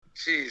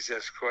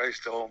Jesus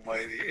Christ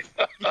almighty.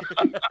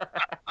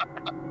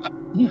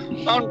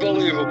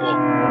 Unbelievable.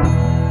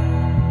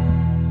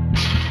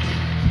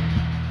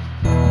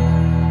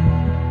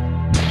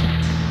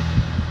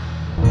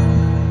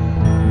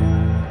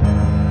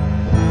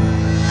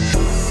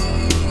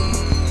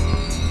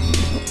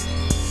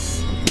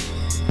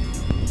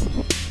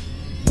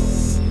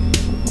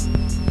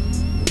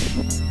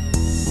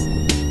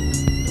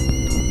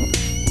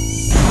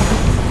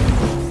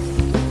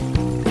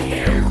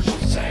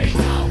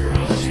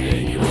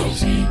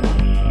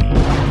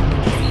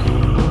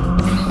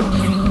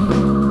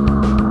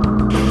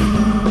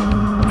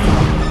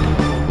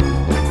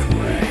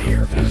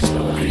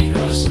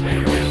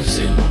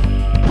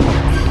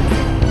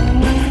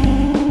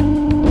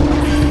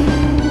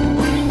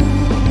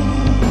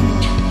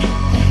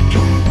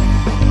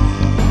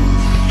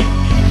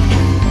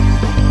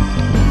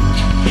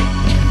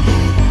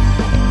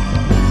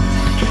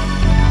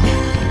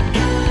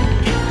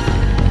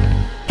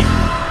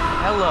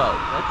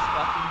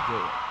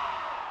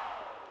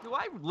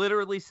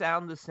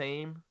 Sound the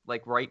same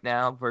like right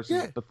now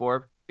versus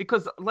before?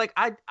 Because like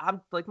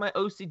I'm like my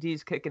OCD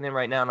is kicking in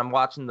right now, and I'm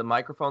watching the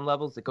microphone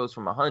levels. It goes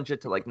from 100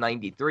 to like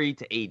 93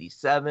 to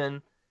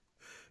 87.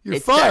 You're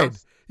fine.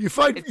 You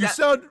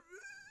sound.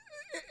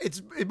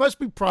 It must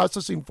be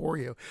processing for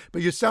you,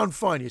 but you sound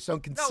fine. You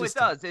sound consistent.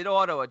 No, it does. It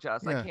auto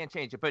adjusts. Yeah. I can't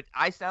change it, but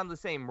I sound the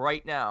same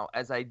right now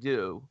as I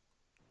do.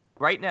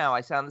 Right now,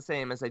 I sound the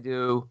same as I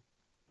do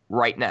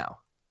right now.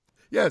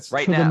 Yes.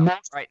 Right now.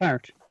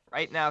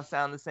 Right now,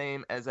 sound the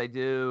same as I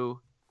do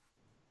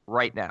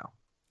right now.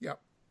 Yep.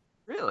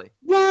 Really?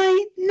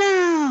 Right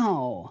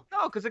now.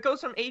 No, because it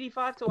goes from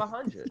 85 to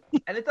 100.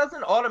 And it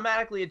doesn't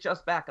automatically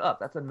adjust back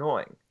up. That's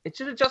annoying. It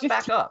should adjust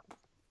back up.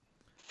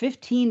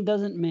 15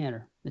 doesn't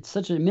matter. It's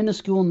such a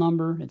minuscule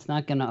number. It's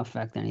not going to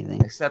affect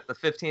anything. Except the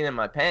 15 in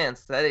my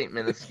pants. That ain't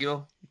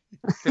minuscule.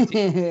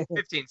 15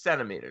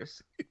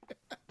 centimeters.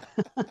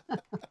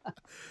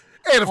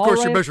 And, of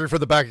course, you're measuring from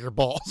the back of your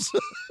balls.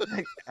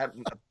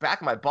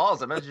 Back of my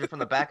balls? I measured from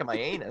the back of my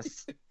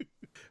anus.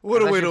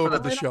 What a way to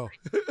open the show.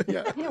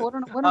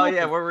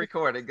 We're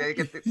recording. They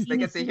get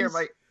to hear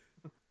my...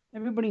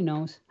 Everybody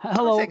knows.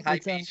 Hello. I'm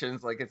saying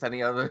patrons like it's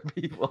any other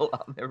people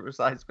on there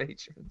besides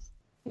patrons.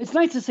 It's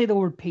nice to say the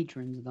word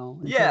patrons, though.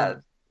 Yeah.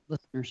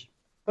 Listeners.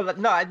 But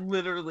no, I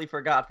literally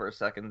forgot for a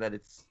second that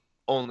it's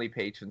only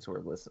patrons who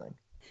are listening.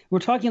 We're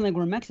talking like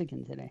we're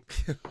Mexican today.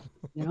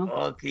 You know?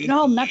 Oh,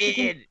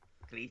 Mexican...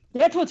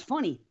 That's what's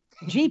funny.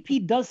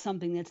 JP does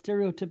something that's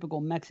stereotypical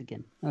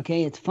Mexican.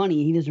 Okay, it's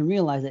funny. He doesn't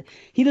realize it.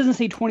 He doesn't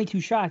say 22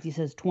 shots. He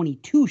says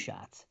 22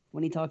 shots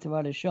when he talks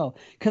about his show.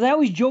 Because I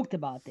always joked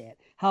about that.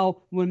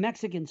 How when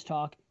Mexicans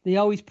talk, they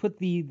always put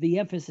the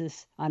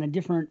emphasis on a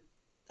different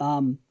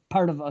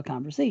part of a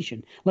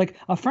conversation. Like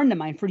a friend of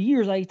mine, for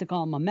years I used to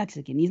call him a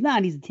Mexican. He's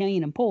not. He's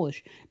Italian and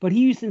Polish. But he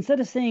used to, instead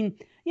of saying,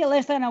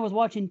 last night I was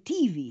watching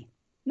TV.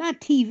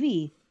 Not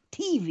TV.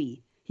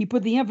 TV. He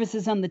put the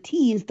emphasis on the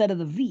T instead of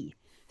the V.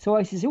 So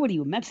I said, what are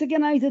you,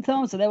 Mexican? I used to tell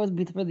him. So that was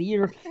for the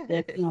year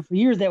that, for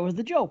years that was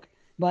the joke.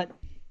 But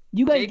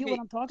you guys get what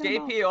I'm talking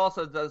about? JP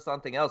also does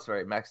something else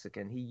very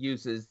Mexican. He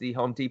uses the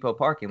Home Depot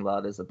parking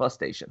lot as a bus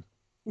station.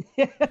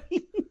 JP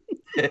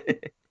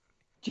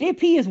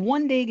is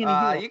one day going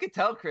to hear. You can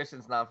tell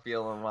Christian's not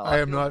feeling well. I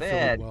am not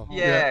feeling well.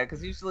 Yeah,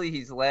 because usually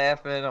he's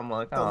laughing. I'm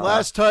like, The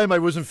last time I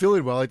wasn't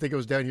feeling well, I think I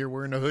was down here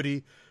wearing a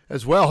hoodie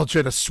as well,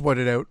 trying to sweat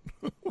it out.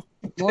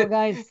 Well,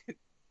 guys...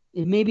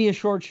 It may be a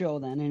short show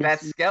then. And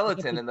that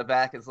skeleton in the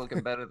back is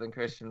looking better than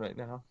Christian right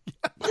now.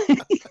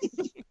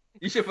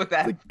 You should put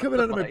that. Like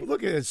coming out of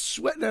look at it, it's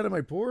sweating out of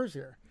my pores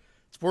here.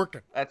 It's working.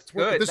 That's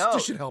good.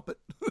 This should help it.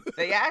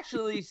 They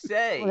actually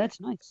say. Oh, that's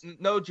nice.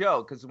 No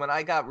joke, because when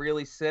I got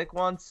really sick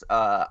once,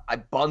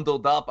 I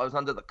bundled up. I was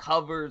under the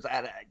covers. I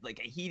had a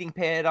heating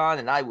pad on,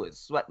 and I was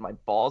sweating my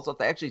balls off.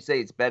 They actually say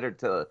it's better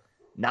to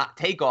not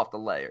take off the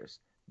layers.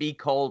 Be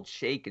cold,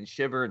 shake, and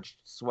shiver, and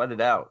sweat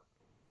it out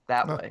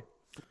that way.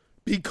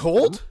 Be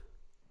cold?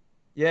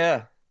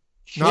 Yeah.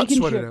 Not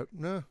sweat it out.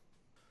 No.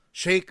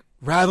 Shake,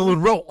 rattle,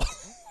 and roll.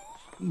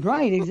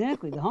 Right,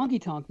 exactly. The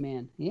honky-tonk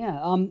man. Yeah.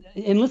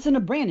 And listen to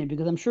Brandon,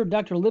 because I'm sure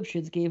Dr.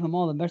 Lipschitz gave him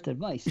all the best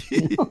advice.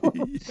 You know?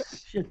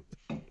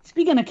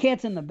 Speaking of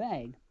cats in the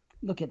bag,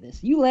 look at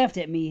this. You laughed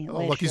at me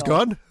last look, he's show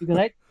gone?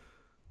 Because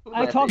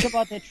I talked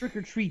about that Trick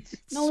or Treats.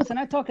 No, listen,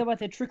 I talked about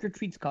that Trick or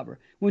Treats cover.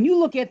 When you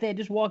look at that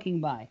just walking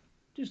by,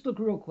 just look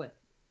real quick.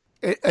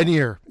 An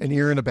ear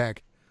in a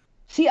bag.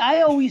 See,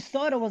 I always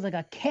thought it was like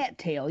a cat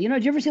tail. You know,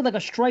 did you ever see like a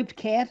striped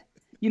cat?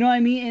 You know what I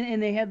mean?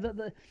 And they had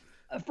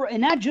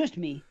and not just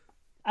me.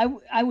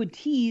 I would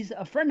tease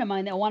a friend of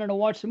mine that wanted to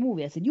watch the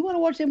movie. I said, "You want to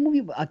watch that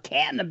movie? A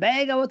cat in a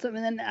bag?" And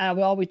then I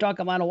would always talk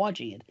about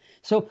watching it.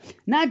 So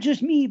not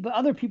just me, but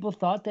other people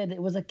thought that it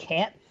was a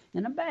cat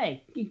in a bag.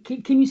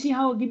 Can you see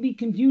how it could be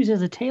confused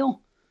as a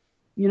tail?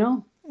 You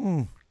know?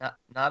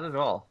 Not at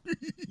all.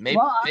 Maybe,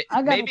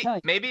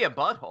 maybe a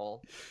butthole.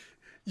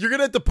 You're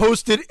gonna have to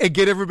post it and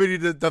get everybody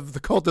the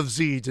Cult of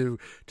Z to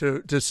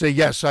say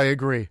yes, I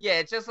agree. Yeah,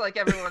 it's just like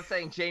everyone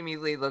saying Jamie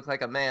Lee looked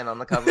like a man on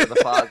the cover of the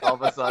Fog all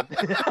of a sudden.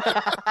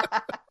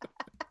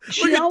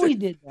 She always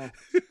did though.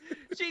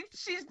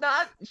 She's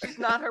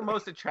not her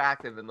most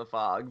attractive in the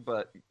fog,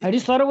 but I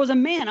just thought it was a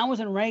man. I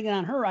wasn't ragging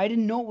on her. I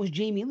didn't know it was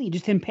Jamie Lee.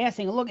 Just him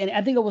passing a look, and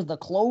I think it was the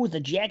clothes, the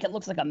jacket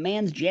looks like a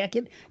man's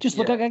jacket. Just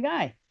looked like a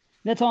guy.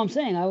 That's all I'm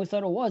saying. I always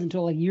thought it was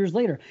until like years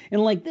later.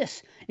 And like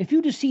this, if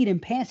you just see it in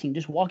passing,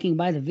 just walking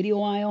by the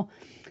video aisle,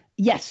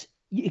 yes,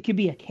 it could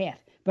be a cat.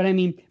 But I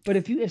mean, but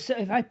if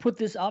I put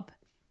this up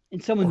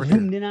and someone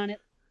zoomed in on it.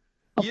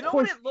 You know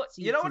what it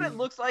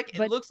looks like?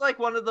 It looks like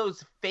one of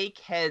those fake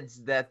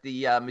heads that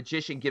the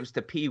magician gives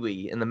to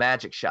Pee-wee in the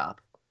magic shop.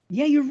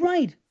 Yeah, you're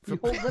right. He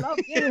holds it up.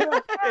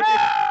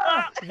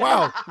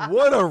 Wow,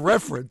 what a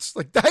reference!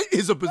 Like that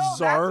is a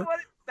bizarre.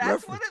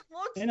 That's what it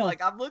looks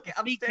like. I'm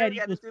staring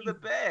at it through the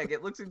bag.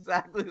 It looks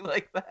exactly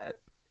like that.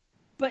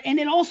 And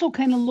it also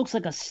kind of looks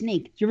like a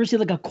snake. Do you ever see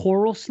like a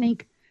coral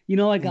snake? You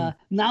know, like a.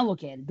 Now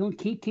look at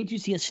it. Can't you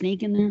see a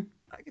snake in there?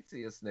 I could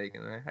see a snake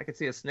in there. I could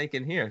see a snake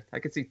in here. I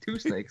could see two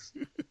snakes.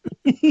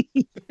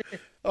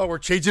 Oh, we're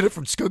changing it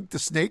from skunk to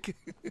snake?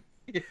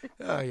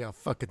 Oh, yeah,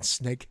 fucking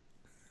snake.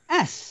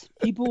 S.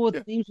 People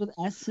with names with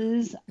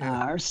S's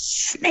are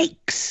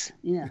snakes.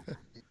 Yeah.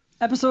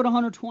 Episode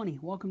 120.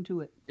 Welcome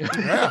to it.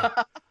 Yeah.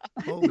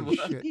 Holy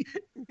shit.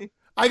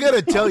 I got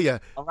to tell you.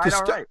 All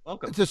right.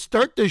 Welcome. To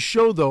start this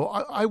show, though,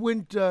 I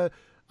went, I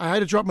had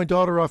to drop my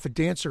daughter off at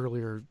dance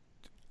earlier,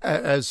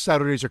 as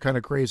Saturdays are kind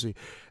of crazy,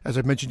 as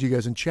I mentioned to you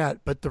guys in chat.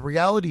 But the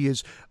reality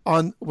is,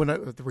 I don't even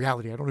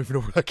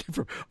know where that came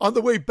from. On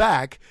the way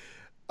back,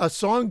 a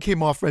song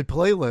came off my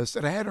playlist,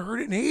 and I hadn't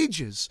heard it in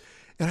ages,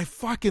 and I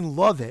fucking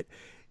love it.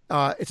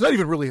 It's not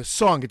even really a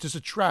song; it's just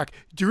a track.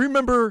 Do you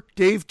remember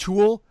Dave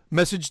Toole,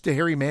 "Message to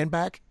Harry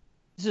Manback"?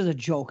 This is a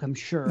joke, I'm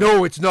sure.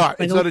 No, it's not.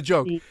 It's not a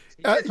joke. You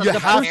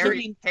have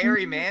Harry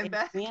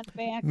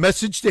Manback.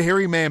 Message to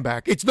Harry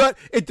Manback. It's not.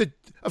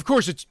 Of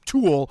course, it's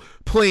Toole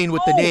playing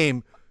with the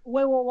name.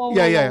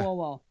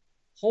 Whoa.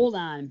 Hold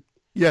on.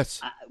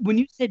 Yes. When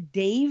you said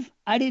Dave,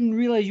 I didn't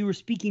realize you were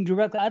speaking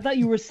directly. I thought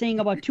you were saying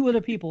about two other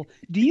people.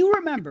 Do you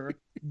remember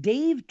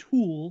Dave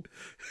Toole,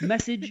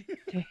 Message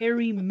to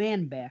Harry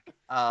Manback?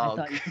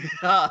 Oh,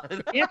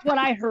 God. That's what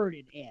I heard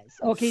it as.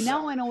 Okay,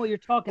 now I know what you're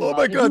talking about. Oh,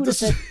 my God.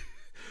 This is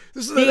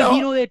Dave,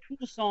 you know that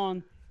Toole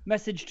song,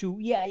 Message to...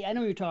 Yeah, I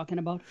know what you're talking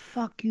about.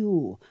 Fuck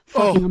you.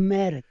 Fucking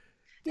America.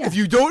 Yeah. If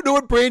you don't know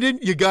it, Brandon,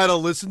 you got to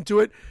listen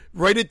to it.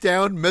 Write it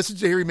down.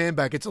 Message to Harry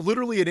Manback. It's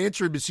literally an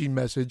answering machine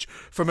message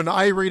from an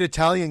irate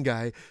Italian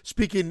guy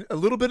speaking a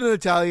little bit in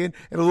Italian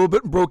and a little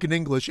bit in broken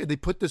English. And they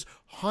put this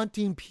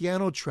haunting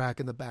piano track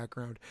in the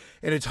background.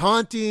 And it's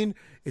haunting.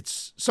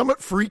 It's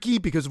somewhat freaky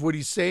because of what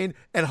he's saying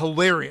and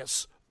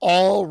hilarious.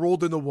 All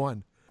rolled into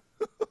one.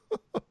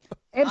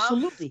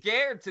 Absolutely. I'm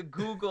scared to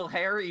Google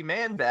Harry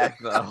Manback,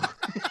 though.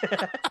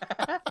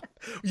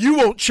 You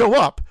won't show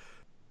up.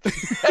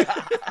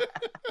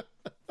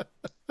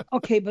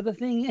 Okay, but the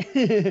thing,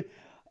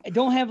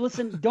 don't have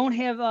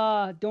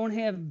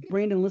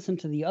Brandon listen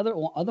to the other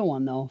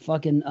one though.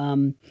 Fucking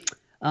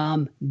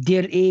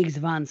Der Eggs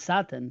von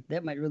Satan.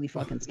 That might really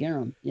fucking scare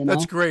him. You know,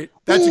 that's great.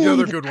 That's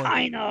another good one.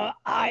 I know.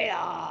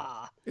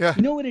 Yeah.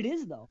 You know what it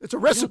is though? It's a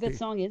recipe. You know what that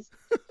song is?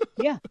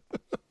 Yeah.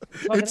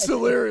 It's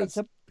hilarious.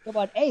 It's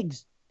about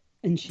eggs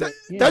and shit.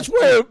 That's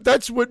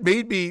what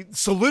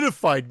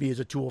solidified me as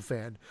a Tool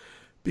fan.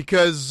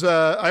 Because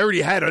I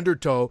already had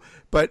Undertow,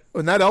 but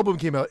when that album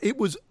came out,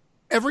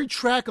 every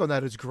track on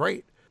that is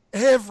great.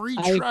 Every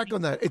track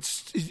on that,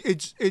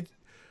 it's.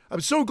 I'm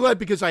so glad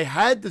because I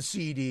had the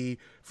CD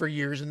for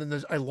years and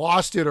then I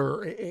lost it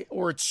or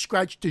it's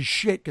scratched to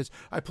shit because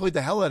I played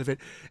the hell out of it,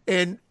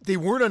 and they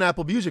weren't on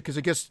Apple Music because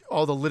I guess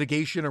all the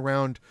litigation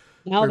around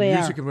their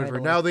music and whatever.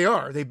 Now they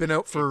are. They've been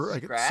out for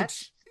like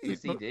 6. The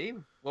CD?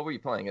 What were you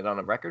playing it on,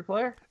 a record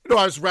player? No,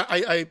 I was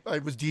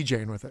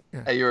DJing with it.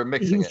 Yeah. You were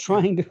mixing it.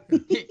 Trying to.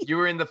 You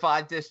were in the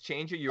 5-disc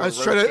changer. I was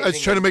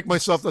trying to make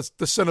myself the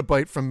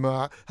Cenobite from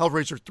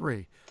Hellraiser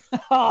 3.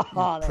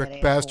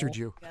 Prick bastard,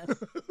 you.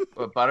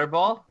 What,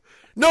 Butterball?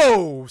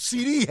 No,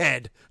 CD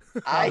head.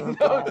 I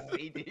know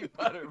CD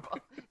Butterball.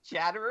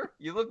 Chatterer?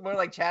 You look more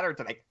like Chatterer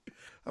tonight.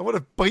 I want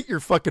to bite your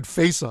fucking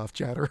face off,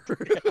 Chatterer.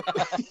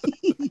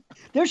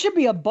 There should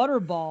be a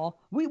Butterball.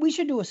 We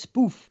should do a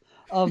spoof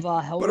of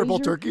Hellraiser.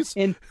 Butterball turkeys?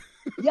 And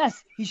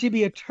yes, he should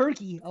be a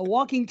turkey, a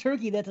walking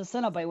turkey that's a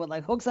Cenobite with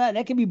like hooks on it.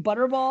 That could be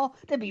Butterball.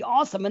 That'd be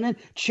awesome. And then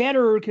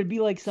Chatterer could be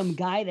like some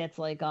guy that's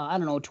like, I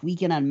don't know,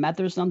 tweaking on meth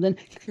or something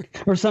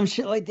or some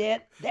shit like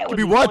that. That would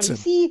be Watson.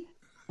 See?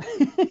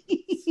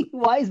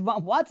 Why is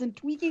Watson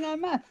tweaking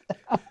on meth?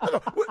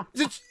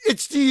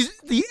 It's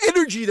the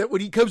energy that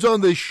when he comes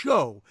on this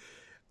show,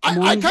 I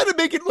kind of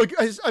make it look,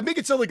 I make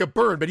it sound like a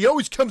burn, but he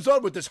always comes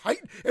on with this height.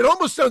 It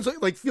almost sounds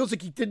like feels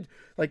like he did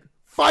like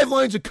 5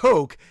 lines of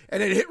coke,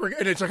 and it hit,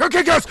 and it's like,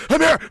 okay, guys, I'm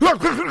here,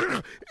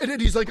 and then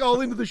he's like all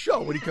into the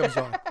show when he comes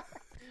on.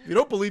 If you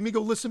don't believe me,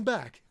 go listen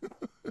back.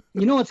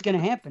 You know what's going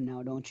to happen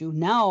now, don't you?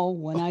 Now,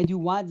 when I do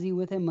Wadzi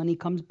with him, when he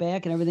comes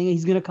back and everything,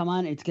 he's going to come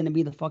on. It's going to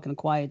be the fucking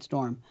quiet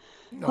storm.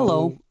 No.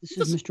 Hello, this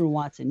is Mr.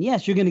 Watson.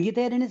 Yes, you're going to get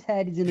that in his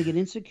head. He's going to get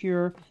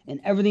insecure,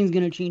 and everything's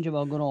going to change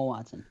about good old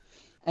Watson.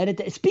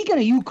 Speaking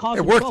of you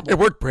causing It worked. trouble, It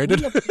worked,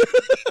 Brandon.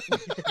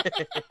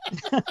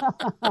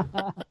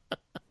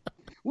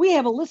 we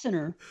have a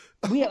listener,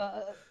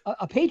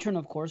 a patron,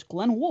 of course,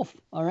 Glenn Wolf.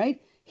 All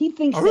right, he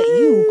thinks that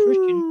you,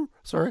 Christian.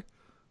 Sorry.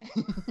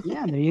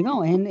 Yeah, there you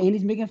go. And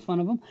he's making fun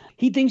of him.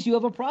 He thinks you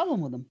have a problem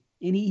with him.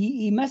 And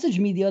he messaged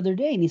me the other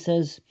day and he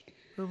says,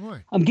 Oh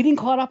boy. I'm getting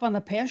caught up on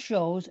the past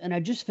shows and I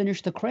just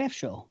finished the Craft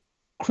show.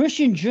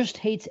 Christian just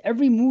hates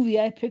every movie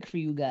I pick for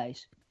you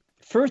guys.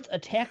 First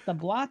Attack the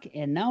Block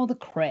and now The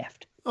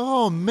Craft.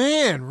 Oh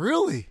man,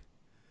 really?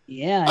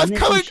 Yeah.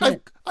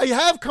 I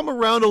have come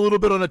around a little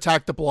bit on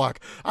Attack the Block.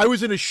 I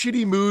was in a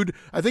shitty mood.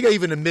 I think I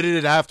even admitted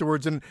it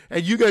afterwards. And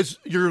you guys,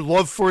 your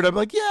love for it, I'm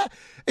like, yeah,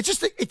 it's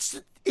just,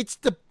 it's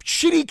the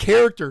shitty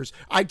characters.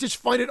 I just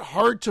find it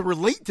hard to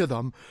relate to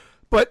them.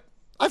 But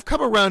I've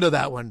come around to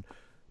that one,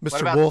 Mr.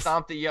 What about Wolf.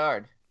 Stomp the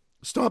Yard?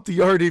 Stomp the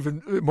Yard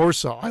even more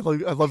so. I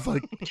love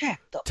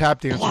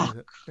tap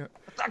dancing. Yeah.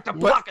 Attack the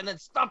block and then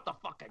stomp the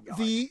fucking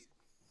yard.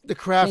 The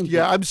Craft,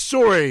 yeah. I'm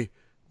sorry,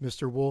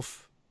 Mr.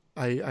 Wolf.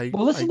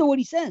 Well, listen to what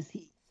he says.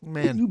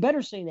 Man, you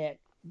better say that.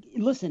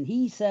 Listen,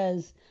 he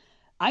says,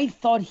 I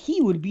thought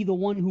he would be the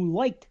one who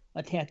liked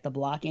Attack the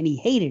Block and he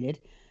hated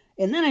it.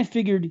 And then I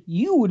figured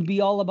you would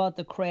be all about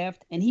The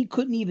Craft and he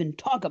couldn't even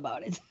talk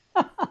about it.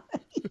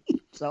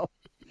 So,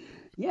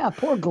 yeah,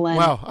 poor Glenn.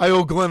 Wow, I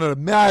owe Glenn a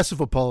massive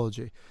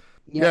apology.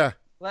 Yeah.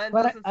 Glenn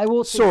but doesn't, I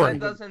will say sorry. Glenn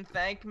doesn't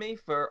thank me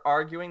for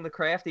arguing The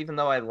Craft, even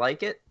though I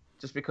like it,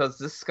 just because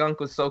this skunk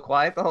was so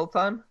quiet the whole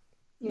time.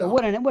 Yeah,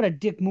 what a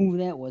dick move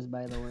that was,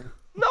 by the way.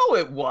 No,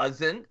 it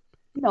wasn't.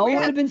 No, it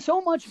would have been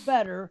so much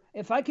better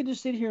if I could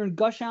just sit here and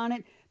gush on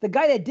it. The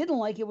guy that didn't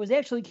like it was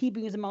actually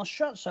keeping his mouth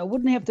shut, so I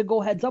wouldn't have to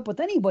go heads up with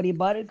anybody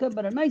about it. It could have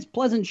been a nice,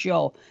 pleasant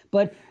show.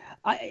 But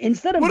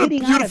instead of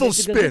getting out of it,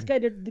 because this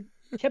guy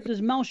kept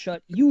his mouth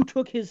shut, you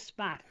took his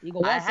spot. You go,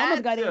 well,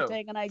 someone's got to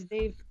antagonize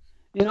Dave.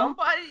 You know?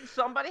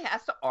 Somebody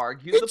has to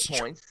argue the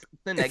points,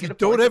 the negative points. If you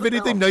don't have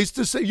anything film. nice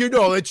to say,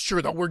 it's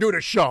true that we're doing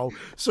a show,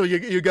 so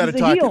you got to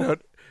talk it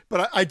out.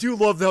 But I do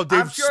love how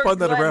Dave spun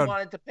that around. I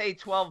wanted to pay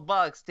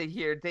 $12 to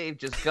hear Dave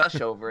just gush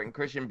over and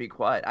Christian be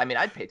quiet. I mean,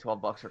 I'd pay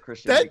 $12 for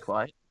Christian to be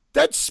quiet.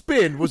 That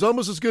spin was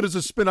almost as good as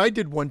a spin I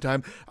did one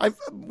time.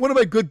 One of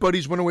my good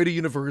buddies went away to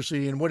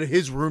university, and one of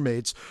his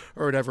roommates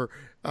or whatever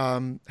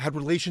had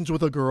relations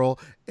with a girl,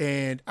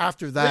 and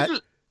after that,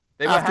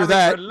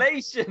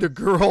 relations. The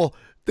girl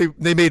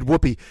they made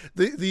whoopee.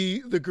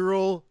 The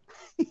girl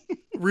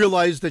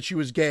realized that she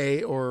was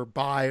gay or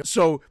bi,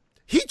 so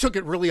he took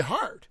it really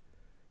hard.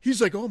 He's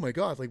like, oh my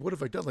God, like, what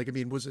have I done? Like, I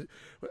mean, was it?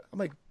 I'm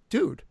like,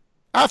 dude,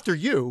 after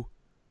you,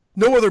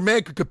 no other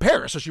man could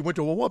compare. So she went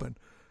to a woman.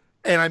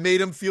 And I made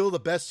him feel the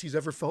best he's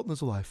ever felt in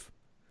his life.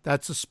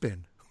 That's a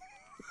spin.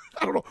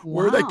 I don't know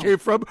where that came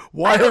from,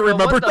 why I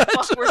remembered that.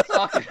 Fuck we're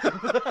talking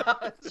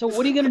about. So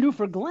what are you going to do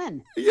for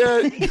Glenn?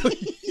 Yeah.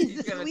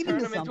 He's going to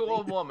turn him into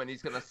a woman.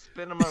 He's going to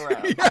spin him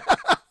around.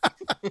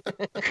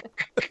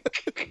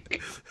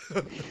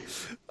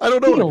 I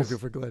don't know what I'm going to do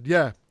for Glenn.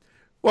 Yeah.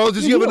 Well,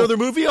 does he have another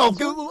movie? I'll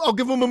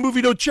give him a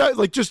movie. Don't chat.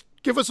 Like, just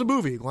give us a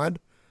movie, Glenn.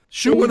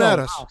 Shoot one at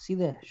us. Wow, see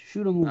that?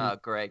 Shoot a movie. Oh,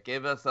 great.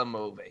 Give us a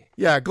movie.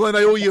 Yeah, Glenn, I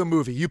owe you a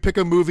movie. You pick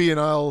a movie, and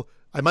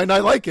I might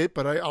not like it,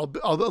 but I'll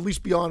at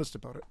least be honest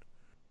about it.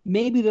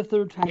 Maybe the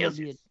third time would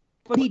be it.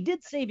 But he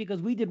did say,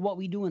 because we did What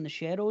We Do in the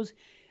Shadows,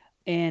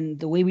 and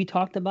the way we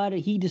talked about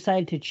it, he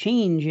decided to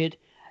change it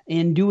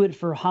and do it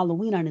for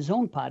Halloween on his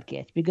own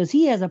podcast, because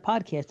he has a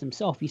podcast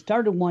himself. He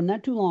started one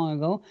not too long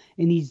ago,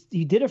 and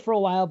he did it for a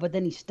while, but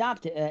then he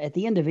stopped at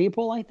the end of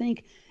April, I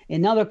think,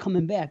 and now they're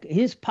coming back.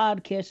 His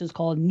podcast is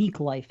called Neek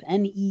Life,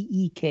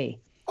 Neek.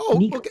 Oh,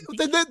 okay.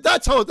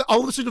 That's how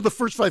I'll listen to the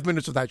first 5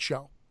 minutes of that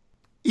show.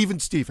 Even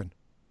Steven.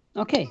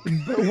 Okay,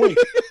 but wait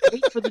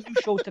for the new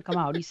shows to come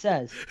out. He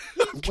says,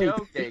 wait.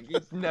 Okay,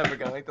 he's never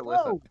going to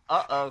listen.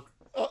 Uh-oh.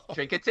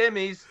 Drink at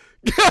Timmy's.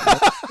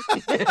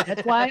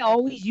 That's why I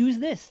always use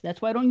this.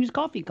 That's why I don't use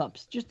coffee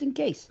cups, just in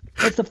case.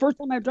 That's the first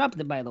time I've dropped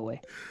it, by the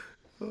way.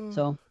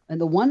 So, and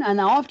the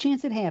off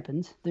chance it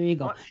happens, there you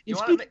go.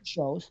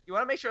 Shows. You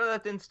want to make sure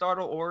that didn't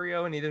startle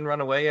Oreo and he didn't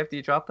run away after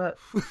you dropped that?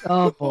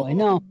 Oh boy,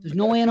 no. There's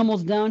no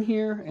animals down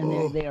here,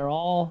 and they are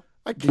all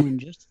doing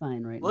just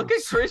fine right now. Look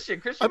at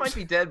Christian. Christian might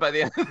be dead by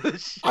the end of the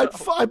show.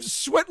 I'm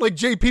sweating like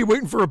JP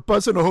waiting for a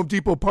bus in a Home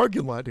Depot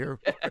parking lot here.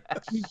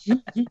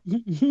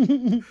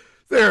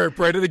 There,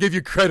 Brandon, I gave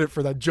you credit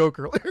for that joke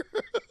earlier.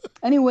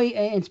 Anyway,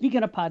 and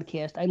speaking of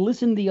podcast, I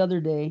listened the other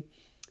day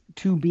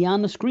to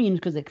Beyond the Screams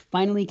because it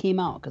finally came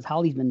out, because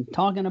Holly's been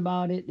talking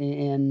about it,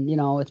 and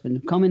it's been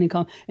coming and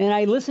coming. And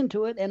I listened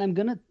to it, and I'm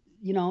going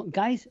to,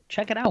 guys,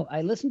 check it out.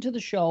 I listened to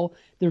the show.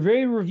 They're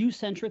very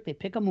review-centric. They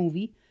pick a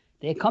movie.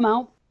 They come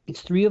out.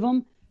 It's 3 of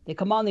them. They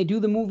come out and they do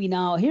the movie.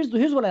 Now, here's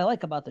what I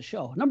like about the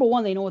show. Number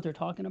one, they know what they're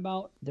talking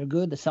about. They're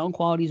good. The sound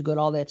quality is good,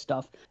 all that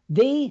stuff.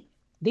 They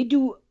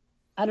do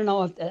I don't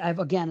know if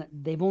again,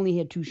 they've only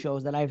had 2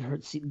 shows that I've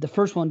heard. The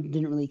first one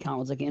didn't really count. It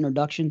was like an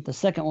introduction. The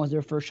second one was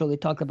their first show. They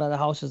talked about the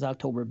house is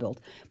October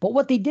built. But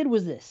what they did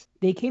was this.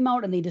 They came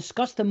out and they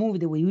discussed the movie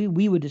the way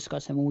we would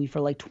discuss a movie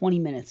for like 20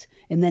 minutes.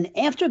 And then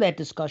after that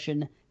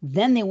discussion,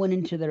 then they went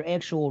into their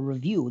actual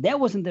review. That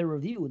wasn't their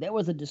review. That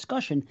was a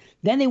discussion.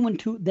 Then they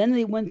went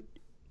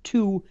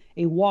to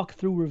a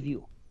walkthrough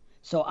review.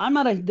 So I'm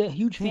not a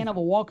huge fan of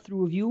a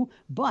walkthrough review,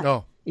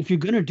 but if you're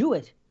going to do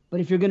it,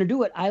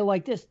 I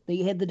like this. They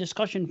had the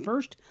discussion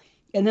first,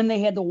 and then they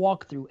had the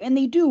walkthrough. And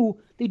they do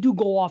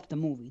go off the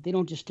movie. They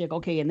don't just stick,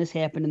 okay, and this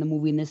happened in the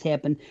movie, and this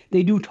happened.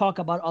 They do talk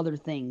about other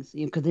things,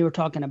 because they were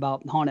talking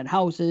about haunted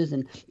houses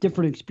and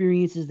different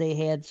experiences they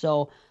had.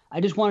 So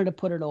I just wanted to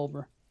put it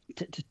over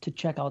to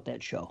check out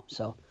that show.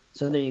 So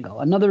there you go.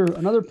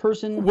 Another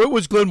person. What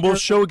was Glenn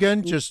Wolf's show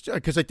again? Just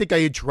because I think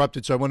I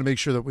interrupted, so I want to make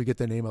sure that we get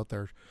the name out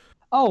there.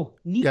 Oh,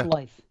 Neek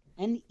Life.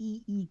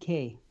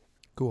 Neek.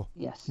 Cool.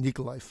 Yes. Neek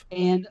Life.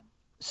 And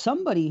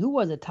somebody, who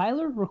was it?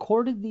 Tyler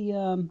recorded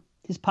the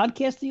his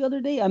podcast the other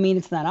day. I mean,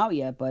 it's not out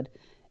yet, but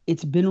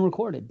it's been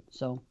recorded,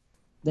 so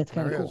that's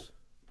kind of cool.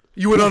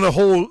 You went on a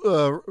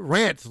whole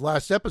rant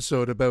last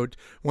episode about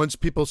once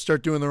people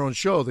start doing their own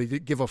show, they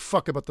give a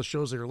fuck about the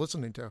shows they're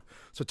listening to.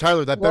 So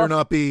Tyler, that better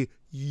not be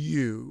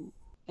you.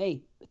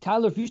 Hey,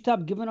 Tyler, if you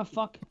stop giving a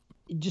fuck,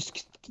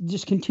 just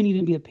continue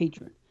to be a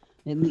patron.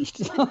 At least.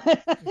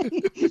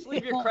 Just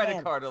leave your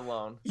credit card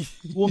alone.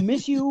 We'll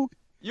miss you.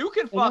 You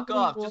can fuck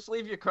off. Just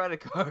leave your credit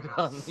card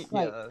on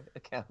the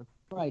account.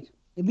 Right.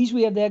 At least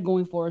we have that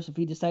going for us if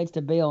he decides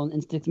to bail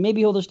and stick.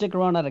 Maybe he'll just stick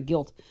around out of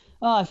guilt.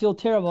 Oh, I feel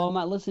terrible. I'm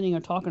not listening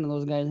or talking to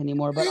those guys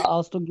anymore, but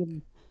I'll still give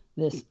him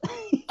this.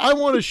 I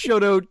want to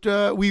shout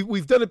out,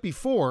 we've done it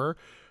before,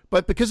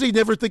 but because they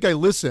never think I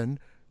listen,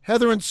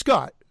 Heather and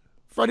Scott,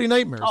 Friday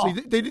Nightmares. Oh,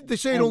 they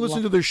say I don't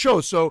listen to their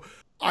show, so...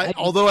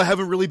 although I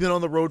haven't really been on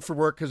the road for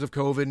work because of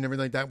COVID and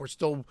everything like that, we're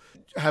still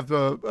have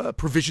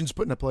provisions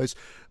put into place.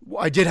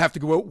 I did have to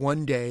go out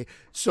one day,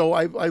 so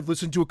I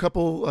listened to a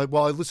couple. I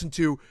listened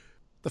to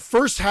the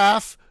first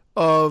half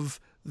of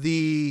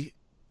the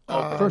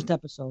first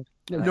episode.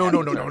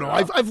 No.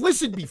 I've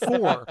listened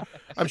before.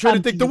 I'm trying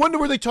to think. The one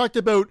where they talked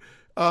about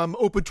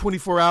open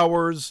 24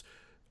 hours.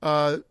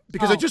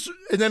 Because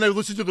and then I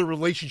listened to the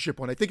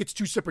relationship one. I think it's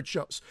 2 separate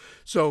shows.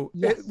 So,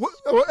 yes.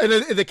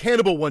 And the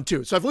cannibal one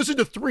too. So I've listened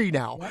to 3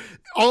 now,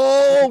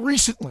 all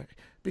recently,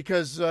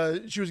 because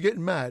she was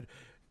getting mad.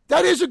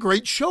 That is a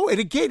great show. And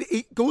again,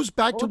 it goes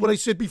back to what I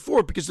said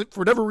before, because for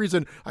whatever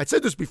reason, I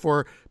said this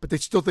before, but they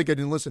still think I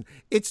didn't listen.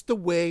 It's the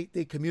way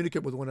they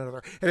communicate with one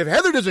another. And if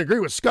Heather doesn't agree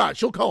with Scott,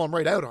 she'll call him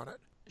right out on it.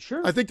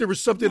 Sure. I think there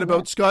was something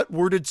about Scott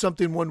worded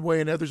something one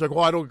way and Heather's like,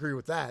 well, I don't agree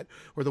with that,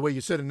 or the way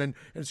you said it. And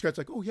Scott's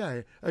like, oh,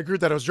 yeah, I agree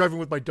with that. I was driving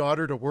with my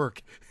daughter to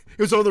work.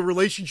 It was on the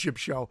relationship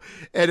show.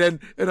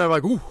 And I'm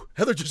like, ooh,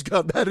 Heather just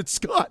got mad at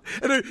Scott.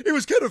 And it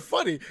was kind of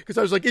funny because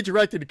I was like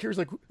interacting.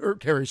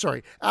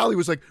 And Allie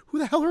was like, who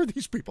the hell are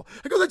these people?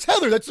 I go, that's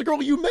Heather. That's the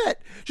girl you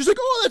met. She's like,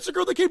 oh, that's the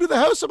girl that came to the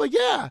house. I'm like,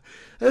 yeah,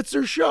 that's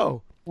their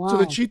show. Wow, so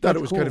then she thought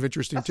it was kind of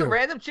interesting that's too. A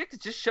random chick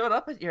that just showed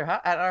up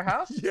at our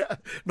house? Yeah,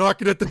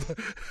 knocking at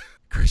the...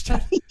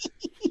 Christian,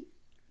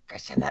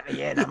 let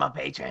me in. I'm a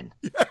patron.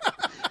 Yeah.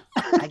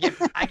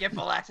 I get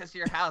full access to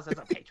your house as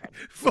a patron.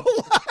 Full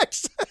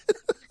access.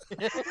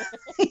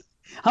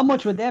 How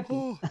much would that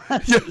be?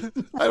 Yeah,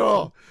 I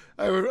don't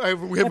know.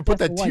 We haven't put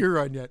that tier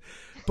on yet.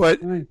 But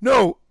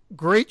no,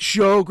 great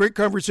show, great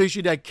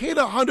conversation. I can't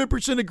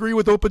 100% agree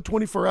with Open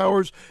 24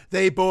 Hours.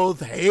 They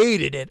both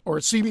hated it,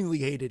 or seemingly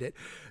hated it.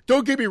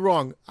 Don't get me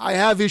wrong. I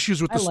have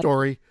issues with the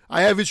story.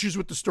 I have issues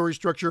with the story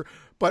structure,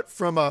 but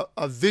from a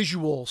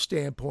visual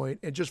standpoint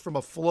and just from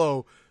a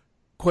flow,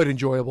 quite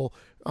enjoyable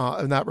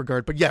in that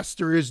regard. But yes,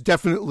 there is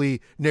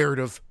definitely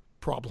narrative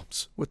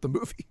problems with the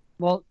movie.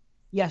 Well,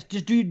 yes,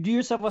 just do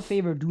yourself a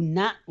favor. Do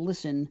not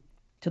listen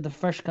to the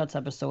Fresh Cuts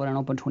episode on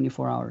Open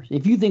 24 Hours.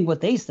 If you think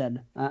what they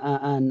said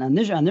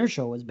on their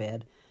show was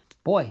bad,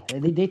 boy,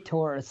 they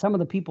tore, some of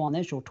the people on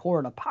that show tore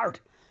it apart,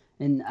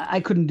 and I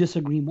couldn't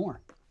disagree more.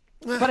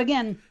 But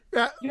again,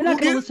 you're not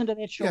going to listen to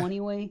that show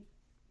anyway,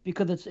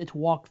 because it's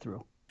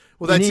walkthrough.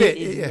 Well, that's it.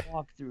 It's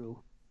walkthrough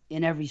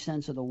in every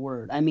sense of the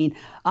word. I mean,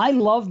 I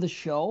love the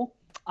show.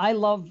 I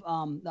love.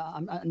 I'm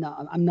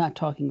not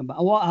talking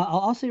about. Well,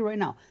 I'll say right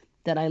now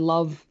that I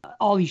love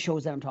all these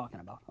shows that I'm talking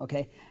about.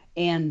 Okay,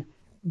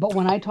 but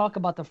when I talk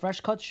about the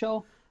Fresh Cuts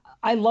show,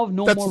 I love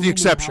No More Room in Hell. That's the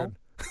exception.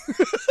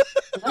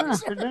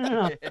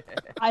 No.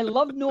 I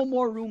love No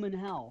More Room in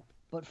Hell,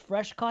 but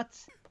Fresh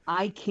Cuts,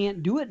 I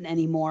can't do it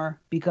anymore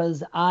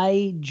because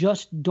I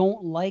just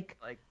don't like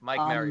Mike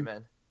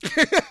Merriman.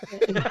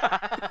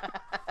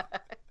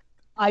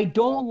 I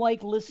don't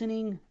like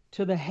listening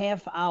to the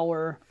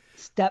half-hour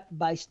step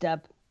by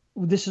step.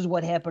 This is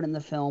what happened in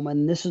the film,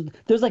 and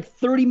there's like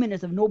 30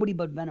 minutes of nobody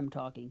but Venom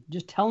talking,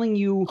 just telling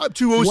you. I'm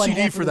too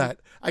OCD for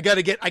that. I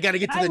gotta get to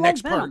the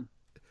next part.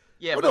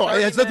 Yeah, but no,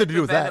 it has nothing to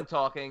do with Venom that.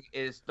 Talking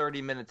is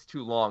 30 minutes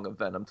too long of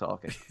Venom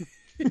talking.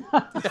 Good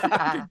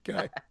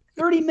guy.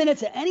 30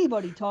 minutes of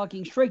anybody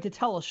talking straight to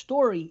tell a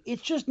story,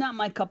 it's just not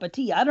my cup of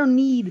tea. I don't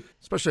need...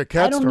 Especially a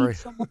cat story. Need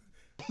someone...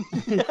 I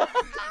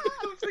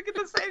was thinking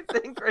the same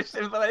thing,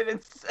 Christian, but I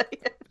didn't say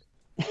it.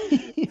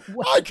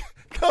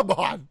 Come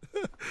on.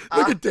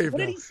 Look at Dave What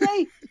now. did he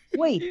say?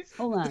 Wait,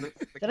 hold on. The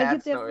Did I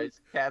get that?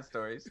 stories. Cat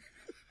stories.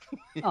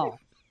 Oh.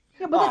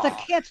 Yeah, but that's Aw.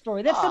 a cat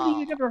story. That's something Aw.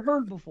 you've never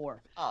heard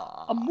before.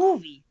 Aw. A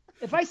movie.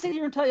 If I sit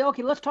here and tell you,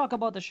 okay, let's talk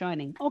about The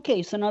Shining.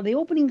 Okay, so now the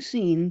opening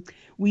scene,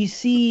 we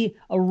see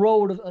a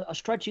road, a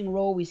stretching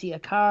road. We see a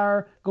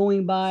car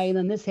going by, and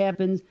then this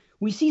happens.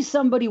 We see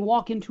somebody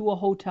walk into a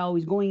hotel.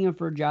 He's going in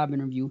for a job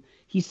interview.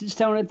 He sits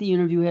down at the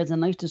interview, has a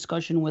nice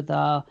discussion with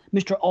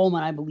Mr.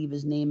 Ullman, I believe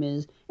his name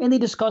is, and they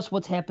discuss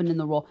what's happened in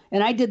the role.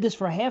 And I did this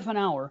for half an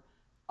hour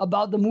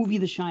about the movie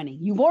The Shining.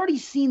 You've already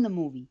seen the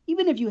movie.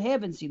 Even if you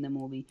haven't seen the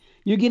movie,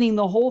 you're getting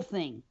the whole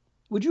thing.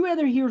 Would you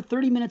rather hear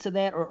 30 minutes of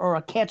that or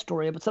a cat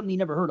story about something you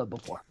never heard of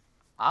before?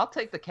 I'll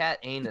take the cat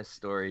anus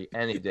story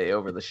any day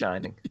over The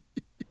Shining.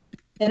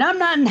 And I'm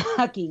not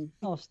knocking.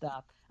 Oh,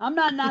 stop. I'm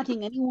not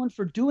knocking anyone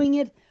for doing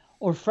it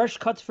or Fresh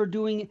Cuts for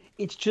doing it.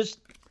 It's just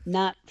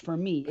not for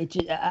me.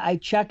 I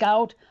check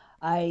out.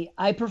 I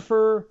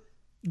prefer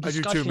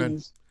discussions. I do too,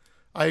 man.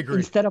 I agree.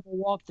 Instead of a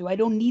walkthrough. I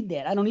don't need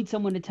that. I don't need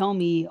someone to tell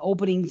me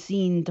opening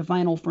scene to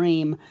final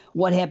frame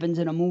what happens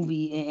in a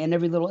movie and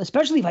every little,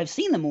 especially if I've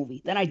seen the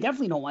movie. Then I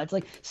definitely don't want. It's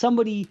like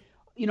somebody,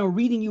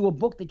 reading you a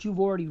book that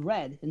you've already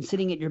read and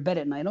sitting at your bed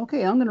at night.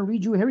 Okay, I'm going to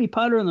read you Harry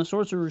Potter and the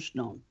Sorcerer's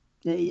Stone.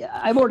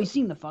 I've already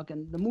seen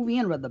the movie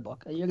and read the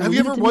book. Have you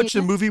ever watched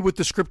a movie with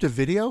descriptive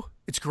video?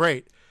 It's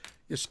great.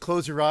 Just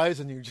close your eyes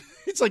and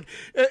it's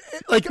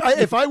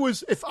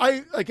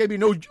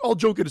all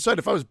joking aside,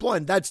 if I was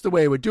blind, that's the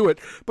way I would do it.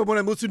 But when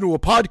I'm listening to a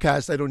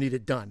podcast, I don't need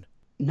it done.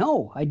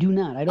 No, I do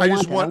not.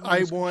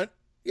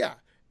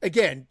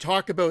 Again,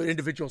 talk about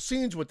individual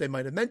scenes, what they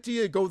might have meant to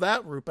you, go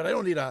that route, but I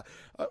don't need a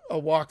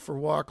walk for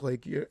walk.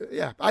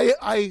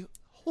 I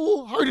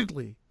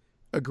wholeheartedly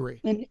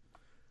agree. And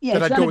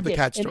that I'd go with the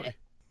cat story.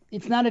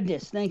 It's not a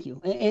diss. Thank you.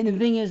 And the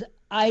thing is,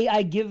 I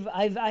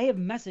have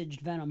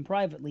messaged Venom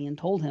privately and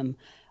told him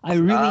I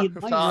really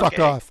admire. Fuck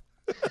off.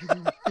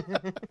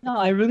 No,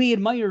 I really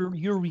admire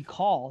your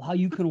recall. How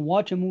you can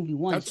watch a movie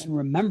once and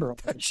remember all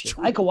this shit.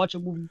 I could watch a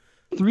movie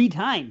 3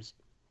 times,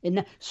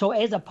 and so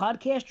as a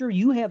podcaster,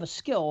 you have a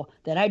skill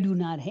that I do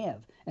not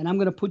have, and I'm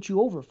going to put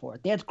you over for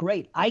it. That's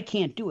great. I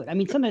can't do it. I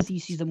mean, sometimes he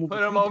sees a movie.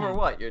 Put him over times.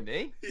 What? Your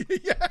knee?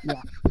 Yeah.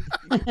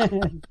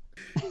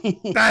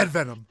 Bad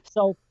Venom.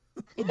 So.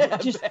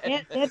 Just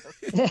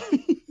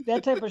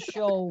that type of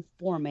show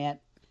format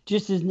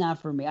just is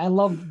not for me. I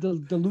love the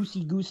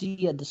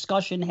loosey-goosey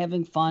discussion,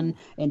 having fun,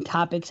 and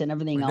topics and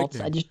everything else.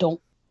 I just don't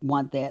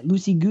want that.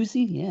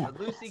 Loosey-goosey? Yeah. A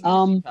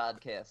loosey-goosey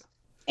podcast.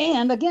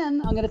 And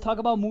again, I'm going to talk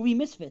about Movie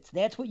Misfits.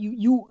 That's what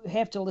you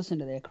have to listen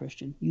to that,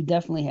 Christian. You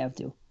definitely have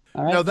to.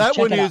 All right. Now that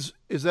one is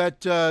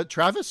that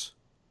Travis?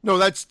 No,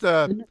 that's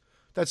the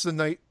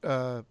night.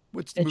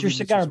 What's the It's your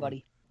cigar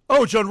buddy.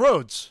 Oh, John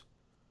Rhodes.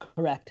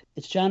 Correct.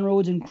 It's John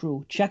Rhodes and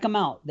crew. Check them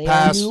out. They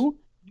Pass. are new.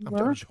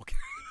 I'm joking.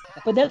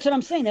 But that's what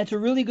I'm saying. That's a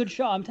really good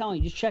show. I'm telling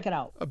you. Just check it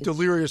out. I'm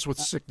delirious with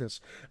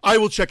sickness. I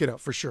will check it out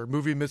for sure.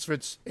 Movie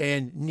Misfits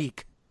and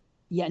Neek.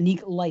 Yeah,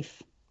 Neek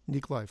Life.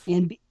 Neek Life.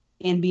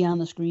 And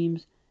Beyond the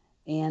Screams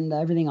and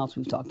everything else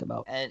we've talked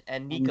about.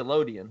 And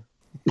Nickelodeon.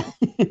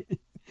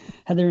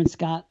 Heather and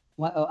Scott.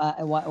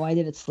 Why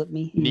did it slip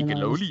me?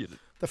 Nickelodeon.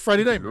 The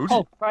Friday Nightmares.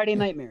 Oh, Friday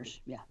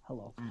Nightmares. Yeah,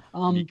 hello.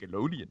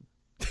 Nickelodeon.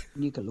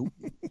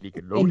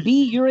 And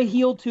B, you're a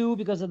heel too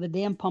because of the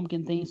damn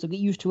pumpkin thing. So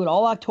get used to it.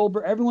 All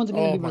October, everyone's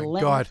going to be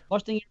relentless,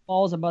 busting your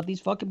balls about these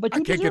fucking. But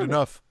you I can't get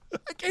enough.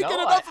 I can't get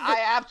enough.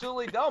 I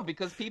absolutely don't,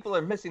 because people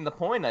are missing the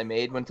point I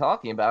made when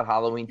talking about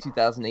Halloween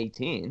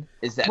 2018.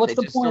 Is that what's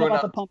the point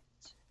about the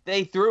pumpkins?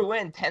 They threw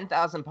in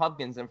 10,000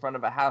 pumpkins in front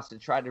of a house to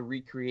try to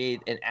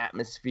recreate an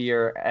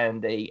atmosphere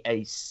and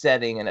a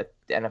setting and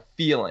a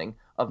feeling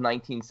of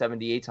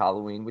 1978's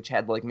Halloween, which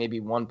had like maybe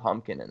one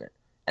pumpkin in it.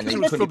 And they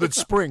couldn't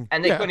spring.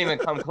 And they couldn't even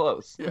come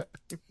close. Yeah.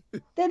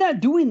 They're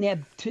not doing that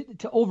to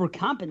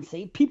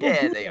overcompensate. People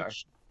do they are.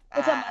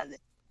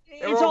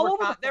 It's all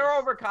over. They're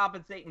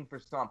overcompensating for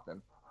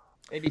something.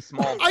 Maybe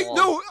small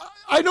balls.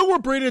 I know where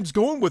Braden's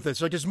going with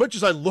this. Like, as much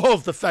as I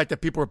love the fact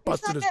that people are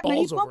busting his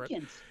balls over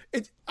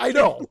it. I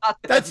know.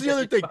 That's the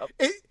other thing.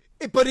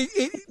 But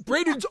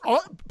Braden's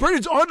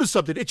onto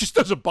something. It just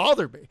doesn't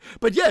bother me.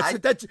 But yes,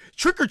 that's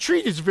trick or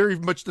treat is very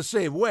much the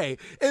same way.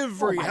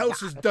 Every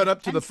house is done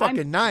up to the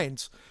fucking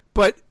nines.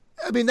 But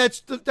I mean,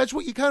 that's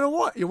what you kind of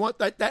want. You want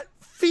that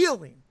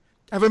feeling.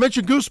 Have I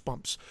mentioned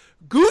Goosebumps?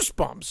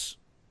 Goosebumps.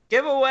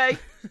 Giveaway.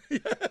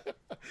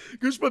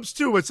 Goosebumps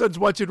 2. My son's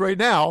watching right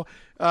now.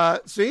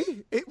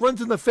 See, it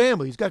runs in the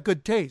family. He's got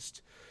good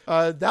taste.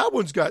 That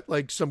one's got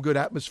like some good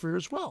atmosphere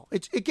as well.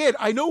 It's again,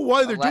 I know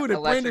why they're doing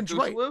it. Brandon's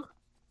right.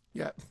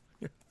 Yeah.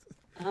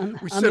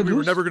 We said we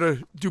were never going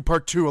to do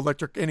part 2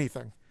 electric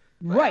anything.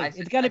 Right.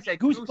 It's got to be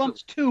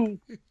Goosebumps 2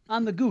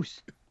 on the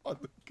goose. On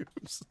the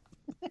goose.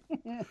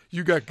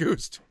 You got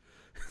goosed.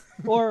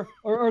 Or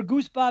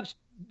Goosebumps.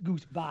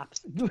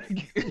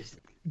 Goosebumps.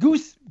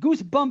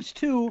 Goosebumps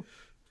 2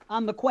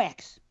 on the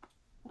Quacks.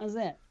 How's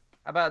that?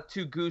 How about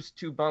Too Goose,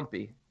 Too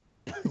Bumpy?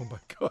 Oh my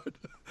God.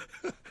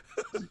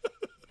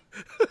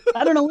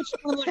 I don't know which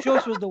one of those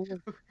jokes was the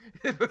worst.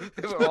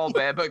 They were all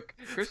bad, but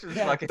Chris is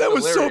fucking That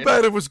was hilarious. so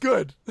bad it was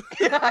good.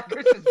 Yeah,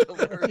 Chris is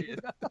hilarious.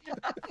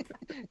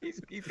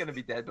 he's gonna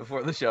be dead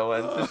before the show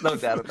ends. There's no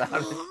doubt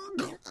about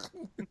it.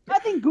 I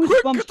think Quick,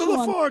 Goosebumps get to 2 the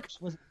on the fork.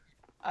 was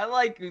I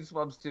like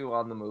Goosebumps 2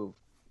 on the move.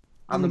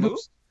 On the move?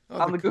 goose.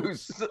 On the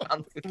goose.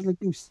 On the on the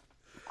goose.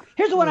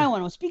 Here's what I want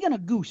to know. Speaking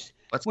of goose.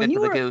 What's When good you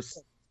for the were- goose?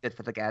 Good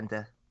for the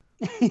gander.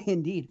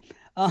 Indeed.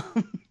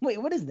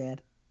 Wait, what is that?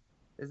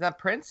 Is that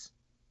Prince?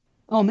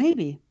 Oh,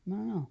 maybe. I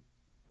don't know.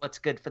 What's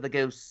good for the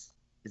goose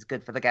is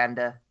good for the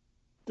gander.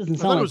 Doesn't I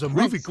sound thought like it was a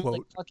Prince. movie It sounds like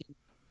quote. fucking-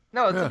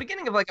 No, it's Yeah. the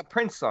beginning of like a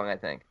Prince song, I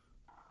think.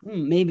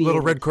 maybe.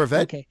 Little it Red is.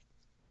 Corvette? Okay.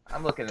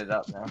 I'm looking it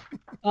up now.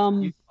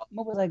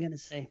 What was I gonna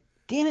say?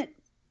 Damn it.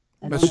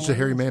 I don't Message know to what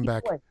Harry I was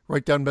Manback. thinking.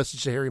 Write down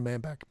message to Harry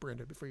Manback,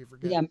 Brandon, before you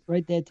forget. Yeah,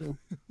 right there too.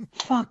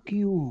 Fuck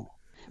you.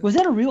 Was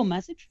that a real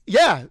message?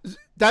 Yeah,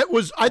 that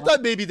was. I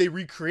thought maybe they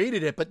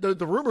recreated it, but the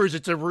rumor is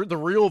it's the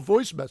real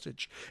voice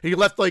message. And he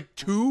left like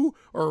 2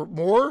 or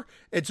more,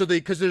 and so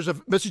because there's a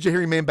message to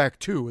Harry Manback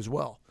 2 as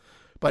well,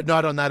 but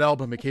not on that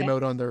album. It came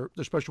out on their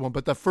special one.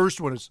 But the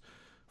first one is,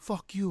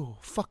 "Fuck you,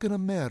 fucking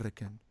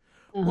American.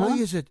 Why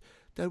is it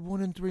that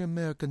 1 in 3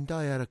 Americans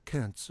die out of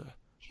cancer?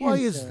 Why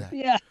is Cancer. that?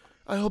 Yeah.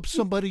 I hope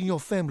somebody in your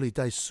family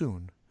dies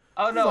soon."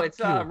 Oh no, Fuck it's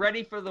you.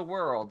 Ready for the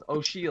World.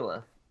 Oh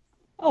Sheila.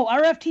 Oh,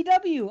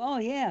 RFTW. Oh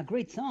yeah,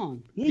 great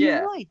song. Yeah, Yeah.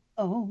 you're right.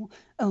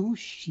 Oh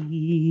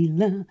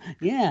Sheila.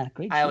 Yeah,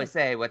 great. I shit. always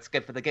say, what's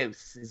good for the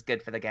goose is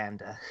good for the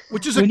gander.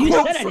 Which is a When you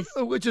quote, said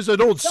it, which is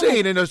an old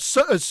saying and a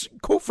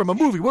quote from a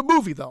movie. What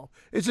movie though?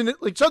 Isn't it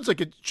like? Sounds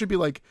like it should be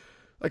like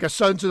a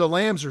Sons of the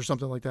Lambs or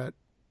something like that.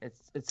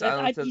 It's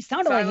He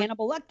sounded like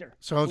Hannibal Lecter.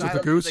 Sounds like the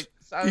goose.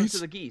 Silence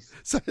of the geese.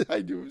 I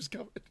knew it was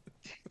coming.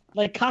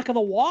 Like cock of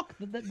the walk,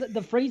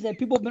 the phrase that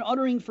people have been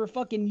uttering for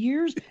fucking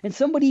years, and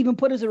somebody even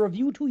put as a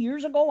review 2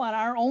 years ago on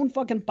our own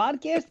fucking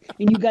podcast,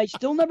 and you guys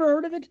still never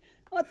heard of it?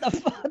 What the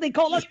fuck? They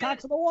call us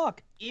cocks of the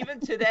walk. Even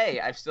today,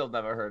 I've still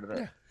never heard of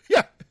it.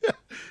 Yeah.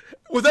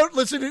 Without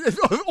listening,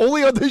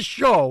 only on this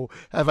show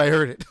have I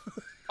heard it.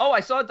 Oh,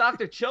 I saw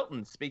Dr.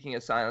 Chilton. Speaking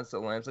of Silence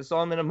of the Lambs, I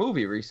saw him in a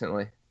movie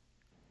recently.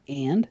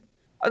 And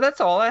Oh, that's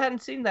all. I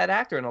hadn't seen that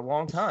actor in a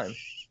long time.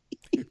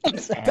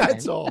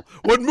 That's all.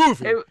 What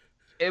movie?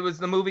 It was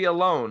the movie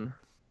Alone.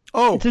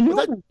 Oh, it's a new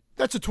well, one.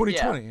 that's a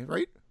 2020,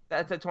 right?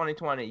 That's a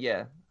 2020 .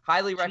 Yeah,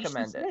 highly Jason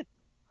recommend it. Smith.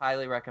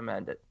 Highly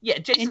recommend it. Yeah,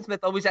 Jason Smith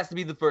always has to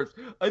be the first.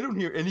 I don't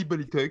hear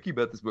anybody talking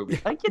about this movie.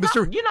 Like,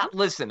 you're not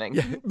listening.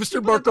 Yeah, Mr.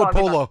 People are Marco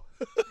talking Polo.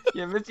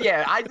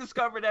 Yeah, I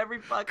discovered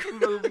every fucking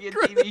movie and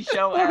TV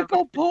show ever.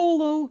 Marco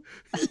Polo.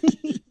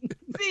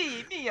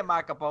 Me and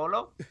Marco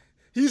Polo.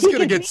 He's He gonna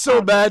can get be so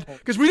on mad Marco.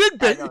 because we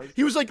didn't. I know.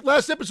 He was like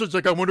last episode's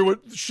like, I wonder what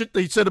shit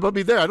they said about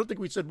me there. I don't think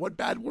we said one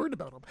bad word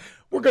about him.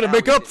 We're gonna Now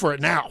make we up did. for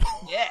it now.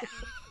 Yeah.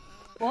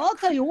 Well, I'll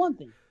tell you one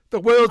thing. The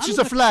world's I'm just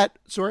a gonna- flat.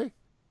 Sorry.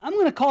 I'm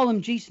going to call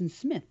him Jason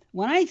Smith.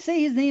 When I say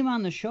his name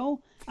on the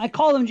show, I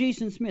call him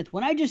Jason Smith.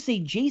 When I just say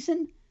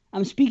Jason,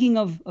 I'm speaking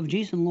of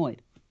Jason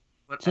Lloyd.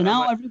 But, So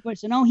now everybody,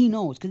 he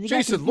knows because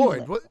Jason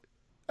Lloyd. What?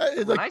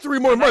 when Like I- 3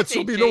 more when I months,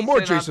 say there'll be no more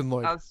Jason, Jason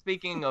Lloyd. I'm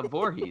speaking of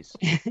Voorhees.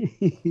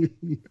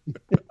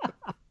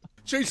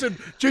 Jason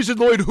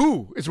Lloyd,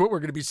 who is what we're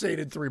going to be saying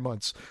in 3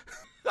 months.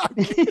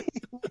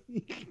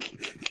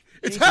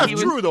 It's half He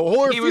was- true though.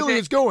 Whole He was feeling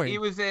in- is going. He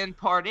was in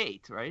part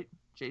 8, right?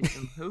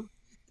 Jason who?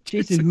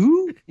 Jason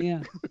who?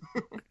 Yeah.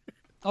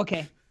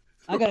 Okay.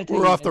 I gotta tell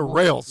We're you off the guys one-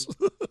 rails.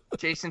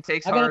 Jason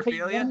takes I gotta tell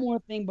you Horrorphilia? one more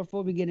thing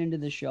before we get into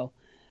the show.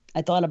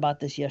 I thought about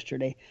this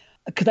yesterday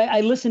because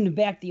I listened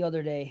back the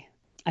other day.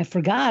 I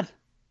forgot.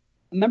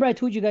 Remember I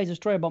told you guys a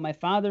story about my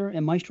father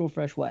and Maestro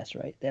Fresh West,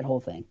 right? That whole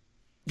thing.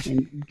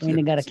 And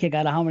Brandon got a kick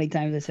out of how many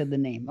times I said the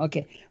name.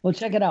 Okay, well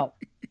check it out.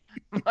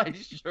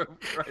 Maestro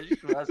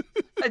Fresh West.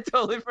 I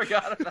totally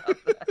forgot about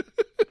that.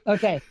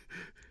 Okay,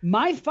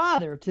 my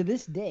father to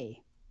this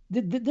day.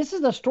 This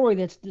is a story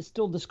that's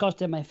still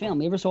discussed in my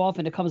family. Every so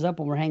often it comes up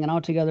when we're hanging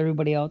out together.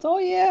 Everybody else, oh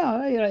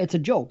yeah, it's a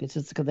joke. It's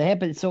because it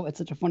happened. So it's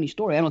such a funny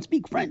story. I don't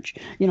speak French,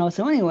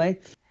 So anyway,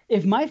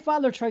 if my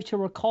father tries to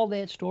recall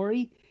that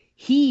story,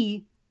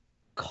 he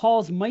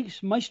calls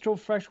Maestro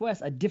Fresh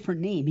West a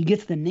different name. He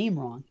gets the name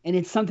wrong, and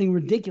it's something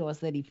ridiculous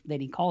that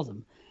he calls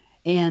him.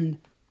 And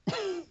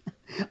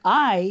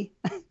I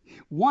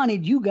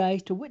wanted you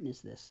guys to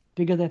witness this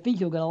because I think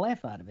you'll get a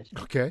laugh out of it.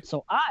 Okay.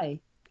 So I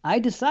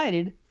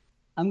decided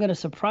I'm going to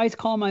surprise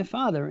call my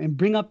father and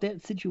bring up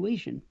that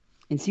situation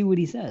and see what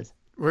he says.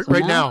 Right, So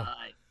right now- now.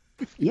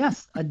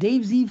 Yes, a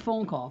Dave Z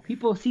phone call.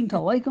 People seem to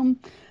like him.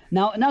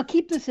 Now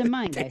keep this in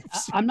mind, guys.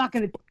 I'm not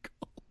going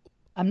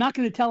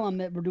to tell him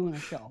that we're doing a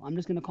show. I'm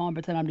just going to call him,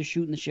 pretend I'm just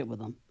shooting the shit with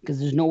him because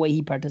there's no way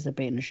he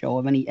participate in a show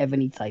of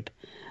any type.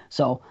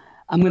 So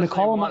I'm going to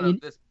call him up, One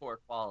of this poor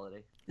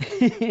quality.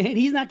 and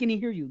he's not going to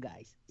hear you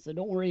guys. So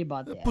don't worry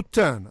about that.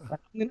 Putana.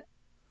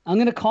 I'm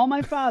gonna call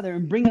my father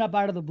and bring it up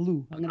out of the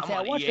blue. I'm gonna I'm say I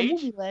on watched the EH.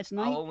 movie last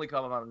night. I'll only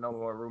come out of no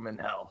more room in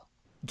hell.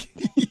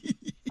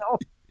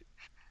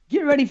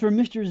 Get ready for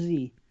Mr.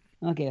 Z.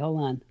 Okay,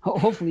 hold on.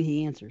 Hopefully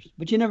he answers.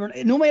 But you never.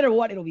 No matter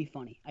what, it'll be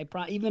funny.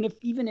 Even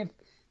if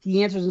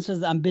he answers and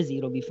says I'm busy,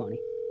 it'll be funny.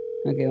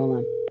 Okay, hold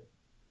on.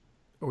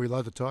 Are we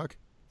allowed to talk?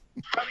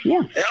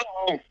 Yeah.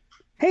 Hello.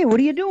 Hey, what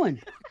are you doing?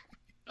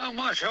 Not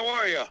much. How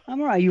are you?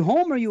 I'm all right. You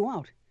home or you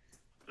out?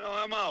 No,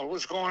 I'm out.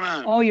 What's going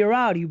on? Oh, you're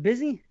out. Are you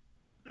busy?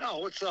 No,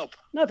 what's up?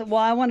 Nothing.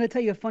 Well, I wanted to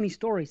tell you a funny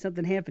story.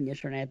 Something happened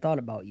yesterday, and I thought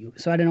about you.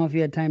 So I don't know if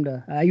you had time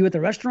to. Are you at the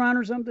restaurant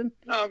or something?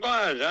 No, go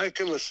ahead. I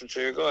can listen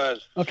to you. Go ahead.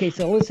 Okay,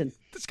 so listen.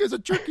 This guy's a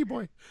jerky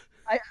boy.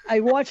 I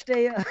watched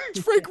It's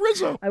Frank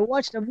Rizzo. I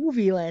watched a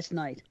movie last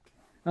night.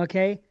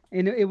 Okay,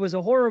 and it was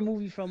a horror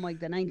movie from like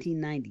the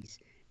 1990s.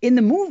 In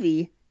the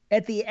movie,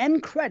 at the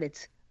end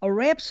credits, a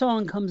rap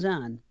song comes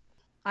on.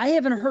 I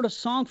haven't heard a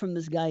song from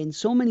this guy in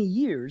so many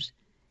years,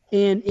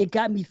 and it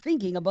got me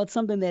thinking about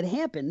something that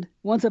happened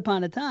once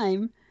upon a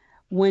time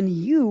when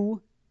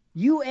you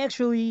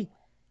actually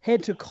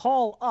had to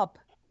call up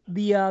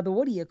the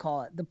what do you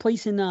call it? The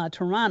place in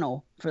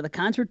Toronto for the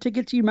concert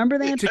tickets. You remember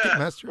that?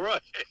 Ticketmaster.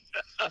 Right.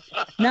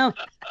 Now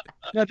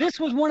this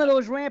was one of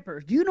those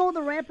rappers. Do you know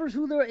the rappers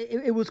who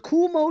it was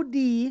Cool Mo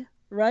D,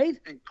 right?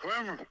 And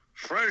creme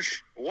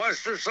fresh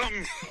West or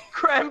something.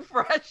 Creme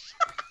fraiche.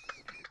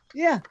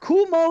 Yeah,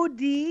 Cool Mo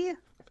D,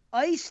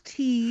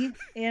 Ice-T,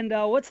 and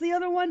what's the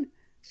other one?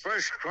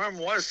 Fresh creme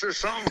West or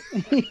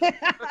something.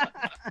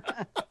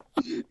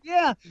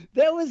 Yeah,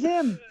 that was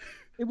him.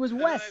 It was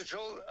And West.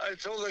 I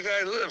told the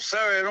guy, I'm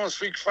sorry, I don't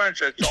speak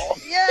French at all.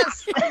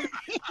 Yes.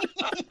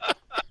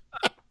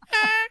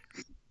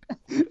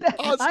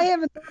 Awesome. I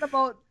haven't thought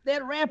about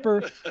that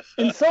rapper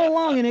in so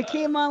long, and it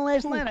came on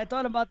last night. I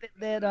thought about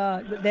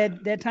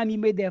that time you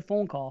made that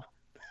phone call.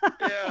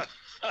 Yeah.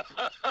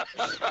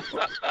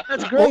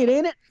 That's great,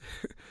 ain't it?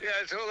 Yeah,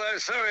 I told him,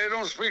 sorry, I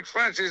don't speak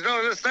French. He's,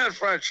 no, that's not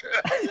French.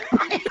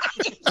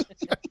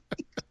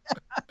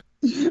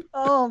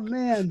 Oh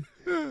man.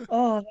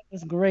 Oh, that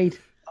was great.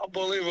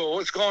 Unbelievable.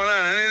 What's going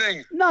on?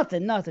 Anything?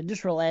 Nothing.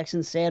 Just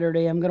relaxing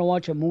Saturday. I'm gonna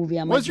watch a movie.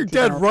 Where's your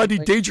dad, Rodney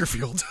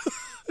Dangerfield?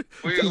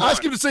 Where you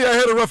Ask him to say I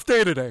had a rough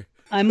day today.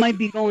 I might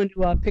be going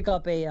to pick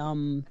up a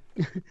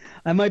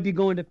I might be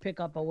going to pick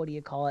up a what do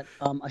you call it?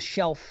 A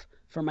shelf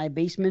for my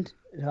basement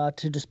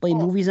to display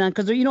movies on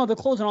because they're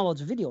closing all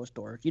those video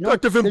stores. You know,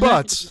 Dr. Vin there's not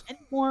Butts. any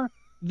more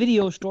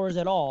video stores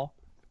at all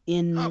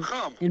How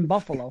come? in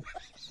Buffalo,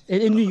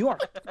 in New York.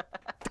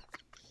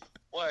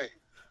 Why?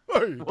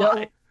 Hey.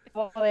 Why?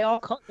 They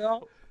all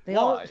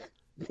Why?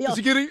 Is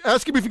he getting?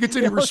 Ask him if he gets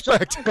any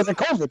respect. because of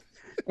COVID.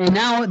 And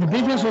now the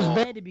business was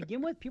bad to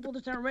begin with. People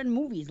just aren't renting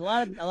movies.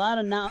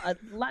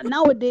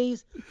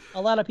 Nowadays,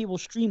 a lot of people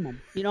stream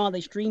them. You know how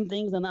they stream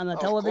things on the Of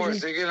television.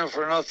 course, they get them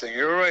for nothing.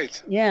 You're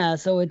right. Yeah,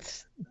 so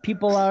it's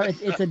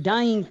a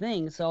dying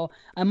thing. So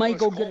I might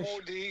go get a.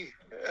 Cold-D.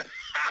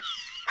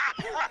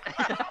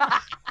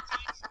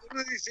 What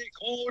did he say?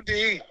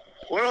 Cold-D.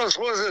 What else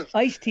was it?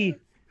 Iced tea.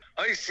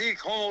 Ice-T,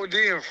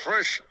 Cold-D, and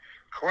fresh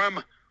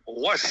creme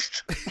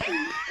West.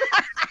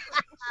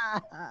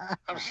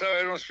 I'm sorry,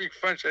 I don't speak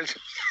French.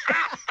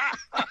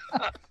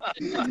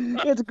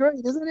 It's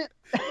great, isn't it?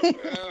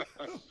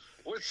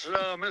 What's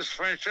Miss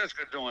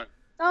Francesca doing?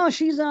 Oh,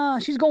 she's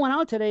going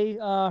out today.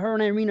 Her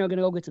and Irina are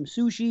gonna go get some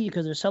sushi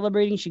because they're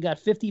celebrating. She got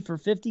 50 for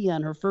 50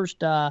 on her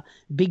first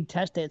big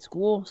test at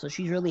school, so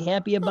she's really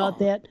happy about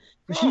that.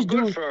 But she's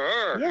good doing, for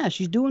her. yeah,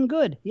 she's doing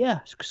good. Yeah,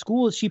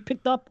 school she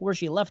picked up where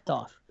she left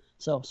off.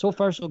 So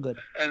far so good.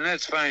 And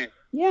that's fine.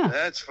 Yeah,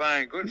 That's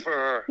fine. Good for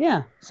her.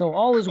 yeah. So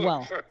all is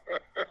well.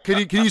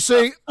 Can you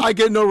say I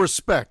get no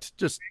respect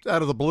just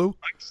out of the blue?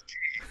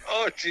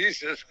 Oh,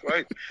 Jesus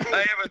Christ.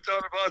 I haven't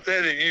thought about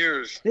that in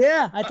years.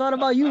 Yeah, I thought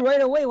about you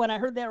right away when I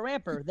heard that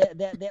rapper,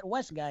 that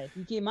West guy.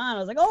 He came on. I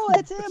was like, oh,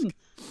 that's him.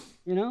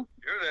 You know?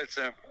 That's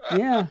him.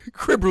 Yeah,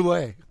 Creme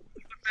brulee.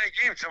 That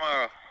game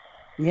tomorrow.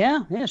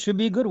 yeah. Should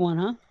be a good one,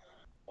 huh?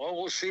 Well,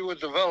 we'll see what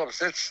develops.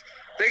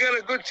 They got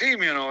a good team,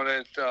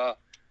 that.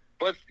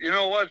 But you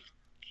know what?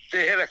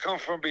 They had to come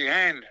from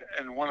behind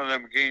in one of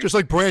them games. Just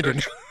like Brandon.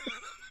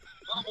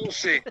 Well, we'll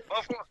see.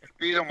 Buffalo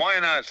beat them. Why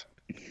not?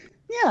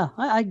 Yeah,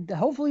 I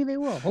hopefully they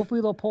will.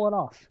 Hopefully they'll pull it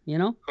off. You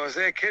know? Because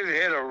that kid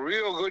had a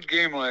real good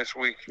game last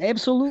week.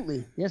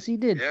 Absolutely. Yes, he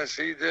did. Yes,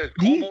 he did.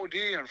 Do you- Como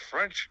D and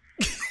French.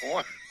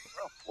 What?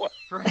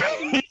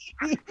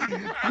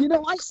 You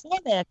know, I saw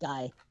that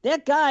guy.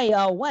 That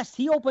guy, West,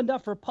 he opened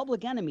up for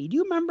Public Enemy. Do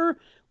you remember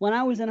when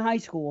I was in high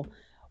school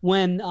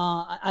when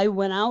I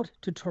went out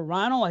to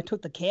Toronto? I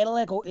took the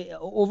Cadillac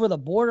over the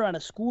border on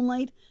a school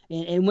night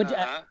and went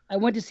Uh-huh. I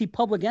went to see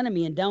Public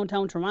Enemy in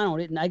downtown Toronto.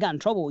 And I got in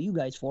trouble with you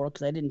guys for it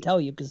because I didn't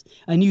tell you because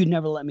I knew you'd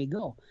never let me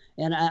go.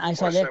 And I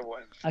saw Of that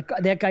course I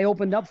went. that guy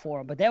opened up for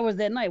him. But that was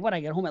that night. What,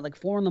 I got home at like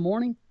 4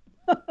 a.m?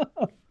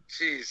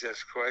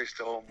 Jesus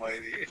Christ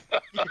Almighty.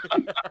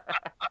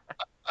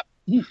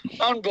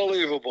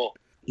 Unbelievable.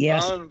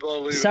 Yes.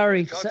 Unbelievable.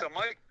 Sorry. Talk to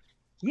Mike.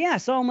 Yeah, I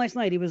saw him last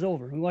night. He was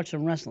over. We watched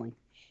some wrestling.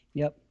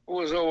 Yep. Who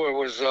was over?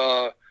 Was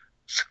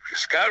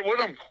Scott with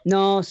him?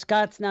 No,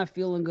 Scott's not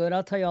feeling good.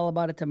 I'll tell you all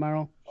about it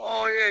tomorrow.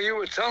 Oh, yeah, you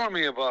were telling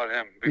me about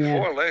him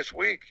before last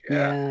week.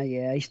 Yeah.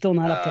 He's still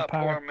not up to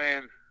par. Poor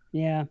man.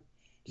 Yeah.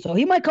 So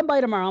he might come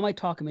by tomorrow. I might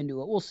talk him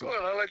into it. We'll see.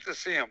 Good. I'd like to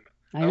see him.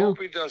 I know. hope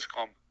he does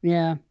come.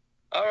 Yeah.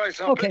 All right,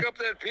 son. Okay. Pick up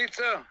that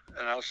pizza,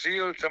 and I'll see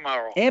you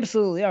tomorrow.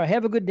 Absolutely. All right.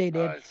 Have a good day, Dad.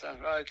 All right, son.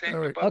 All right, thank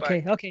All you. right.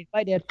 Bye-bye. Okay.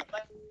 Bye, Dad.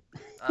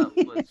 That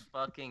was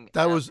fucking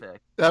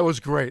epic. That was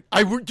great.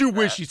 I do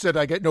wish he said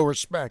I get no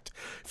respect.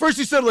 First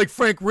he said like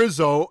Frank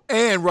Rizzo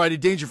and Rodney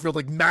Dangerfield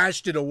like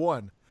mashed into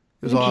one.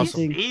 It was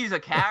awesome. He's a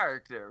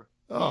character.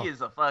 Oh. He is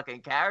a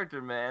fucking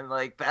character, man.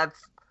 Like that's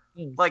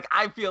like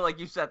I feel like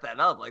you set that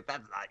up. Like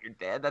that's not your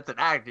dad. That's an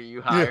actor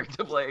you hired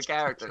to play a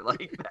character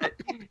like that.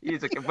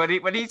 He's a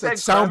when he said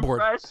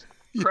soundboard.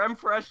 Creme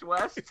Fresh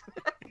West.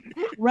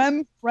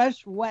 Creme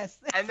Fresh West.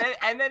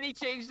 and then he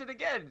changed it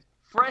again.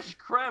 Fresh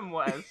Creme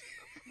West.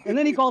 And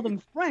then he called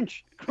him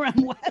French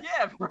Creme West.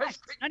 Yeah, fresh.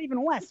 Not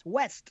even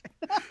West.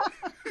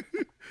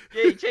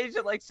 Yeah, he changed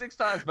it like 6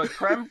 times, but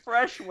Creme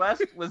Fresh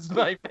West was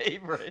my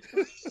favorite.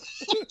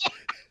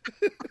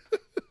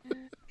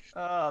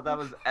 Oh, that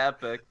was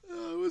epic.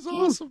 Oh, it was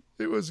awesome.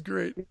 It was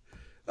great.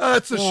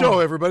 That's the show,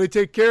 everybody.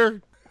 Take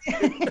care.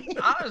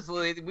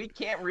 Honestly, we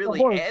can't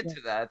really add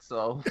to that,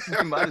 so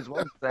we might as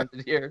well send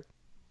it here.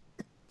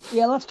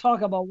 Yeah, let's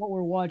talk about what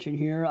we're watching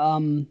here.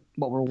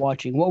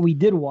 What we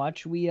did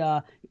watch. We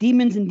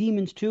Demons and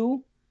Demons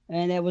 2,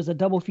 and that was a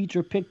double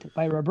feature picked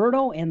by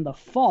Roberto, and The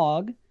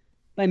Fog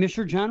by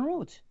Mr. John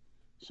Rhodes.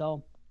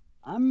 So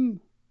I'm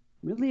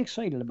really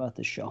excited about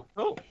this show.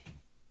 Oh,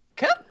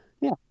 okay.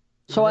 Yeah.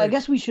 So I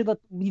guess we should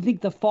you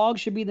think The Fog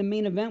should be the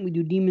main event? We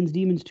do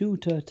Demons 2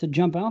 to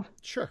jump out?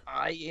 Sure.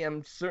 I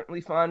am certainly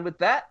fine with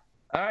that.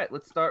 All right,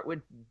 let's start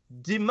with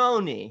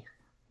Demoni,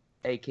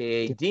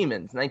 a.k.a.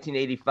 Demons,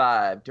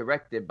 1985,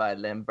 directed by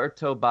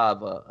Lamberto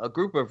Bava. A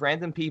group of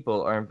random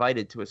people are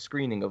invited to a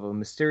screening of a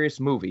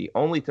mysterious movie,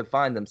 only to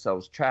find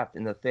themselves trapped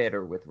in the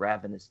theater with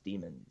ravenous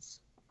demons.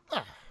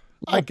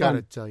 I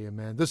gotta tell you,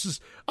 man,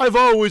 I've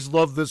always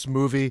loved this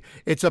movie.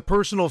 It's a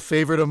personal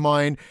favorite of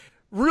mine.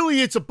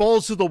 Really, it's a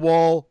balls to the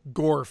wall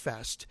gore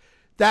fest.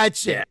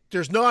 That's it.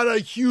 There's not a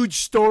huge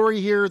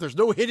story here. There's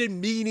no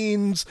hidden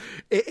meanings.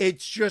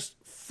 It's just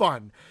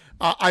fun.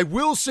 I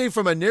will say,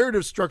 from a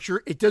narrative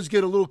structure, it does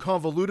get a little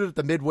convoluted at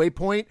the midway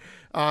point,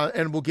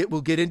 and we'll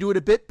get into it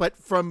a bit. But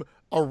from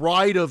a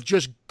ride of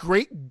just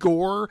great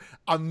gore,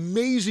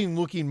 amazing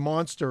looking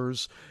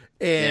monsters,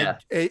 and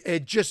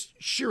just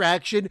sheer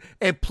action,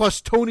 and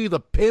plus Tony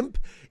the Pimp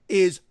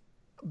is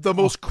the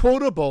most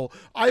quotable.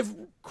 I've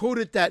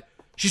quoted that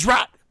she's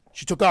right.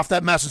 She took off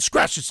that mask and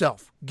scratched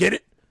herself. Get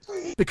it?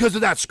 Because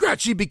of that scratch,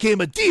 she became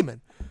a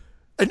demon,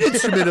 an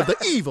instrument of the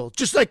evil,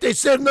 just like they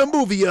said in the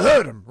movie. You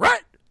heard him,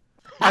 right?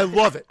 I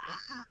love it.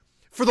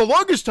 For the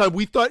longest time,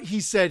 we thought he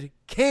said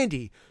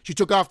Candy. She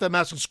took off that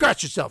mask and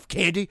scratched herself,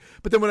 Candy.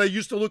 But then when I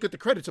used to look at the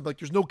credits, I'm like,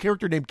 there's no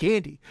character named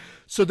Candy.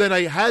 So then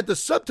I had the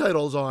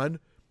subtitles on.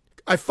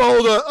 I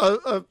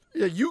followed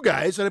you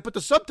guys, and I put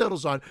the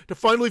subtitles on to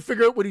finally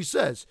figure out what he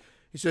says.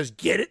 He says,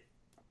 get it?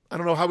 I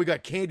don't know how we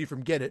got Candy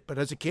from Get It, but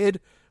as a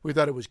kid, we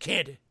thought it was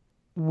Candy.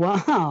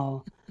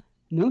 Wow.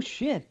 No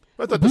shit.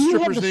 I thought the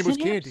stripper's name was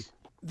Candy.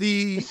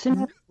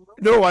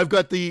 No, I've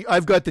got the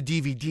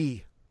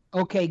DVD.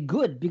 Okay,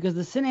 good, because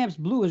the Synapse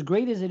Blue, as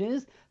great as it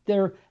is,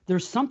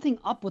 there's something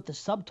up with the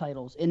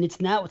subtitles, and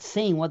it's not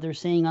saying what they're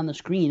saying on the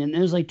screen. And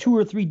there's like 2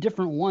 or 3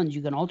 different ones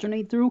you can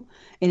alternate through,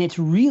 and it's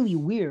really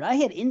weird. I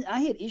had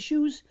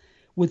issues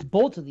with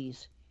both of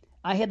these.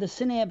 I had the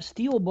Synapse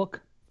Steelbook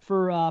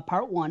for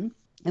part 1,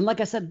 and like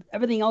I said,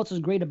 everything else is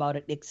great about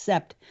it,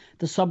 except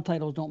the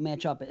subtitles don't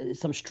match up. It's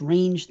some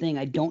strange thing.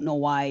 I don't know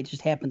why. It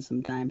just happens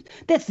sometimes.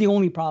 That's the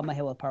only problem I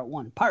have with part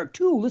 1. Part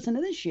 2, listen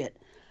to this shit.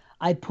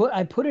 I put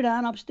it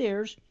on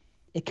upstairs.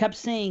 It kept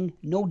saying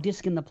no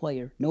disc in the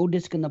player, no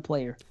disc in the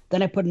player.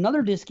 Then I put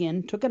another disc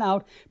in, took it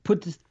out,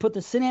 put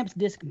the Synapse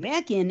disc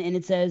back in, and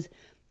it says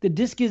the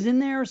disc is in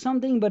there or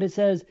something, but it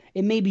says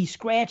it may be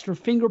scratched or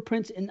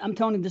fingerprints. And I'm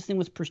telling you, this thing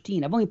was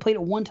pristine. I've only played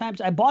it one time.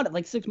 So I bought it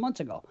like 6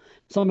 months ago.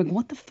 So I'm like,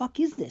 what the fuck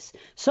is this?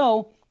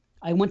 So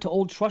I went to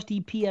old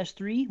trusty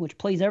PS3, which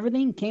plays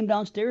everything, came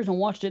downstairs and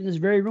watched it in this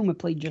very room. It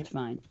played just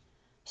fine.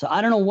 So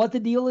I don't know what the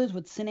deal is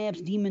with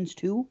Synapse Demons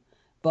 2,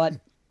 but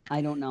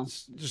I don't know.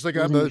 Just like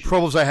the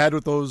troubles I had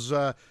with those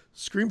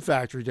Scream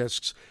Factory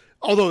discs.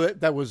 Although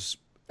that was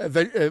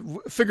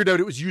figured out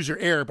it was user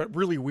error, but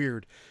really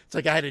weird. It's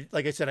like I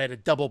had a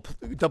double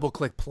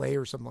click play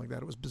or something like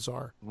that. It was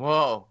bizarre.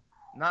 Whoa,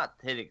 not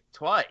hitting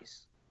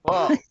twice.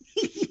 Whoa.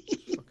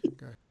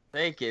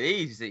 Take it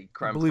easy,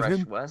 Creme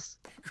Fresh West.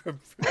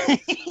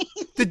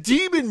 The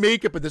demon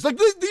makeup in this, like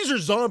these are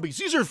zombies.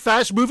 These are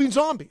fast-moving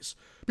zombies.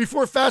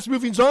 Before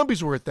fast-moving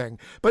zombies were a thing,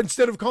 but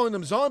instead of calling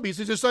them zombies,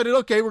 they decided,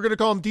 okay, we're going to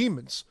call them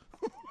demons.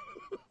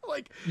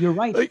 Like you're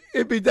right. Like,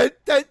 I mean,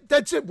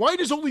 that's it. Why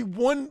does only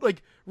one,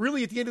 like,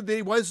 really at the end of the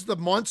day, why is the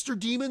monster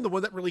demon the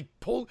one that really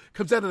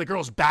comes out of the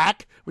girl's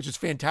back, which is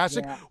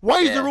fantastic? Yeah. Why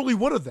is there only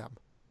one of them?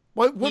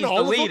 Why? He's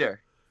the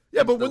leader.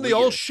 Yeah, but when they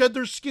all shed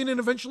their skin and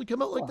eventually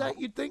come out like that,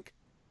 you'd think.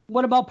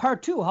 What about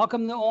part 2? How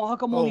come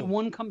only Oh.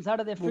 one comes out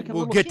of that freaking We'll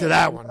little get to kid?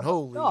 that What one. about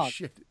Holy dog?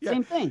 shit! Yeah.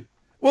 Same thing.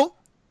 Well,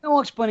 No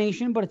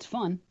explanation, but it's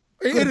fun.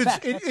 It Good is.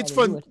 effects, that's It's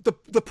why they fun. do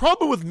The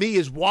problem with me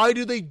is why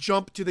do they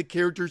jump to the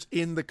characters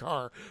in the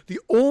car? The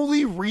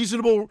only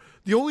reason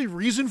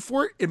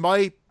for it, in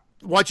my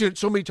watching it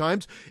so many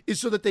times, is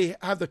so that they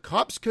have the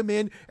cops come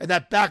in and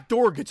that back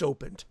door gets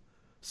opened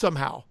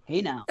somehow,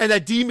 Hey now. and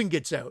that demon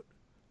gets out.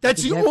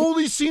 That's the exactly-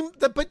 only scene.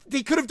 But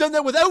they could have done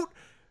that without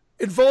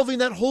involving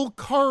that whole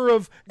car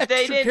of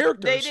extra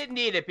characters. They didn't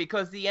need it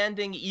because the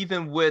ending,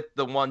 even with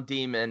the one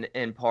demon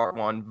in part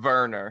 1,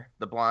 Werner,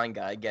 the blind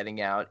guy getting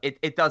out,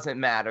 it doesn't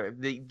matter.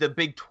 The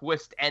big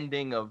twist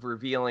ending of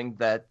revealing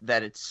that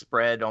it's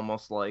spread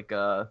almost like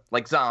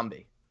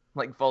zombie,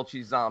 like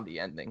Fulci's zombie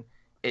ending.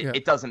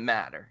 It doesn't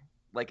matter.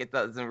 Like, it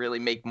doesn't really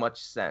make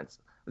much sense.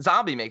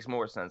 Zombie makes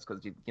more sense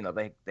because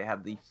they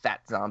have the fat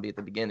zombie at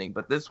the beginning,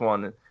 but this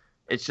one,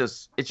 it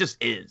just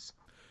is.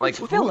 Like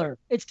It's filler.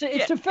 It's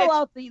to fill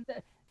out the.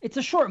 It's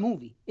a short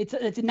movie. It's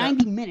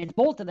 90 minutes,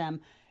 both of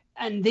them,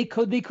 and they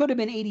could have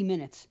been 80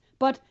 minutes,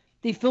 but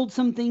they filled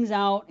some things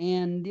out,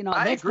 and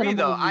I that's agree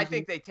though. movie. I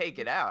think they take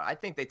it out. I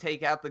think they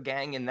take out the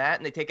gang in that,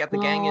 and they take out the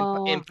gang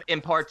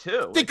in part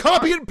 2. They It's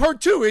copy fine. it in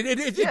part 2.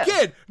 Yeah.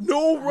 Again,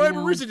 no rhyme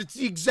or know. reason. It's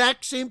the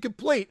exact same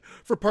complaint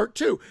for part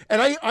 2.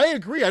 And I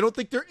agree. I don't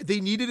think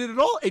they needed it at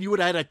all. And you would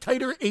have had a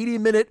tighter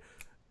 80-minute.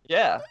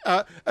 Yeah.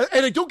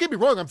 And don't get me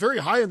wrong, I'm very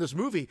high on this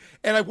movie.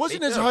 And I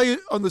wasn't as high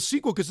on the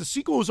sequel because the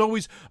sequel was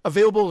always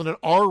available in an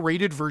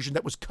R-rated version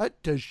that was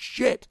cut to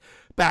shit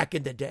back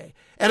in the day.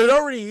 And it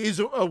already is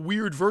a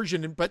weird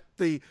version, but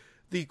the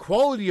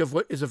quality of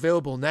what is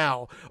available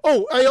now.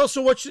 Oh, I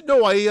also watched it.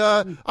 No,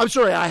 I'm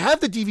sorry. I have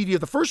the DVD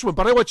of the first one,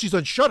 but I watched these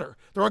on Shudder.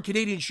 They're on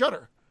Canadian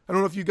Shudder. I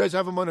don't know if you guys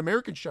have them on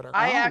American Shudder.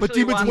 I actually but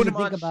Demons watched wouldn't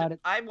them think about it.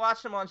 I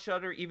watched them on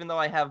Shudder, even though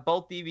I have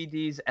both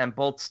DVDs and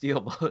both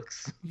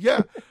steelbooks.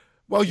 Yeah.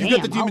 Well, you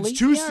got the Damn, how Demons lazy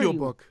 2 are you?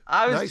 steelbook.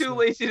 I was Nice, too man.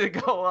 lazy to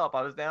go up.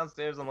 I was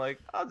downstairs. I'm like,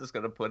 I'm just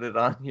gonna put it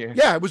on here.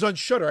 Yeah, it was on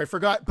Shudder. I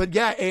forgot, but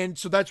yeah, and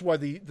so that's why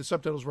the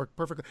subtitles work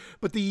perfectly.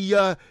 But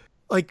the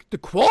the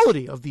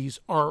quality of these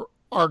are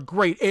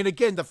great. And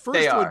again, the first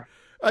They one are.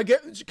 again,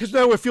 because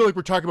now I feel like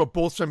we're talking about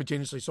both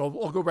simultaneously. So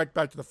I'll go right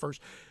back to the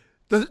first.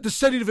 The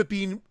setting of it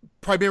being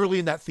primarily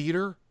in that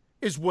theater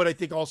is what I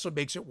think also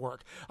makes it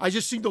work. I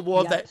just seem to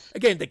love that, Yes.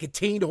 again, the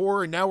contained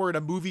horror, and now we're in a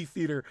movie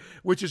theater,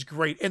 which is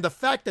great. And the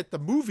fact that the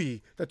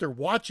movie that they're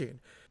watching,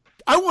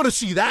 I want to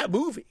see that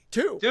movie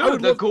too. I Dude,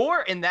 would the love-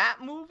 gore in that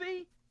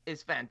movie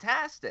is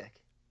fantastic.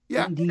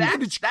 yeah, Indeed.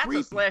 and it's That's a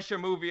creepy. slasher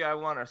movie I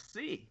want to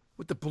see.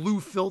 With the blue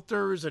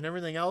filters and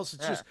everything else.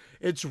 It's just,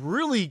 it's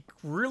really,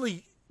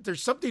 really,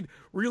 there's something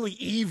really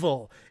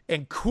evil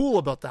and cool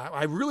about that.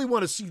 I really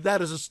want to see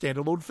that as a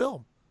standalone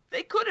film.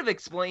 They could have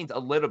explained a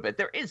little bit.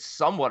 There is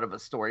somewhat of a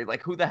story.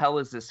 Like, who the hell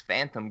is this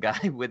phantom guy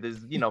with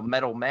his,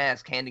 metal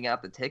mask handing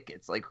out the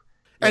tickets? Like,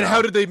 And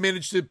how did they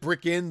manage to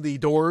brick in the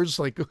doors?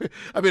 Like,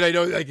 I mean, I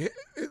know like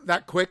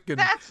that quick. And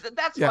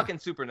That's Yeah. fucking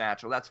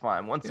supernatural. That's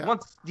fine. Once Yeah.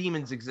 once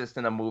demons exist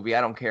in a movie,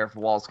 I don't care if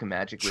walls can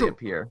magically True.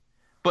 appear.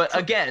 But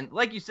again,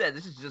 like you said,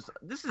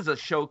 this is a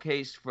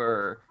showcase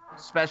for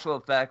special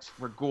effects,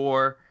 for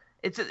gore.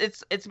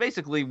 It's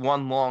basically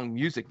one long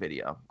music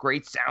video.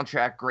 Great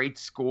soundtrack, great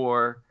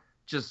score,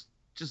 just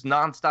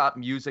nonstop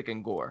music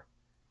and gore.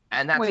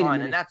 And that's Wait a fine.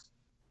 minute. And that's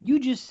You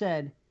just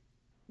said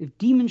if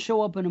demons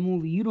show up in a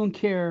movie, you don't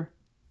care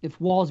if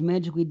walls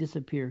magically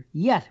disappear.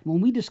 Yet, when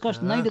we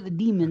discussed Night of the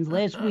Demons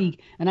last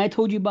week, and I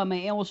told you about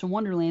my Alice in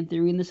Wonderland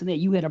theory and this and that,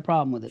 you had a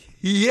problem with it.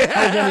 How is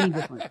that yeah, any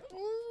different?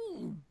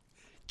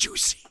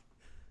 juicy.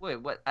 wait,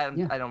 what? I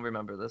don't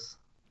remember this.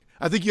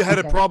 I think you had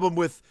a Okay. problem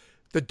with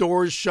the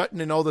doors shutting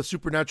and all the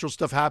supernatural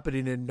stuff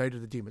happening in Night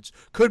of the Demons.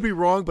 Could be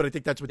wrong, but I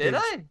think that's what Did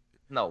David- I?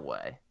 No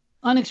way.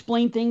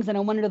 Unexplained things, and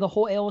I went into the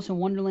whole Alice in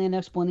Wonderland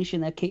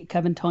explanation that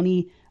Kevin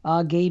Tunney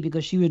gave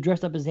because she was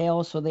dressed up as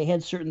Alice, so they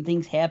had certain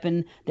things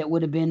happen that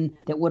would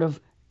have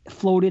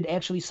floated.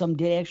 Actually, some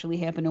did actually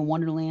happen in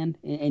Wonderland,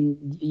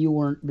 and you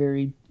weren't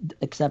very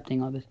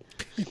accepting of it.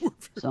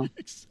 So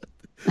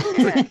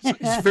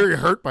He's very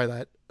hurt by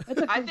that.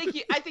 I think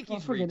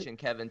he's forget it. reaching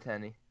Kevin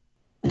Tenney.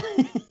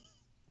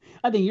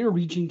 I think you're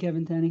reaching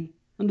Kevin Tenney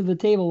under the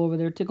table over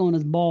there, tickling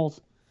his balls.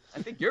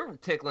 I think you're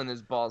tickling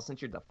his balls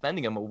since you're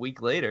defending him 2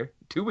 weeks later.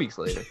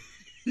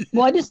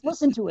 Well, I just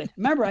listened to it.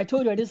 Remember, I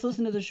told you I just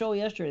listened to the show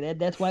yesterday.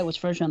 That's why it was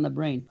fresh on the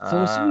brain. So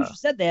as soon as you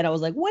said that, I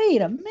was like,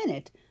 wait a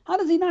minute. How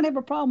does he not have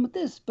a problem with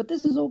this? But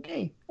this is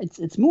okay.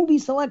 It's movie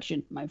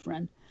selection, my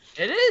friend.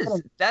 It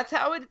is. That's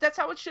how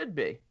it should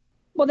be.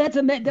 Well,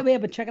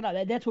 but check it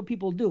out. That's what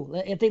people do.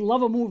 If they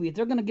love a movie, if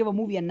they're going to give a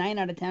movie a 9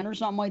 out of 10 or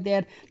something like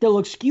that, they'll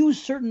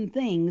excuse certain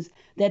things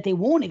that they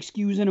won't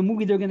excuse in a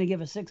movie they're going to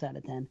give a 6 out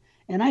of 10.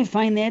 And I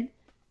find that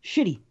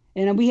shitty.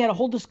 And we had a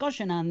whole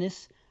discussion on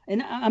this.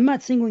 And I'm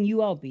not singling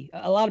you out, B.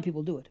 A lot of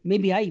people do it.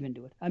 Maybe I even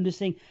do it. I'm just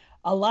saying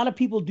a lot of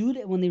people do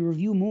that when they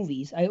review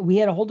movies. We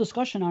had a whole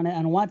discussion on it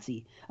on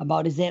WotC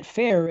about is that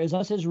fair as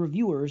us as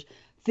reviewers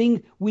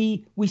think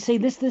we say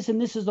this, and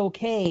this is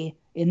okay,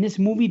 in this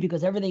movie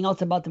because everything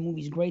else about the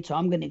movie is great, so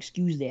I'm going to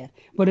excuse that.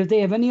 But if they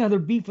have any other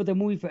beef with the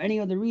movie for any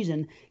other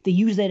reason, they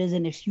use that as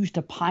an excuse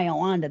to pile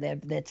on to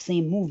that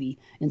same movie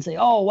and say,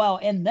 oh, well,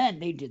 and then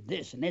they did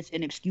this, and that's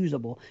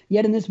inexcusable.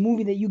 Yet in this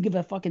movie that you give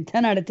a fucking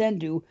 10 out of 10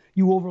 to,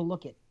 you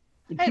overlook it.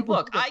 Hey,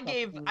 look, I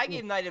gave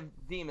Night of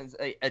Demons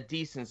a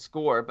decent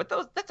score, but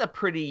that's a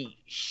pretty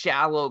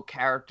shallow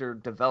character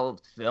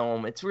developed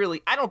film. It's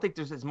really, I don't think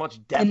there's as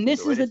much depth. And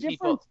this to is it a as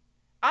difference.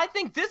 I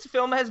think this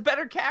film has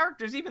better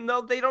characters, even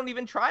though they don't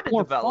even try to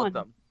develop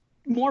them.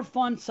 More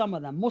fun, some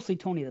of them. Mostly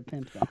Tony the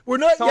Pimp, though. We're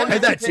not. Tony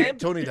That's the it. Pimp.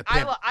 Tony the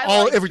Pimp.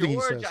 I like everything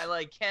George, he says. I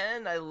like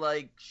Ken. I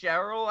like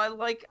Cheryl. I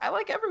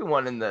like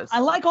everyone in this. I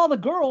like all the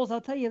girls,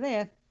 I'll tell you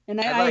that. And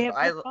I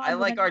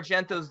like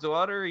Argento's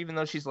daughter, even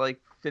though she's like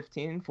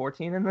 15,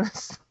 14 in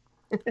this.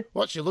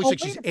 Well, she looks like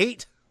she's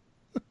 8.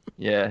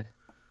 Yeah.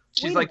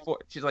 She's Wait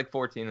like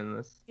 14 in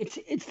this.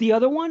 It's the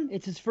other one?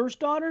 It's his first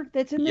daughter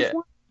that's in this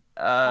one?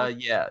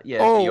 Yeah.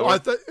 Oh, I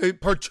thought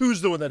part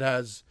 2's the one that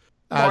has.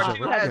 Part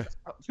 2 has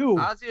two.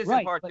 Ozzy is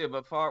in part 2,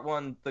 but part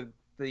 1,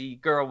 the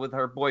girl with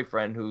her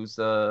boyfriend who's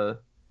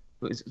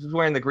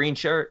wearing the green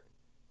shirt.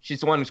 She's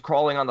the one who's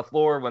crawling on the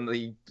floor when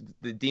the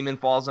demon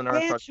falls on her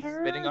and starts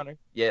spitting on her.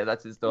 Yeah,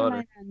 that's his daughter.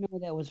 I know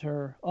that was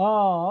her.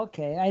 Oh,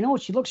 okay. I know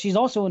what she looks. She's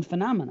also in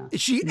Phenomena.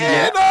 Is she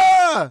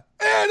Anna?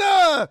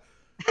 Anna!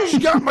 She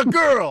got my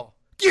girl.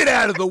 Get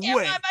out of the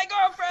way. My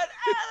girlfriend,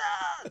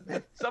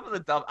 Anna! Some of the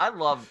dumb. I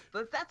love.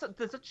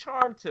 There's a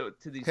charm to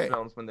these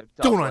films when they're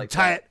dumb. Don't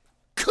untie it.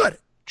 Cut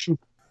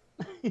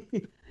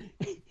it.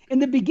 In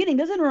the beginning,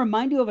 doesn't it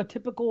remind you of a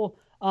typical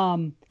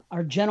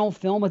Argento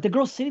film? Like the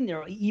girl sitting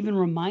there even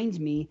reminds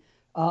me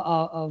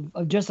of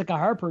Jessica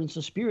Harper in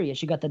Suspiria.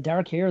 She got the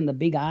dark hair and the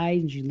big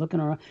eyes, and she's looking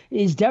around.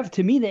 It's deaf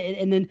to me that,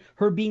 and then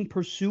her being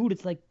pursued.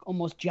 It's like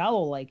almost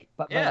Giallo like,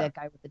 but by that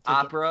guy with the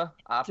ticket.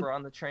 Opera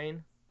on the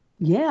train.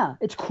 Yeah,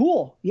 it's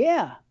cool.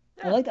 Yeah.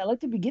 I like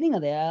the beginning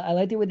of that. I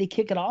like the way they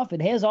kick it off.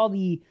 It has all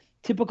the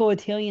typical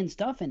Italian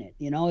stuff in it.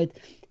 You know,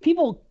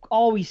 people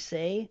always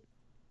say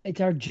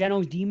it's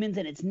Argento's Demons,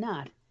 and it's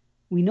not.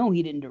 We know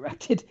he didn't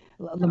direct it.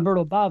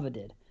 Lamberto Bava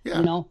did. Yeah.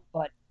 You know,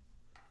 but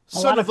a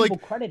lot of people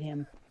credit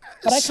him.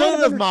 But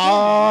Son of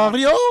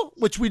Mario,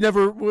 which we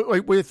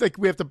think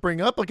we have to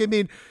bring up. Like, I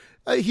mean,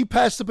 he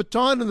passed the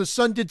baton, and the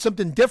son did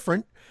something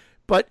different,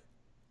 but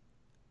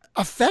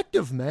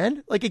effective,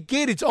 man. Like,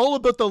 again, it's all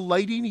about the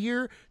lighting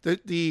here,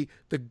 the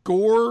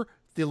gore,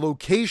 the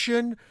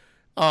location,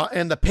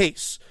 and the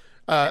pace.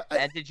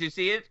 And did you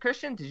see it,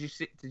 Christian? Did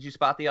you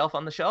spot the elf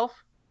on the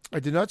shelf? I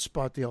did not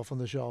spot the elf on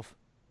the shelf.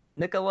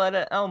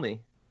 Nicoletta Elmi.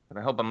 And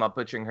I hope I'm not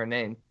butchering her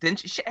name. Didn't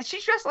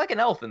she's dressed like an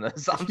elf in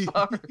this? I'm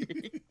sorry.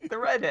 The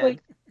redhead.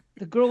 Wait,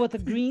 the girl with the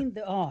green.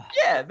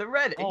 Yeah, the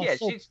red. Yeah,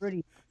 so she's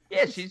pretty.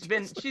 Yeah, she's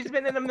been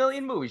in a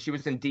million movies. She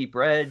was in Deep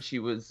Red. She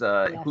was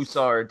Who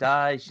Saw Her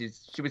Die. She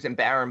was in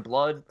Barren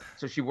Blood.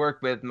 So she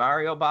worked with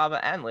Mario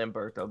Bava and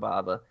Lamberto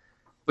Bava.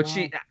 But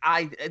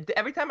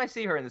every time I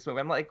see her in this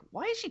movie, I'm like,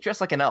 why is she dressed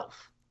like an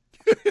elf?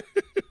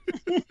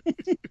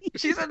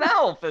 She's an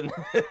elf in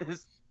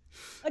this.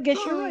 I guess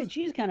you're right.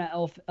 She's kind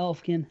of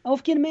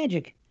elfkin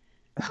magic.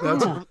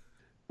 But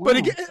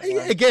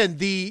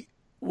again,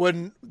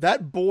 when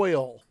that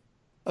Boyle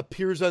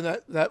appears on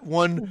that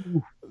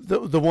one,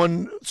 the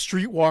one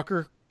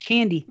streetwalker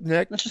Candy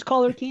neck. Let's just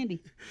call her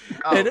Candy.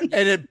 And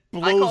it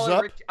blows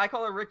up. I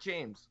call her Rick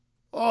James.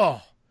 Oh,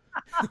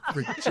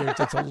 Rick James,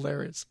 that's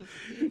hilarious.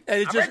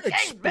 And it just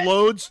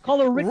explodes.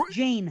 Call her Rick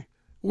Jane.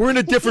 We're in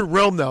a different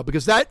realm now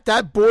because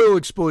that Boyle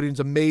exploding is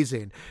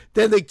amazing.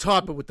 Then they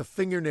top it with the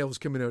fingernails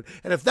coming out.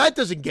 And if that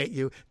doesn't get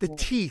you, the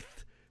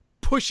teeth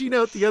pushing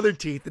out the other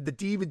teeth and the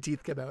demon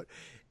teeth come out.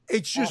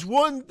 It's just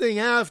one thing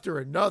after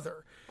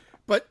another.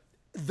 But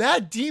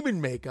that demon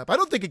makeup, I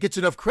don't think it gets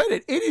enough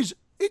credit.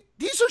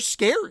 These are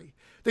scary.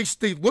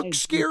 They look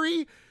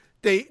scary.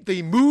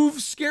 They move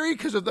scary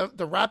because of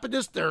the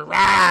rapidness. They're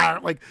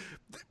like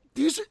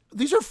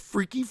these are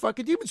freaky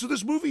fucking demons. So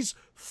this movie's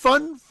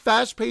fun,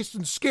 fast-paced,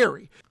 and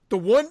scary. The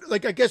one,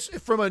 like, I guess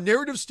from a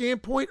narrative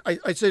standpoint,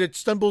 I said it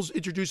stumbles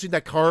introducing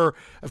that car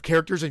of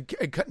characters and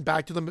cutting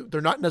back to them.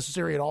 They're not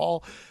necessary at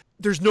all.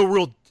 There's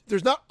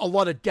not a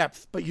lot of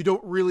depth, but you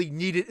don't really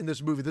need it in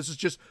this movie. This is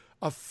just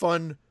a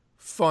fun,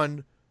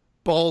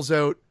 balls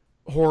out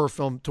horror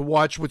film to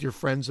watch with your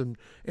friends and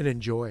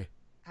enjoy.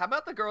 How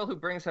about the girl who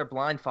brings her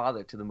blind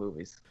father to the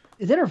movies?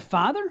 Is that her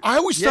father? I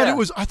always thought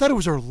it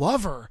was her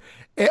lover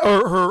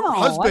or her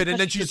husband, and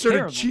then she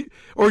started cheat.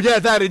 Or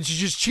and she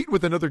just cheat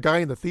with another guy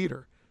in the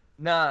theater.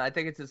 No, I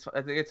think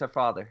it's her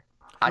father.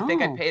 I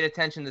think I paid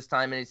attention this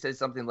time, and he says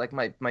something like,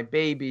 "My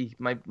baby,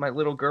 my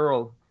little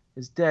girl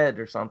is dead"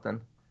 or something.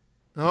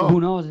 Oh,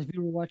 who knows? If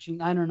you were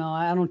watching, I don't know.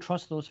 I don't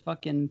trust those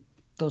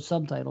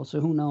subtitles,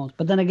 so who knows?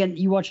 But then again,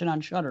 you watch it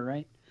on Shudder,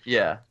 right?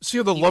 Yeah. See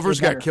how the lovers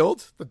got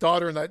killed? The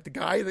daughter and the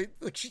guy?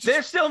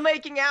 They're still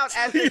making out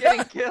as they're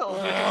getting killed.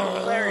 It's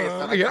hilarious.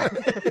 Yeah.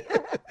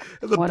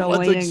 What a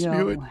way to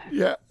go.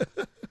 Yeah.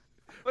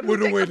 But who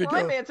takes a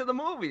blind man to the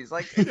movies?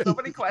 Like, is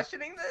nobody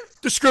questioning this?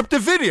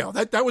 Descriptive video.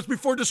 That was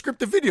before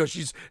descriptive video.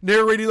 She's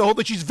narrating the whole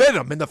thing. She's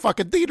Venom in the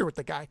fucking theater with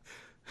the guy.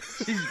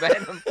 She's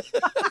Venom.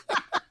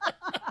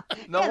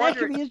 No yeah, that wonder.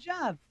 should be his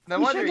job. No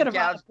He wonder should he get a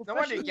gouged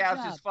professional his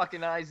job.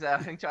 fucking eyes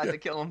out and tried to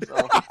kill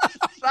himself.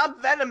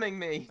 Stop venoming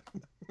me.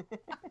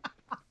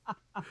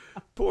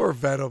 Poor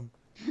Venom.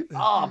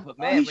 Oh, but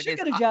man, he when should his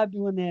get a job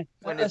doing that.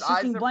 when his eyes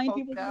assisting are blind poked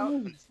people out, in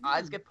movies.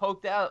 eyes get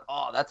poked out.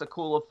 Oh, that's a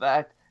cool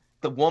effect.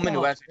 The woman who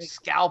Oh, has her great.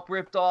 scalp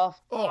ripped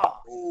off.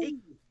 Oh.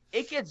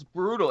 It gets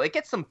brutal. It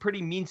gets some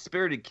pretty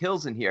mean-spirited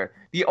kills in here.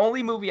 The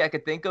only movie I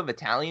could think of,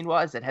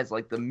 Italian-wise, that has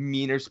like the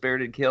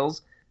meaner-spirited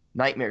kills,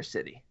 Nightmare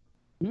City.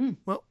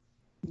 Well,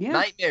 Yeah.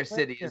 Nightmare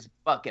City is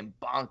fucking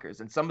bonkers,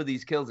 and some of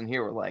these kills in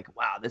here were like,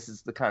 wow, this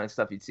is the kind of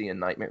stuff you'd see in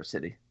Nightmare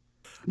City.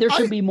 There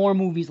should be more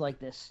movies like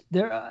this.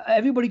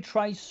 Everybody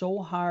tries so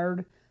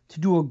hard to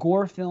do a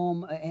gore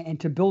film and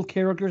to build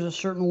characters a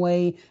certain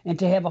way and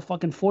to have a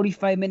fucking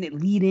 45-minute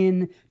lead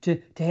in to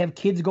have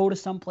kids go to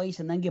someplace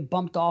and then get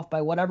bumped off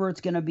by whatever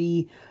it's going to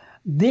be.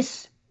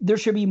 There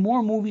should be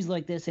more movies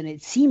like this, and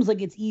it seems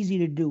like it's easy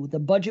to do. The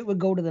budget would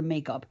go to the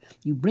makeup.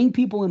 You bring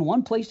people in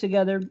one place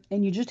together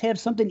and you just have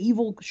something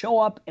evil show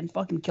up and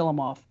fucking kill them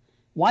off.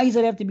 Why does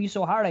it have to be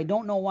so hard? I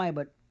don't know why,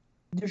 but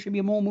there should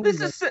be more movies.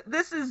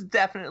 This is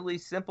definitely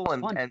simple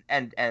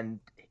and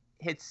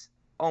hits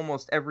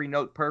almost every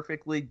note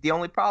perfectly. The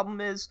only problem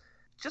is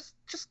just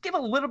give a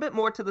little bit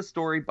more to the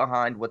story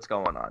behind what's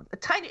going on.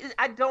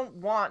 I don't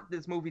want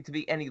this movie to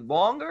be any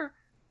longer,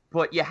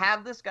 but you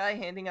have this guy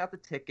handing out the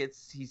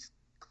tickets. He's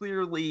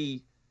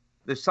clearly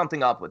there's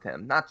something up with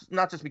him.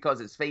 Not just because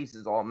his face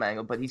is all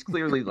mangled, but he's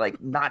clearly like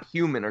not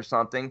human or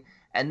something.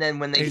 And then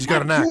when he's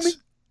got an axe.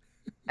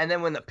 And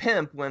then when the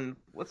pimp,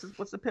 what's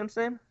the pimp's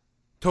name?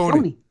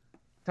 Tony.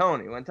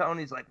 When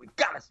Tony's like, we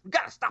gotta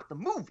stop the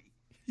movie.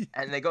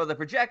 And they go to the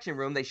projection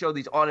room, they show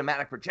these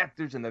automatic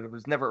projectors, and there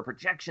was never a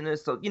projectionist.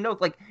 So,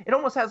 like, it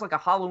almost has like a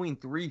Halloween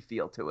 3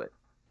 feel to it.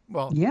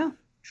 Well, Yeah,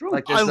 true.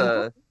 Like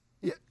there's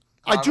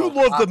I do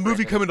love the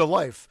movie coming to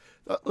life.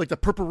 Like the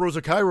Purple Rose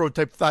of Cairo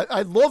type thought.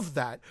 I love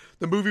that.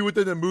 The movie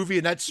within the movie,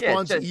 and that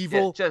spawns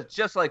evil. Yeah,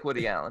 just like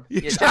Woody Allen.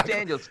 Exactly.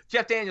 Yeah,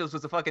 Jeff Daniels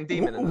was a fucking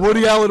demon. In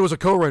Woody Allen was a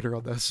co-writer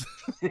on this.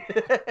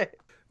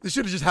 They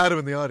should have just had him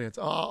in the audience.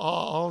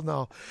 Oh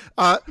no.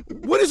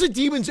 What is a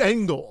demon's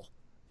end goal?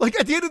 Like,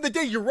 at the end of the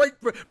day, you're right.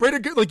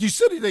 Like you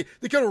said,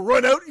 they kind of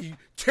run out. He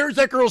tears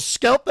that girl's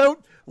scalp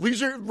out, leaves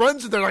her,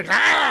 runs, and they're like,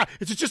 ah!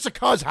 Is it just to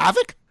cause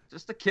havoc?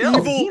 Just to kill.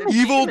 Evil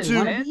Demons,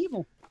 to- man.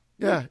 Evil.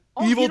 Yeah,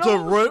 Oh, evil to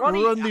what's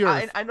funny? run the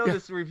earth. I know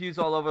this review's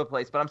all over the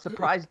place, but I'm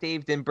surprised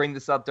Dave didn't bring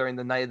this up during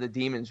the Night of the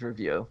Demons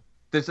review.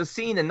 There's a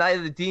scene in Night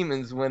of the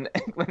Demons when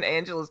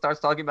Angela starts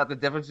talking about the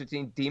difference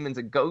between demons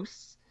and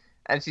ghosts,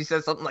 and she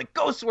says something like,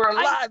 "Ghosts were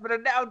alive but are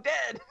now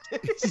dead."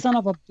 Son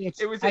of a bitch.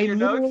 It was in your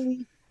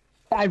notes?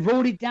 I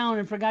wrote it down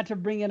and forgot to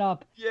bring it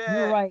up. Yeah.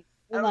 You're right.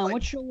 Hold I was on. like-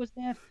 What show was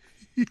that?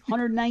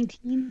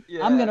 119?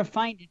 Yeah. I'm going to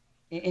find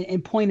it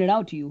and point it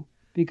out to you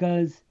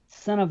because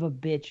son of a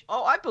bitch.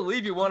 Oh, I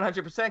believe you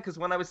 100% because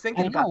when I was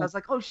thinking about it, I know. was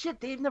like, oh shit,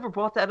 Dave never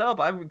brought that up.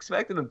 I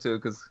expected him to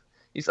because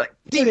he's like,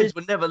 Here it demons is.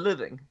 were never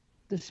living.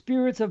 The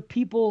spirits of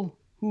people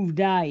who've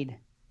died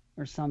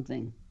or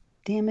something.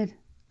 Damn it.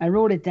 I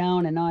wrote it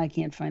down and now I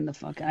can't find the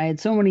fuck. I had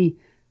so many.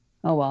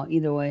 Oh, well,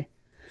 either way.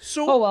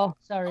 So Oh, well,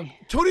 sorry.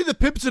 Tony the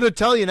Pimp's an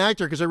Italian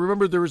actor because I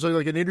remember there was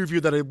like an interview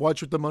that I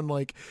watched with them on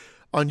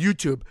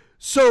YouTube.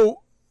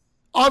 So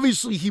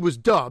obviously he was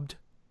dubbed,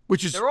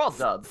 which is They're all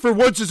dubbed. for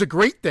once is a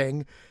great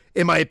thing,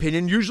 in my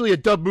opinion. Usually a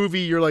dub movie,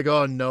 you're like,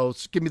 oh no,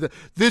 give me the.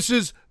 This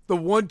is the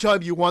one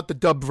time you want the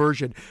dub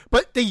version,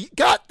 but they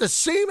got the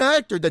same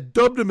actor that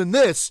dubbed him in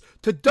this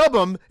to dub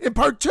him in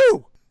part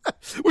 2,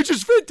 which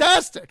is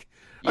fantastic.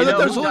 You know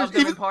that was who hilarious.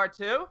 dubbed them in part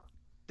 2?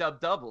 Dub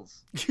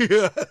doubles.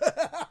 Yeah.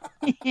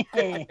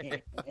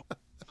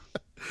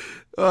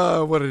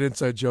 What an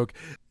inside joke.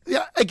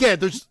 Yeah, again,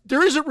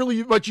 there isn't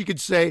really much you can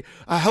say.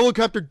 A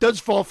helicopter does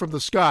fall from the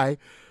sky,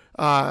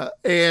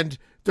 and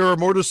there are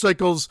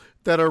motorcycles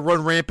that are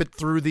run rampant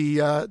through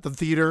the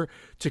theater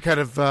to kind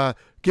of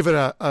give it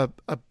a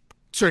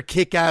sort of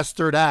kick-ass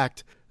third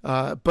act.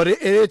 But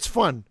it's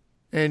fun.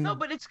 And No,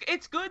 but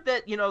it's good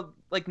that,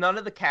 like none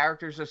of the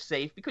characters are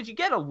safe because you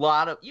get a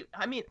lot of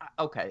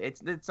okay,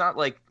 it's not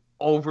like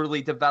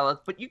overly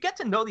developed, but you get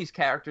to know these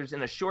characters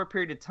in a short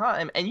period of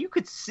time, and you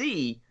could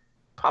see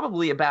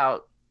probably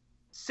about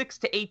 6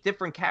 to 8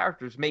 different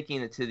characters making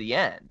it to the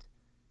end.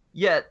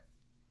 Yet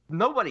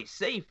nobody's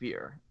safe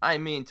here. I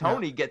mean,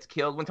 Tony gets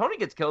killed. When Tony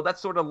gets killed,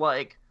 that's sort of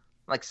like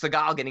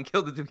Seagal getting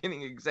killed at the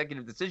beginning of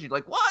Executive Decision.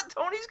 Like, what?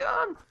 Tony's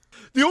gone?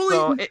 the only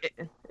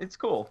So it's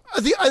cool.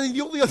 I think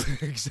the only other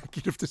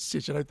Executive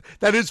Decision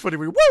that is funny.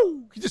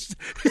 Whoa! He's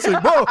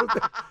like, whoa!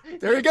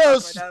 There he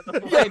goes. Right out of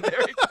the plane. There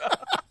he goes.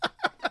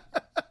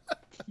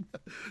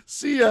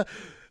 See,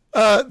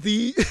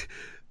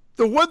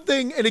 the one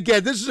thing, and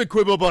again, this is a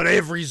quibble about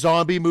every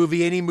zombie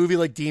movie, any movie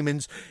like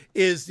Demons,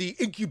 is the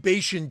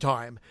incubation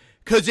time.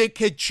 Because it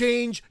could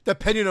change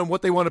depending on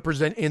what they want to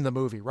present in the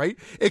movie, right?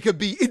 It could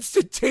be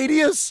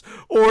instantaneous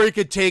or it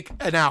could take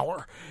an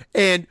hour.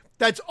 And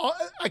that's all.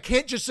 I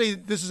can't just say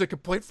this is a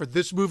complaint for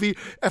this movie.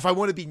 If I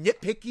want to be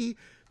nitpicky,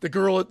 the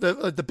girl at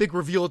the big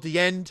reveal at the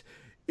end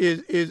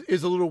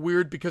is a little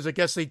weird because I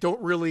guess they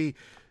don't really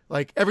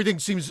like everything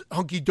seems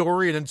hunky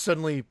dory and then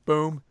suddenly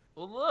boom.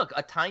 Well, look,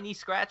 a tiny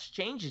scratch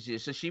changes you,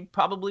 so she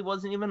probably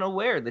wasn't even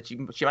aware that she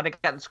might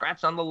have gotten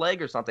scratched on the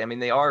leg or something. I mean,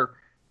 they are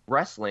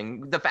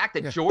wrestling. The fact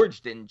that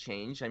George didn't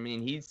change, I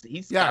mean,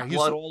 he's got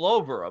blood all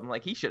over him.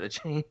 Like, he should have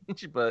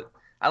changed. But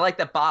I like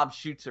that Bob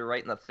shoots her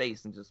right in the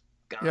face and just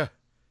gone. Yeah,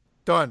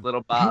 done.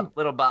 Little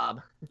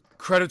Bob.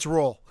 Credits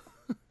roll.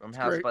 From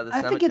House by the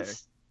Cemetery.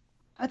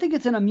 I think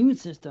it's an immune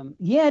system.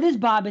 Yeah, it is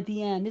Bob at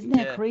the end. Isn't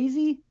that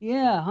crazy?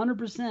 Yeah,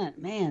 100%.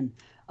 Man.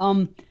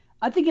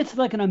 I think it's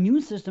like an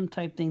immune system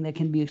type thing that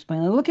can be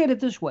explained. Look at it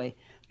this way.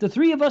 The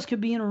three of us could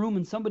be in a room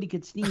and somebody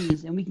could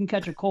sneeze and we can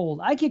catch a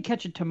cold. I could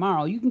catch it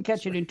tomorrow. You can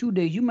catch it in 2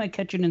 days. You might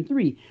catch it in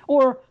 3.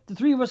 Or the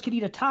three of us could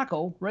eat a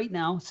taco right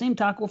now, same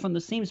taco from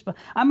the same spot.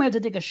 I might have to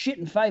take a shit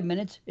in 5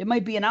 minutes. It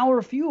might be an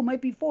hour for you. It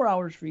might be 4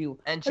 hours for you.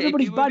 And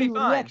everybody's body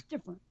reacts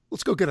different.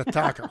 Let's go get a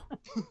taco.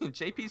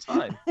 JP's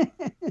fine.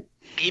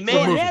 He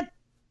made it.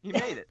 He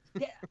made it.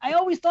 I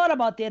always thought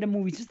about that in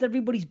movies. Just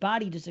everybody's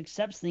body just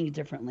accepts things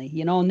differently.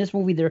 You know, in this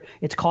movie,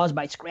 it's caused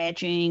by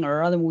scratching,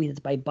 or other movies it's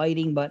by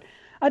biting. But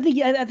I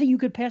think you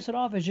could pass it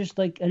off as just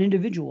like an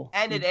individual.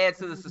 And it adds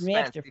to the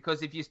suspense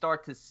because if you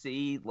start to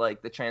see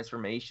like the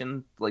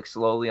transformation like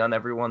slowly on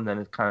everyone, then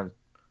it kind of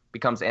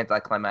becomes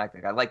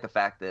anticlimactic. I like the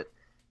fact that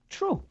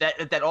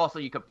that also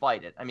you could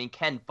fight it. I mean,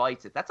 Ken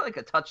fights it. That's like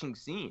a touching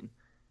scene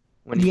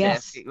when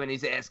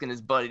he's asking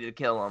his buddy to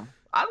kill him.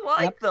 I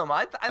like them.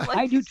 I like.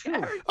 I do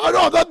too. Oh no,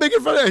 I'm not making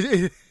fun of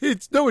it.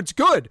 It's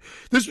good.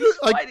 This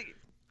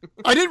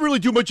I didn't really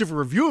do much of a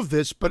review of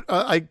this, but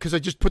because I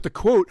just put the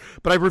quote.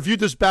 But I reviewed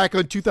this back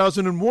on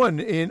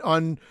 2001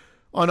 on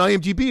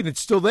IMDb, and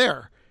it's still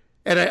there.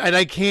 And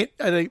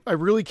I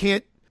really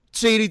can't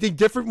say anything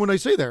different when I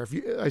say there.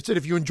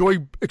 If you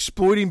enjoy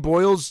exploiting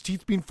boils,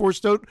 teeth being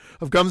forced out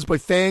of gums by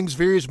fangs,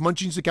 various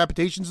munchings,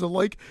 decapitations, and the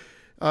like.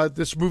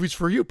 This movie's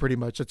for you, pretty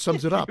much. It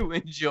sums it up. You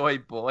enjoy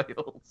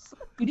boils.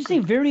 Did you say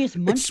various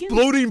munchkins?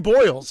 Exploding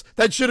boils.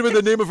 That should have been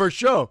the name of our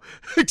show.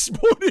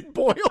 Exploding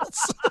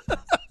boils.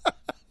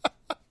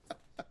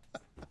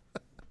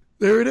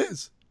 There it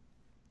is.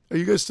 Are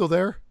you guys still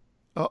there?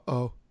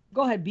 Uh-oh.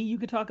 Go ahead, B. You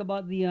could talk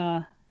about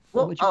the...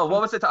 what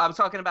was it? I was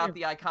talking about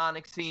the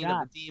iconic scene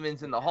of the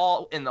demons in the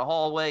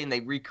hallway, and they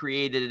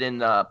recreated it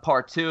in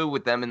part 2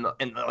 with them in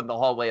the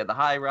hallway of the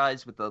high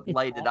rise with the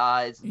lighted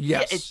eyes.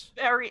 Yes, yeah, it's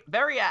very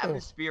very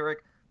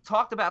atmospheric.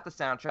 Talked about the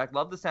soundtrack.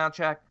 Love the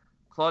soundtrack.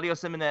 Claudio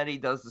Simonetti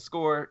does the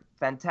score.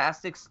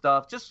 Fantastic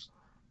stuff. Just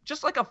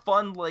like a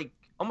fun, like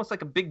almost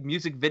like a big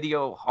music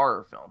video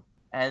horror film.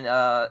 And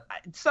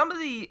some of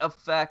the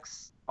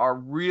effects are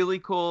really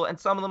cool, and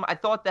some of them I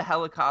thought the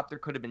helicopter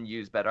could have been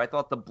used better. I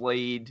thought the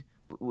blade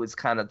was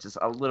kind of just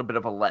a little bit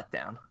of a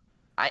letdown.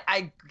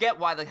 I get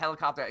why the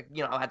helicopter,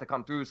 had to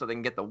come through so they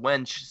can get the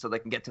winch, so they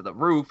can get to the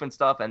roof and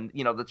stuff. And,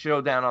 the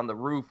showdown on the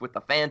roof with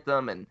the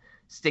Phantom and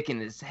sticking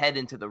his head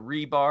into the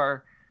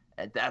rebar.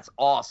 And that's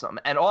awesome.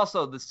 And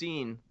also the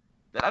scene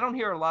that I don't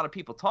hear a lot of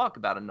people talk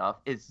about enough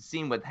is the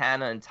scene with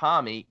Hannah and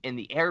Tommy in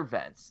the air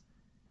vents.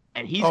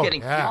 And he's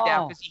getting freaked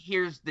out because he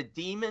hears the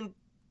demon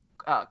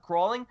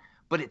crawling,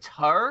 but it's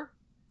her.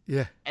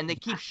 Yeah. And they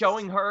keep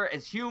showing her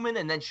as human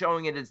and then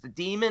showing it as the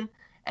demon.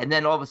 And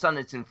then all of a sudden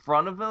it's in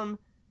front of him.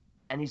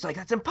 And he's like,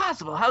 that's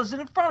impossible. How is it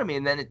in front of me?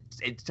 And then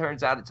it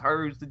turns out it's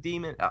her who's the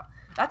demon. Oh,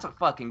 that's a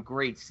fucking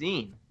great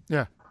scene.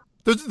 Yeah.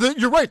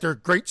 You're right. There are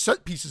great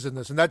set pieces in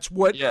this. And that's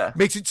what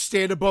makes it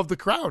stand above the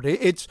crowd.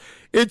 It's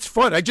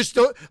fun. I just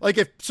don't like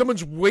if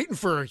someone's waiting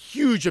for a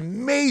huge,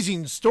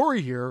 amazing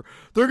story here,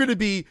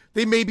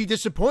 they may be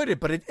disappointed.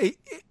 But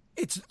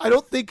I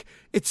don't think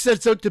it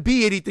sets out to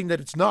be anything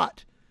that it's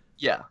not.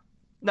 Yeah.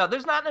 No,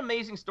 there's not an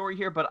amazing story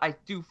here, but I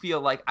do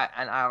feel like,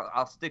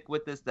 I'll stick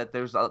with this, that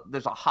there's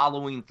a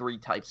Halloween 3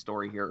 type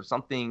story here,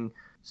 something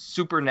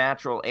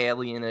supernatural,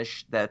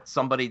 alienish that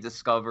somebody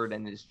discovered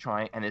and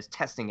is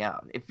testing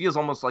out. It feels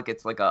almost like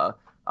it's like a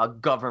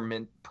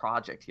government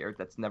project here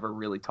that's never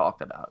really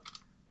talked about,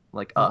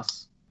 like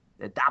Us,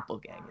 the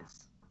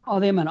Doppelgangers.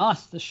 Oh, they meant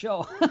Us, the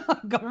show.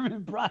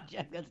 Government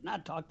project that's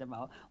not talked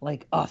about,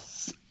 like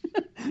Us.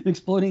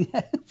 Exploding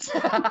heads.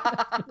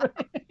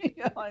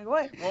 Like,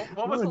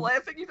 what was the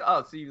last thing you said?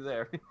 Oh, see you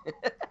there.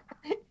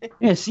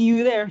 Yeah, see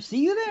you there.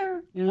 See you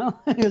there.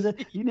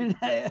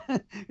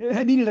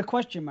 I needed a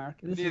question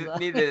mark.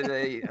 Needed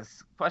a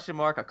question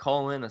mark, a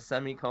colon, a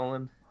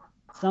semicolon.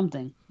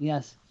 Something,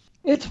 yes.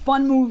 It's a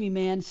fun movie,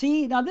 man.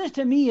 See, now this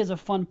to me is a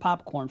fun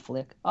popcorn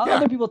flick.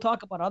 Other people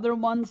talk about other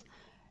ones,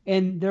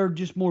 and they're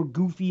just more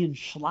goofy and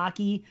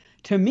schlocky.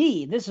 To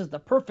me, this is the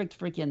perfect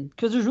freaking,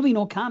 because there's really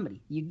no comedy.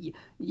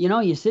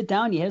 You sit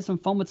down, you have some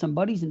fun with some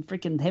buddies and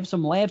freaking have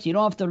some laughs. You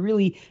don't have to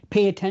really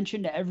pay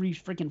attention to every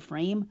freaking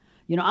frame.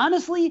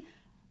 Honestly,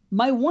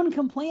 my one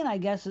complaint, I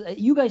guess, is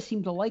you guys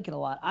seem to like it a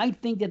lot. I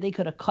think that they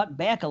could have cut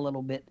back a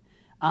little bit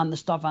on the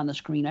stuff on the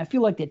screen. I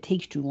feel like that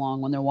takes too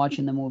long when they're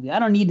watching the movie. I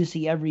don't need to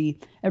see every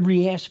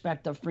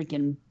aspect of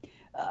freaking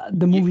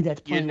the movie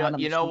that's playing on the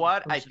You know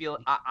what? I feel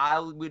I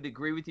would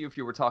agree with you if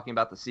you were talking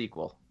about the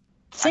sequel.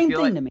 Same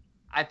thing to me.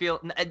 I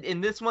feel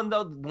in this one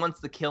though, once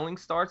the killing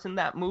starts in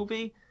that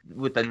movie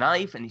with the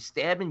knife and he's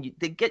stabbing, you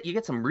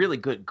get some really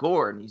good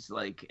gore, and he's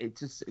like,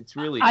 it's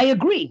really. I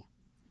agree.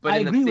 But I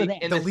in agree the, with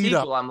that. in The the lead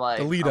sequel, up. I'm like,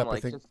 The lead I'm up, I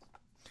like, think.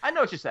 I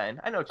know what you're saying.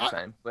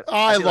 But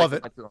I feel love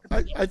like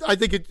it. I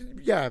think it.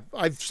 Yeah,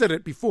 I've said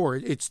it before.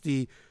 It's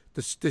the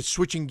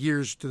switching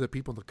gears to the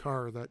people in the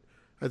car that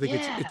I think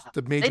it's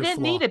the major. They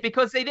didn't flaw. need it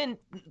because they didn't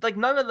like.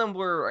 None of them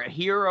were a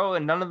hero,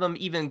 and none of them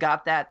even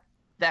got that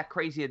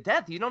crazy a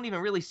death. You don't even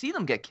really see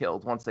them get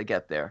killed once they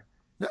get there.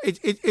 No,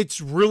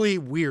 it's really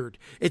weird.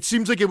 It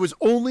seems like it was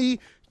only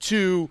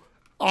to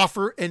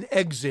offer an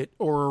exit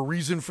or a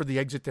reason for the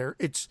exit there.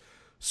 It's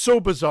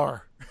so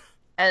bizarre.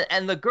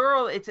 And the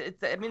girl,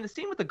 I mean, the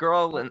scene with the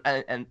girl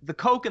and the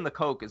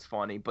coke is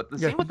funny, but the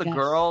scene with the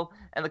girl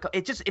and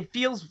it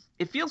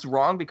feels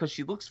wrong because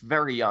she looks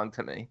very young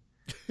to me.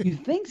 You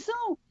think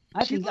so?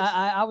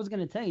 I was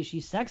gonna tell you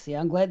she's sexy.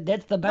 I'm glad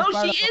that's the best. No,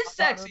 part she is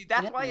sexy.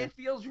 That's why it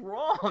it feels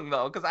wrong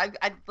though, because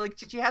I like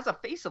she has a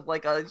face of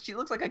she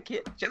looks like a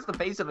kid. She has the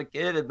face of a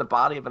kid and the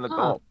body of an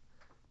adult.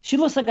 She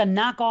looks like a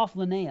knockoff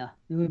Linnea.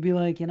 It would be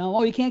like,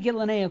 oh, you can't get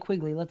Linnea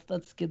Quigley.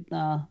 Let's get.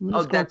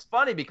 That's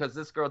funny because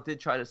this girl did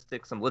try to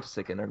stick some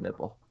lipstick in her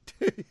nipple.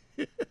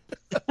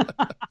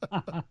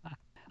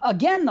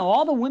 Again, though,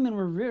 all the women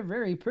were very,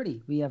 very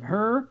pretty. We have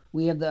her.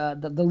 We have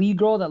the lead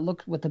girl that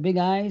looked with the big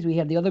eyes. We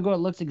have the other girl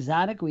that looks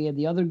exotic. We have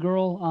the other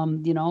girl,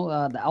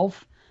 the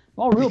elf.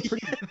 All real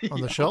pretty.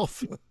 On the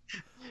shelf.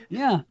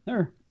 Yeah,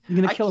 her.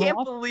 You're gonna kill her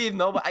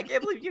off? I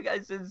can't believe you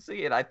guys didn't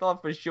see it. I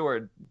thought for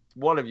sure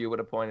one of you would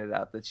have pointed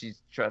out that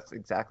she's dressed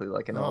exactly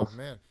like an elf. Oh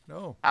man,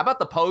 no. How about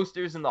the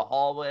posters in the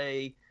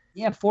hallway?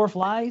 Yeah, 4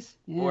 flies.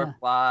 Yeah. 4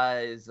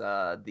 flies.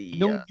 No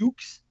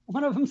nukes.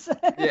 One of them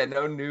said. Yeah,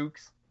 no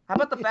nukes. How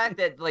about the fact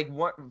that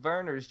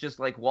Werner's just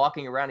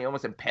walking around? He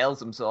almost impales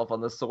himself on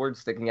the sword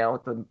sticking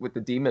out with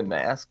the demon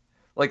mask.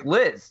 Like,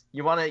 Liz,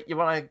 you wanna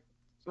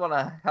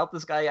help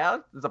this guy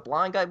out? There's a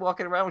blind guy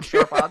walking around with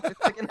sharp objects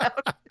sticking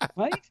out.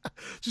 Right?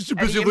 She's too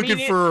busy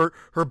looking for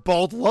her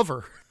bald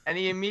lover. And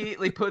he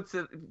immediately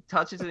touches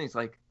it, and he's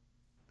like,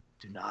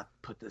 "Do not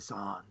put this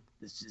on.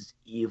 This is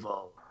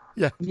evil."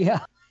 Yeah. Yeah.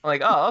 I'm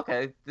like, oh,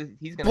 okay.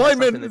 He's gonna have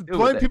something to do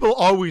blind with people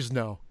always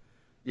know.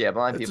 Yeah,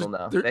 blind people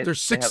know. They're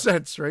sixth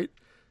sense, right?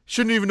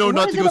 Shouldn't even know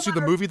not to go see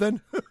the movie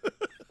then.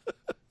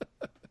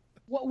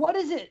 What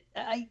is it?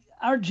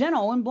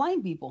 Argento and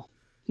blind people.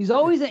 He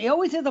always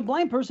has a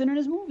blind person in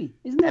his movie.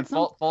 Isn't that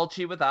something?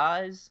 Fulci with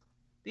eyes.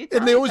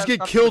 And they always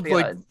get killed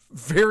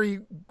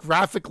very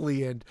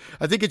graphically, and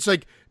I think it's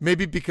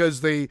maybe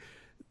because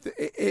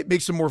it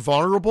makes them more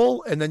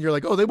vulnerable, and then you're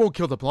like, oh, they won't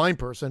kill the blind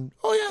person.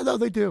 Oh yeah, no,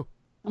 they do.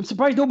 I'm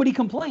surprised nobody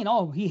complained.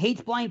 Oh, he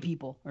hates blind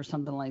people or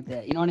something like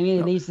that. You know what I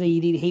mean? No. They say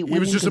he hate women. He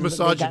was just a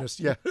misogynist.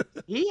 Yeah.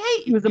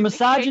 He was a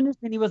misogynist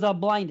and he was a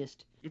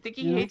blindist. You think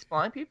he hates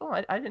blind people?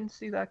 I didn't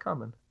see that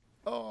coming.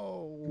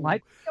 Oh.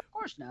 Why? Of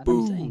course not.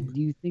 Boom. I'm saying.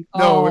 Do you think?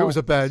 No, it was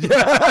a bad.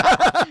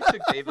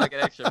 Took Dave like an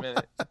extra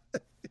minute.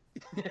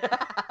 He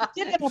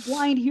did have a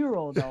blind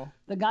hero though.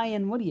 The guy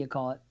in what do you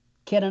call it?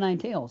 Cat o' Nine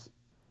Tails.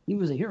 He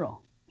was a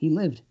hero. He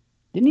lived.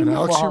 Didn't he? An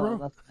Alex hero?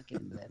 Let's not get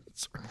into that.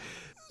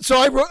 So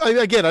I wrote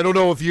again. I don't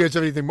know if you guys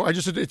have anything more. I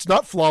just said it's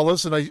not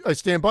flawless, and I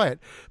stand by it.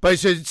 But I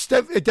said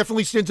it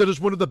definitely stands out as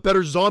one of the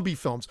better zombie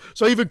films.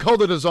 So I even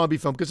called it a zombie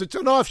film because it's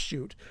an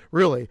offshoot.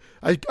 Really,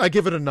 I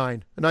give it a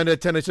 9 out of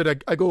 10. I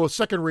said I go a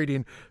second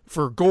rating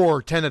for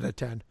gore, 10 out of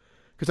 10,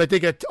 because I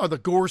think on the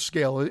gore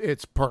scale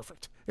it's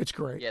perfect. It's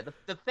great. Yeah,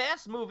 the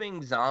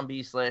fast-moving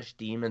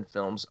zombie/demon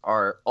films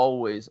are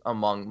always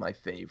among my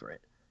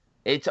favorite.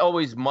 It's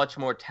always much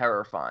more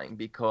terrifying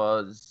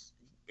because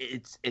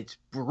it's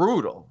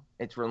brutal.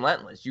 It's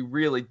relentless.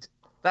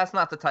 That's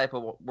not the type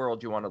of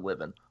world you want to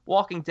live in.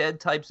 Walking Dead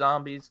type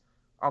zombies,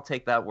 I'll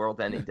take that world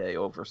any day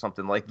over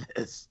something like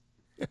this.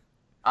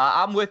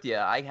 I'm with you.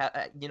 I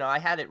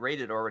had it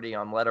rated already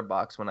on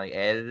Letterboxd when I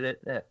added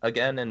it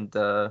again, and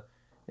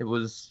it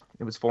was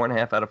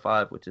 4.5 out of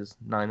 5, which is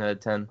 9 out of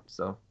 10.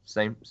 So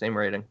same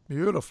rating.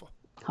 Beautiful.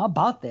 How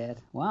about that?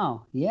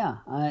 Wow. Yeah.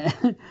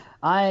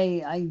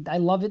 I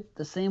love it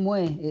the same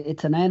way.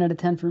 It's a 9 out of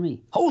 10 for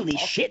me. Holy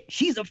shit,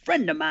 she's a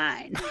friend of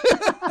mine.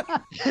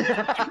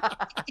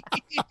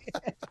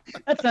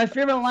 That's my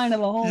favorite line of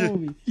the whole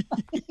movie.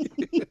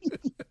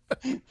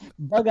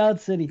 Bug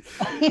Out City.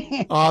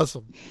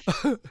 Awesome.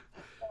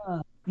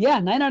 Yeah,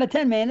 9 out of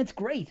 10, man. It's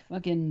great.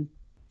 Fucking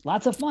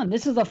lots of fun.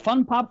 This is a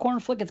fun popcorn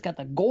flick. It's got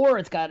the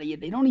gore.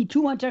 They don't need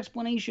too much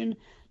explanation.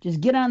 Just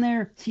get on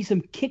there, see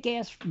some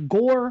kick-ass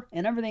gore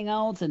and everything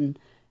else, and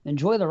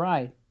enjoy the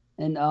ride.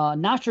 And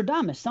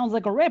Nostradamus sounds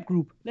like a rap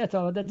group. That's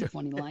a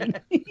funny line.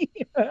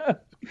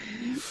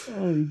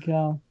 Holy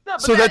cow! No,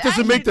 so that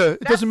doesn't make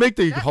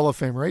the Hall of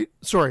Fame, right?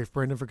 Sorry,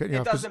 Brandon, for cutting you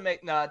off. It doesn't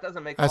make the Hall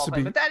of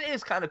Fame. But that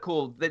is kind of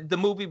cool. The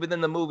movie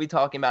within the movie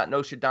talking about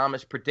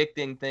Nostradamus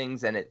predicting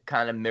things and it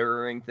kind of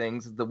mirroring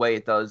things the way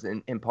it does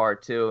in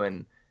part 2,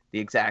 and the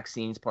exact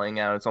scenes playing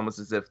out. It's almost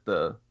as if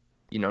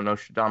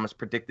Nostradamus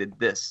predicted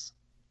this.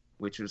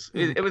 Which was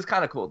it was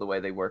kind of cool the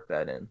way they worked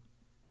that in.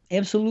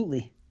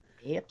 Absolutely.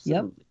 Yep.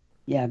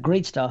 Yeah,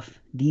 great stuff.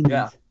 Demons.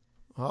 Yeah.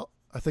 Well,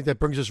 I think that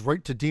brings us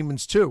right to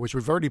Demons 2, which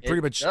we've already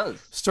pretty much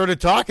does. started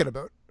talking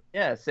about.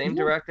 Yeah, same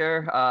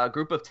director. A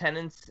group of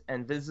tenants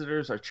and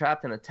visitors are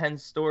trapped in a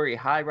 10-story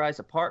high-rise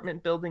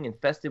apartment building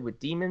infested with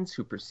demons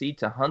who proceed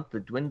to hunt the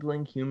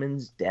dwindling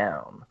humans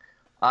down.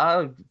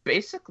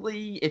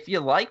 Basically, if you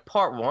like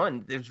part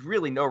 1, there's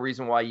really no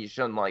reason why you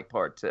shouldn't like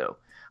part 2.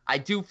 I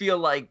do feel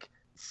like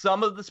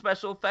some of the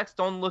special effects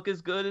don't look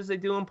as good as they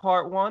do in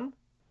part 1.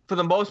 For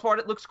the most part,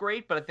 it looks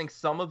great, but I think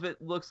some of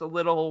it looks a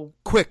little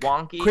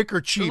wonky. Quick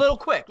or cheap. A little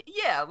quick.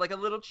 Yeah, like a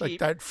little cheap. Like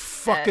that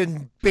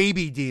fucking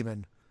baby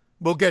demon.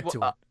 We'll get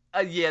to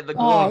it. Yeah, the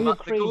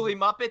Ghoulie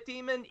Muppet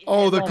demon.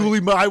 Oh, the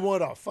Ghoulie Muppet. I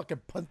want to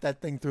fucking punt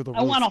that thing through the roof.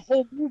 I want a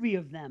whole movie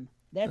of them.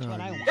 That's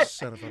what I want.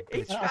 Son of a bitch.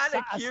 He's kind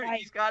of cute.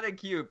 He's kind of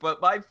cute.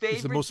 But my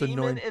favorite demon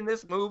annoying in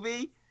this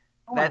movie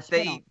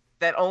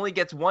that only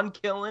gets one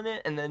kill in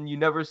it and then you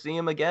never see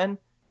him again,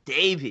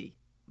 Davy.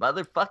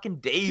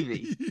 Motherfucking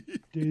Davy.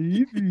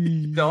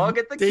 Davy. Dog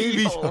at the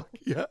keyhole.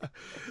 Yeah.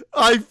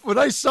 When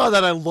I saw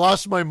that, I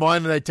lost my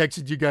mind and I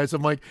texted you guys.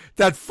 I'm like,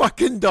 that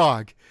fucking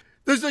dog.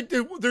 There's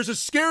a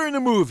scare in the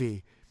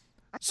movie.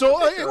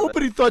 So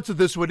opening thoughts of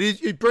this one.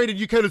 Brandon,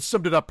 you kind of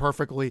summed it up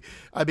perfectly.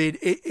 I mean,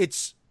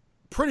 it's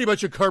pretty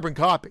much a carbon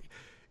copy.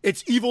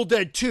 It's Evil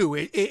Dead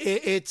 2.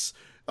 It's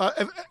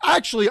I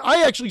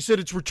actually said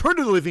it's Return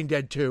of the Living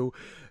Dead 2.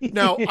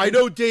 Now, I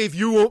know, Dave,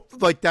 you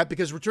won't like that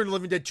because Return of the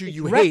Living Dead 2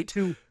 you hate.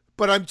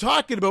 But I'm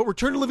talking about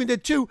Return of the Living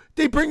Dead 2.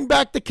 They bring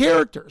back the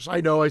characters.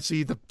 I know. I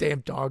see the damn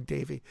dog,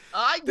 Davey.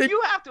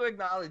 You have to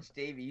acknowledge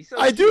Davey.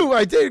 I do.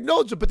 I did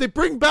acknowledge it. But they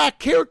bring back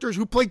characters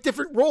who play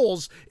different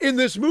roles in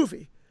this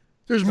movie.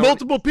 There's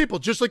multiple people,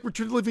 just like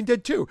Return of the Living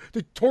Dead 2.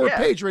 They tore a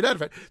page right out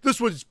of it. This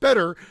one's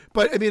better.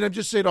 But, I mean, I'm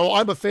just saying,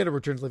 I'm a fan of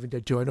Return of the Living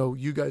Dead 2. I know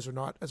you guys are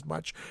not as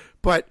much.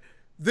 But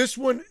this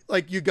one,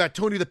 like, you got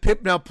Tony the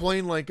Pip now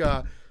playing like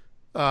a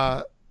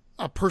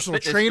personal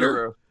trainer.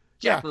 Guru.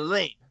 Jack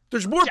LaLanne.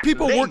 There's more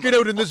people working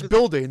out in this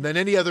building than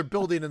any other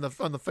building on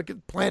the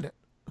fucking planet.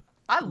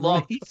 I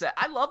love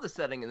the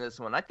setting in this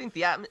one. I think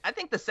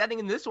the setting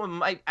in this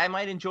one I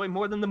might enjoy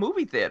more than the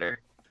movie theater.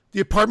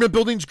 The apartment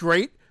building's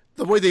great.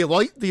 The way they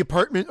light the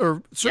apartment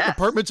or certain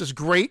apartments is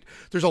great.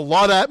 There's a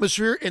lot of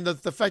atmosphere, and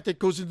the fact that it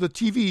goes into the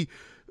TV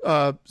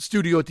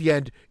studio at the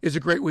end is a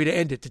great way to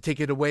end it, to take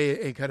it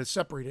away and kind of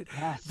separate it.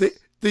 Yes.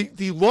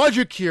 The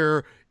logic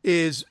here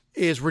is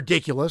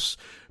ridiculous,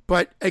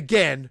 but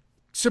again,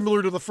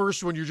 similar to the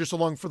first one, you're just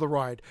along for the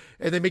ride.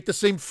 And they make the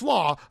same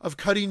flaw of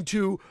cutting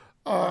to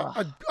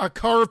a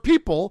car of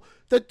people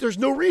that there's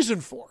no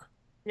reason for.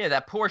 Yeah,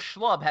 that poor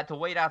schlub had to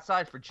wait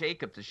outside for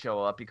Jacob to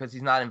show up because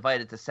he's not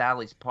invited to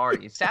Sally's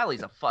party.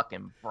 Sally's a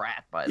fucking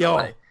brat, by the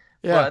way.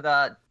 Yeah.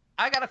 But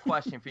I got a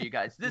question for you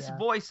guys. This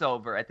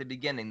voiceover at the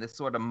beginning, this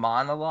sort of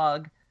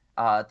monologue,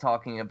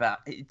 talking about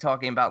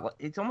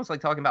it's almost like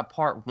talking about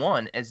part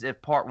 1 as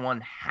if part 1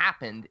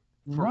 happened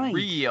for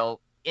real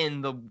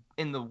in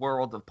the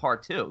world of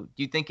part 2.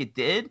 Do you think it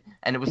did?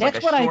 And it was like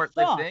a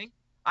short-lived thing?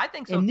 I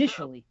think so.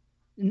 Initially,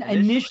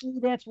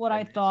 that's what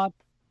I thought.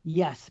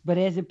 Yes, but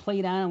as it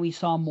played on and we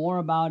saw more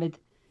about it,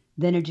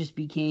 then it just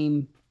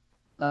became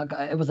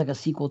it was like a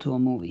sequel to a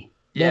movie.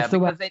 Yeah,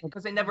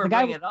 because they never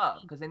bring it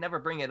up. Because they never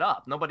bring it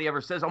up. Nobody ever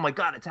says, "Oh my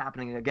God, it's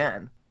happening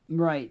again."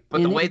 Right.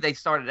 But the way they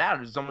started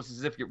out is almost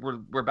as if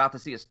we're about to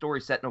see a story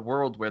set in a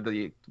world where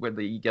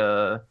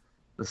the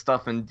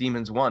stuff in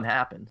Demons 1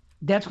 happened.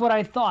 That's what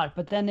I thought.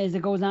 But then as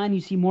it goes on,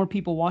 you see more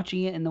people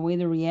watching it and the way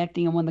they're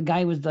reacting. And when the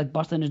guy was like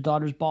busting his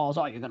daughter's balls,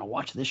 "Oh, you're gonna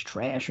watch this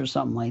trash" or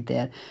something like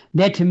that.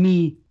 That to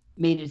me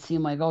made it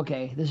seem like,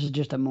 okay, this is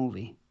just a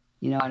movie.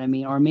 You know what I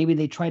mean? Or maybe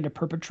they tried to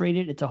perpetrate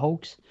it. It's a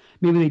hoax.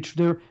 Maybe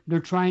they're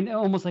trying to,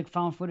 almost like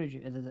found footage.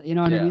 You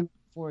know what I mean?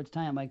 Before its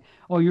time, like,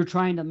 oh, you're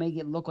trying to make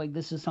it look like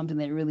this is something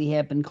that really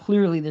happened.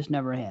 Clearly, this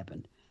never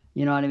happened.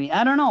 You know what I mean?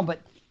 I don't know,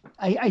 but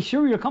I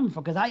sure you're coming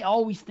from, because I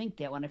always think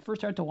that when I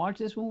first started to watch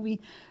this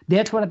movie,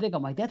 that's what I think.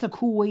 I'm like, that's a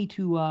cool way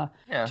to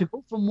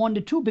go from 1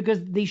 to 2,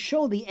 because they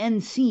show the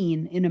end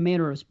scene in a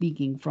manner of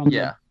speaking from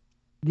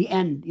the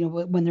end. You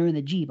know, when they're in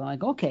the Jeep, I'm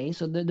like, okay,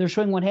 so they're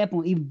showing what happened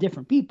with even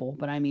different people,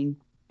 but I mean,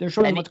 they're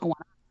showing what's going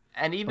on.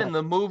 And even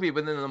the movie,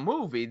 within the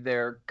movie,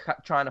 they're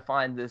trying to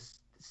find this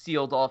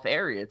sealed off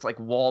area. It's like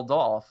walled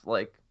off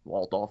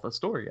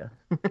Astoria.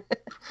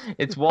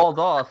 It's walled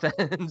off,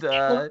 and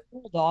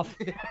walled off.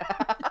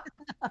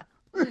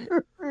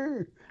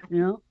 You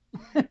know.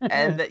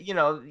 And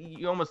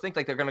you almost think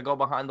like they're gonna go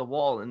behind the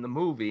wall in the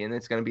movie, and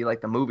it's gonna be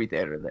like the movie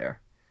theater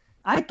there.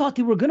 I thought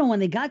they were gonna when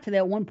they got to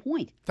that one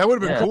point. That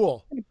would have been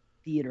cool.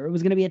 Theater. It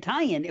was gonna be a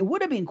tie-in. It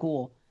would have been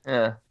cool.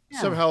 Yeah.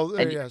 Somehow,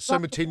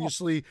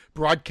 simultaneously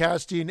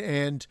broadcasting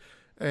and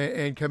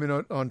coming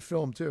out on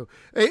film too.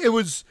 It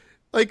was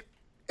like,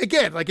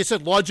 again, like I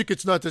said, logic.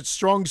 It's not that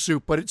strong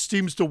suit, but it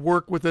seems to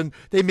work within.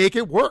 They make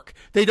it work.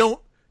 They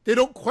don't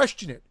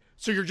question it.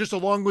 So you're just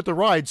along with the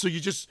ride. So you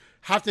just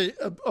have to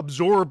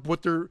absorb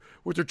what they're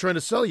trying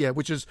to sell you,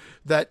 which is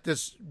that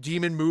this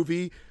demon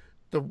movie,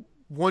 the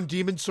one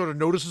demon sort of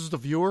notices the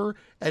viewer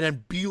and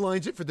then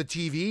beelines it for the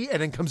TV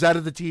and then comes out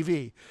of the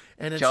TV.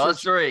 And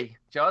Jaws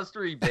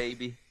 3,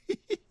 baby.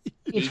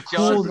 It's He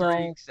cool just though.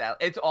 freaks out.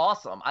 It's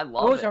awesome. I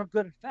love Those it. are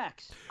good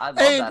effects. I love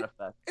that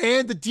effect.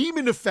 And the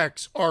demon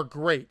effects are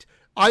great.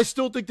 I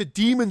still think the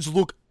demons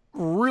look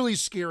really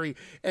scary.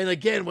 And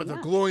again, with the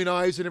glowing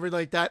eyes and everything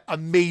like that,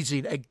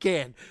 amazing.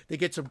 Again, they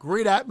get some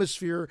great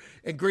atmosphere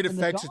and great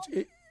effects.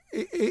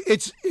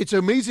 It's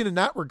amazing in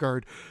that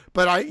regard.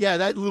 But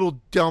that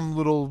little dumb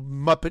little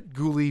Muppet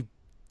ghoulie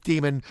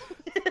demon.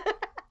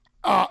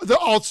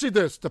 I'll say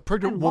this: the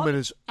pregnant woman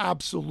is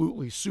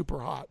absolutely super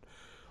hot.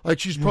 Like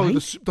she's probably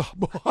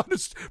the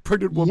hottest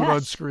pregnant woman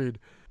on screen.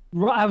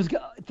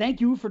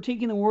 Thank you for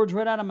taking the words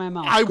right out of my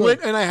mouth. I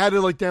went and I had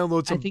to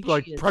download some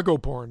prego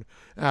porn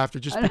after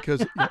just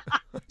because.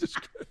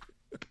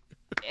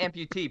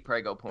 Amputee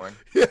prego porn.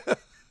 Yeah.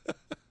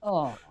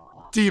 Oh.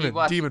 Demon.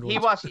 He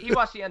watched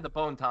the end of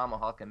Bone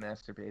Tomahawk and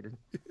masturbated.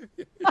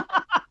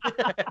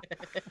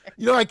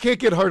 I can't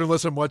get hard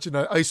unless I'm watching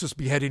an ISIS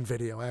beheading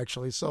video,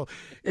 actually. So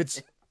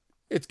it's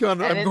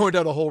gone. I'm going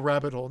down a whole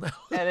rabbit hole now.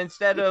 And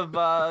instead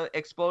of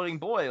exploding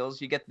boils,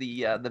 you get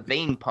the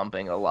vein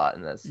pumping a lot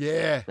in this.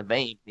 Yeah, the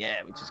vein.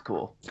 Yeah, which is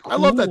cool. I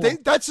love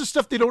that. That's the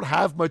stuff they don't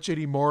have much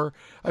anymore.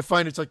 I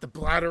find it's like the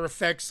bladder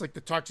effects, like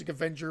the Toxic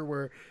Avenger,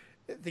 where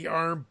the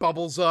arm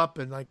bubbles up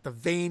and like the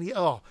vein.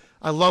 Oh,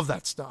 I love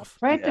that stuff.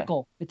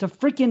 Practical. Yeah. It's a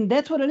freaking.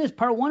 That's what it is.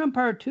 Part 1 and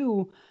part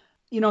 2.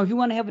 If you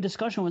want to have a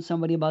discussion with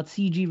somebody about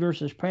CG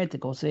versus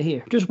practical, say,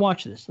 here, just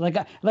watch this.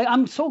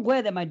 I'm so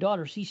glad that my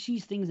daughter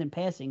sees things in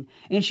passing,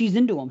 and she's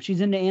into them.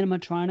 She's into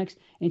animatronics,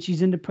 and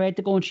she's into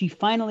practical, and she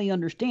finally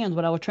understands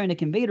what I was trying to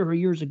convey to her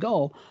years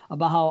ago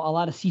about how a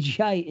lot of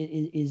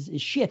CGI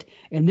is shit,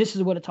 and this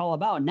is what it's all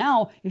about.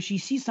 Now, if she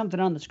sees something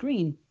on the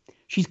screen,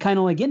 she's kind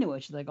of into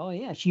it. She's like, oh,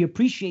 yeah. She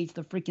appreciates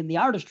the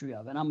artistry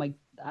of it. And I'm like,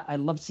 I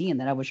love seeing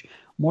that. I wish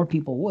more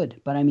people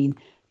would. But, I mean,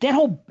 that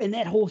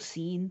whole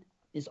scene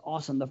is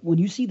awesome. When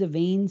you see the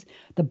veins,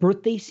 the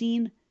birthday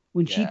scene,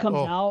 when she comes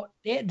out,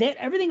 that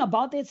everything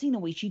about that scene, the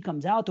way she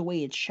comes out, the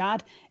way it's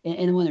shot,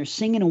 and when they're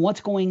singing and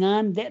what's going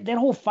on, that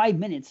whole 5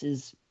 minutes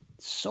is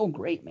so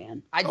great,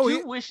 man. I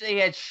wish they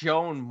had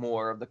shown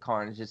more of the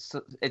carnage. It's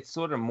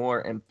sort of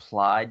more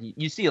implied.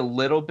 You see a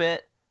little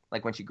bit,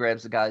 like when she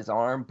grabs the guy's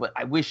arm, but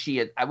I wish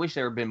there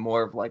had been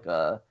more of like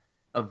a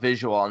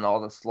visual on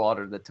all the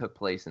slaughter that took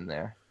place in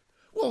there.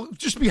 Well,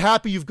 just be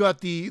happy you've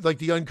got the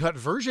uncut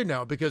version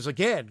now, because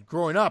again,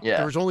 growing up,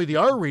 there was only the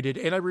R-rated,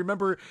 and I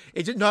remember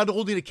it not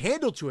holding a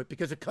candle to it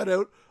because it cut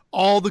out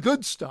all the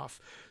good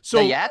stuff. So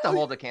you had to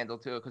hold a candle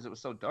to it because it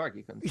was so dark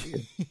you couldn't see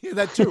it. Yeah,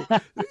 that too.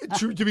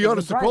 To be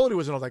honest, the quality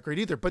wasn't all that great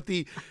either.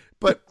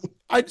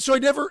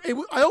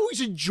 I always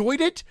enjoyed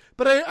it,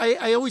 but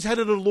I always had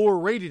it at a lower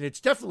rating.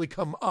 It's definitely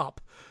come up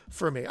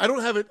for me. I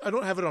don't have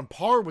it on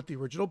par with the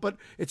original, but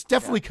it's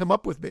definitely come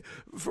up with me,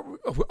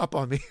 up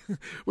on me,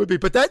 with me.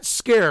 But that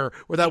scare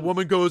where that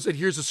woman goes and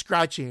hears a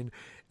scratching,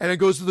 and then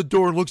goes to the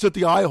door and looks at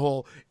the eye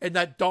hole, and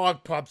that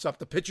dog pops up.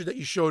 The picture that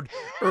you showed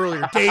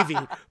earlier, Davey,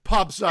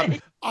 pops up.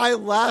 I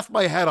laughed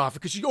my head off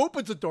because she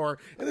opens the door,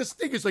 and this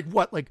thing is like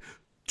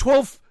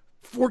 12,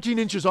 14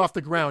 inches off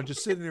the ground,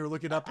 just sitting there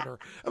looking up at her.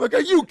 I'm like,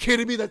 are you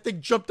kidding me? That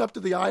thing jumped up to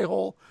the eye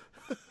hole.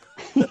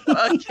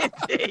 Fucking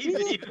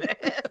Davey,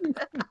 man.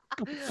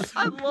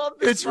 I love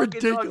this. It's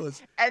ridiculous.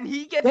 Dog. And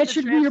he gets that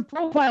should be your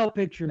profile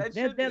picture.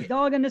 That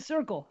dog in the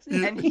circle.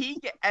 And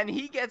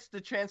he gets the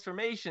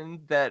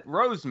transformation that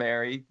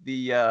Rosemary,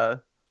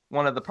 the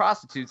one of the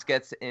prostitutes,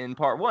 gets in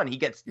part 1. He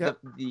gets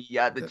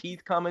the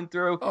teeth coming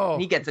through. Oh.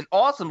 He gets an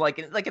awesome like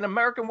an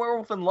American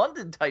Werewolf in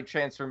London type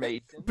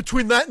transformation.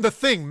 Between that and the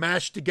Thing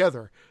mashed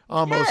together,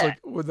 almost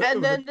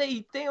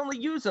they only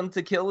use him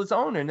to kill his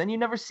owner, and then you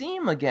never see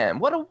him again.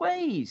 What a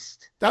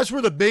waste! That's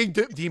where the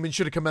big demon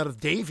should have come out of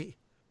Davey.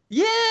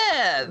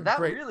 Yeah, that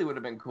really would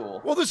have been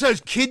cool. Well, this has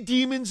kid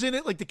demons in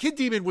it. Like, the kid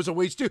demon was a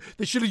waste, too.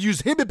 They should have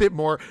used him a bit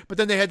more, but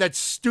then they had that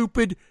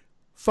stupid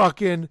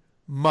fucking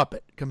Muppet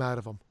come out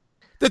of him.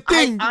 The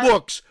Thing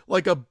looks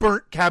like a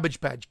burnt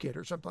Cabbage Patch Kid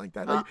or something like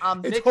that.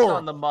 I'm mixed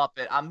on the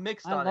Muppet. I'm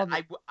mixed on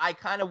it. I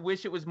kind of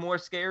wish it was more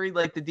scary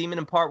like the demon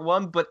in part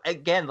 1, but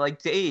again,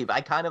 like Dave,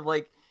 I kind of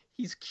like,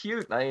 he's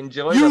cute. I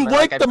enjoy him. You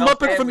like the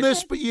Muppet from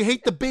this, but you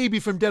hate the baby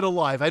from Dead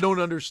Alive. I don't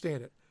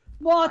understand it.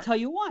 Well, I'll tell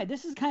you why.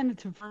 This is kind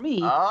of, for me,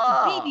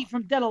 the baby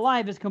from Dead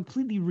Alive is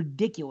completely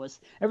ridiculous.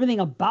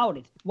 Everything about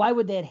it. Why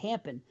would that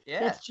happen?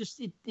 Yeah. That's just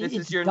This it's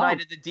is your dumb.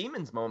 Night of the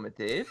Demons moment,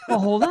 Dave. Well,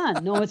 hold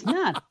on. No, it's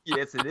not.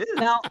 Yes, it is.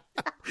 Now,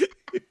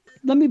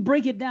 let me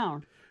break it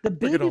down. The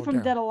baby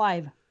from Dead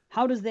Alive,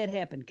 how does that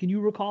happen? Can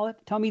you recall it?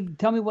 Tell me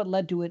what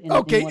led to it.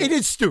 It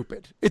is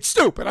stupid. It's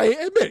stupid. I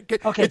admit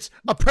it. Okay. It's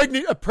a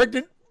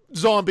pregnant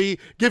zombie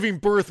giving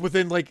birth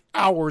within like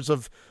hours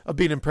of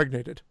being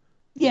impregnated.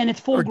 Yeah, and it's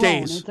full or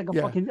grown. Days. It's like a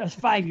fucking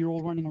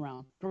 5-year-old running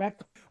around,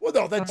 correct? Well,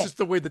 no, that's just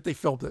the way that they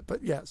filmed it.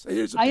 But yes, it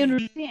is. I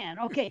understand.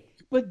 Okay,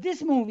 but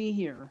this movie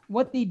here,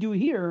 what they do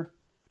here,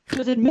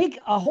 does it make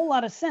a whole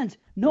lot of sense?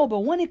 No, but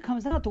when it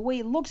comes out, the way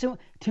it looks,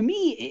 to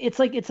me, it's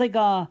like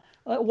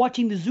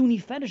watching the Zuni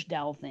fetish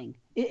doll thing.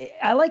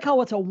 I like how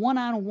it's a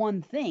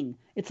one-on-one thing.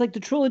 It's like the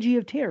Trilogy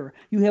of Terror.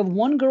 You have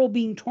one girl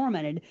being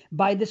tormented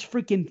by this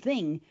freaking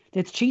thing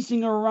that's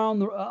chasing her around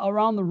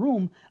the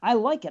room. I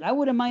like it. I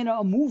wouldn't mind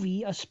a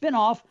movie, a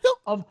spin-off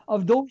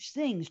of those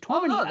things.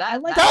 I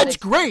like that's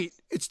great.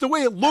 It's the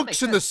way it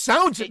looks and the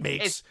sounds it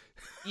makes.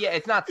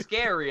 It's not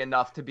scary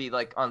enough to be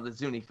like on the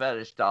Zuni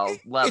fetish doll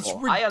level. It's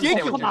ridiculous. I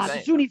understand what Come you're on, saying.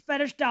 the Zuni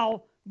fetish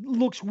doll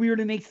looks weird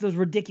and makes those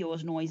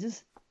ridiculous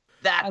noises.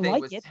 That thing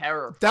was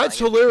terrifying. That's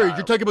hilarious.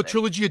 You're talking about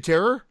Trilogy of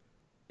Terror?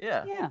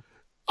 Yeah. Yeah.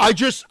 I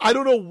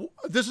don't know.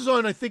 This is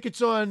on, I think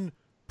it's on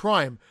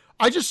Prime.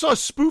 I just saw a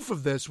spoof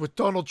of this with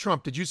Donald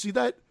Trump. Did you see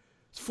that?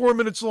 It's 4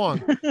 minutes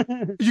long.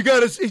 You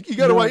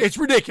gotta watch. It's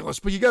ridiculous,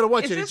 but you gotta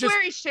watch it. Is this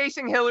where he's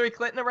chasing Hillary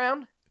Clinton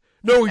around?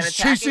 No, he's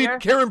chasing her?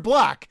 Karen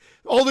Black.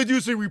 All they do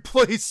is they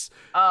replace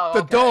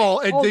the doll,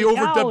 and they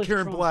overdub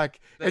Karen Black.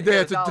 And they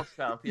have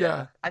to.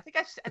 Yeah. I think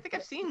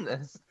I've seen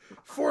this.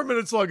 4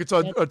 minutes long. It's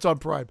on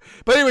Prime.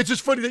 But anyway, it's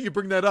just funny that you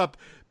bring that up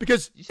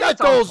because that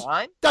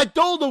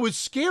doll though is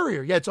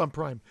scarier. Yeah, it's on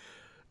Prime.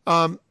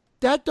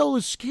 That doll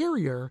is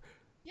scarier,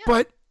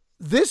 but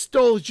this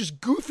doll is just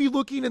goofy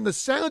looking, and the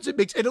sounds it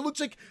makes, and it looks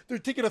like they're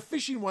taking a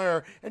fishing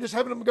wire and just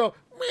having them go.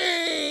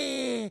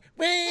 Wah,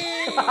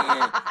 wah,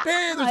 wah.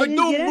 There's like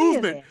no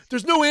movement.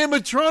 There's no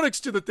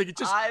animatronics to the thing. It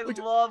just. I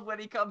love when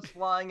he comes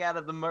flying out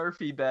of the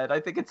Murphy bed. I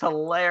think it's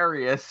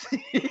hilarious.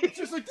 It's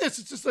just like this.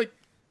 It's just like.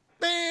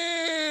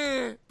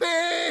 Bah,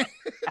 bah.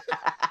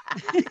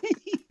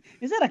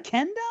 Is that a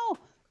Ken doll?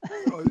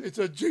 Oh, it's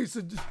a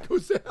Jason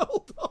Goes to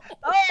Hell doll.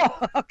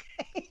 Oh,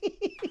 okay.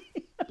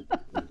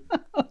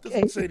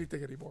 Doesn't say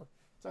anything anymore.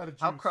 It's out of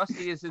juice. How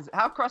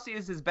crusty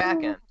is his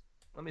back end?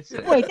 Let me see.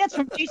 Wait, that's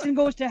from Jason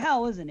Goes to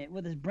Hell, isn't it?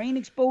 With his brain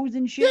exposed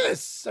and shit?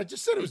 Yes, I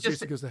just said it was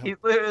Jason Goes to Hell. He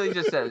literally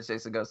just said it's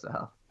Jason Goes to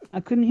Hell. I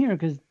couldn't hear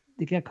because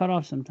they get cut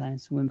off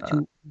sometimes when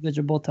two guys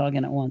are both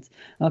talking at once.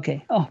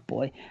 Okay. Oh,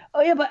 boy.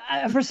 Oh, yeah, but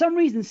for some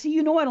reason, see,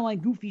 I don't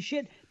like goofy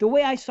shit. The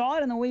way I saw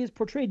it and the way it's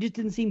portrayed just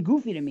didn't seem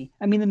goofy to me.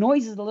 I mean, the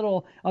noise is a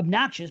little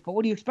obnoxious, but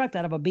what do you expect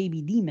out of a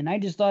baby demon? I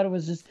just thought it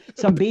was just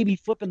some baby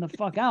flipping the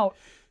fuck out.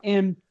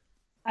 And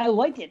I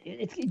liked it.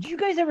 Did you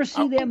guys ever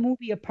see that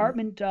movie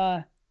Apartment?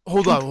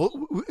 Hold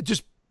on.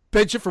 Just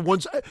bench it for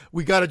once.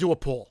 We got to do a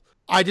poll.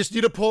 I just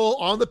need a poll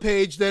on the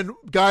page. Then,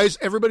 guys,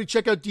 everybody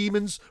check out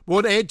Demons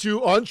 1 and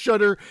 2 on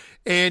Shudder,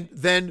 and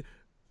then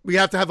we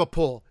have to have a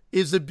poll.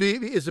 Is a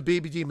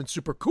baby demon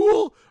super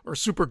cool or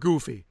super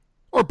goofy,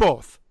 or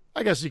both?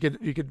 I guess you can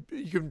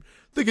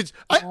think it's.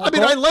 I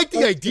mean, I like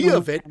the idea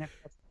of it.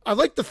 I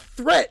like the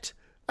threat.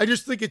 I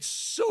just think it's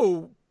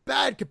so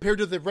bad compared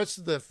to the rest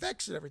of the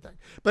effects and everything.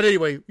 But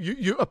anyway,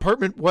 you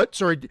Apartment what?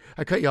 Sorry,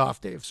 I cut you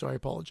off, Dave. Sorry, I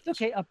apologize.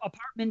 Okay,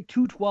 Apartment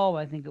 212,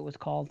 I think it was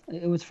called.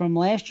 It was from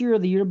last year or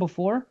the year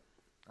before.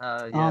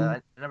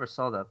 I never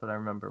saw that, but I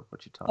remember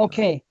what you talked about.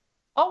 Okay.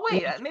 Oh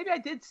wait, maybe I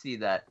did see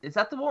that. Is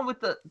that the one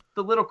with the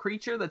little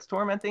creature that's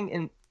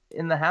tormenting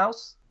in the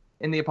house,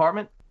 in the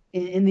apartment?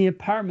 In the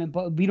apartment,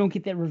 but we don't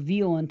get that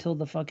reveal until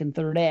the fucking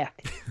third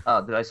act.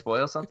 Oh, did I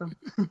spoil something?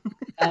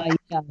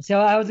 Yeah. So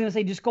I was gonna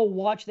say, just go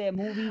watch that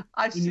movie.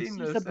 I've seen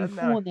this. Something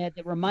cool in that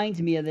reminds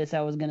me of this.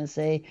 I was gonna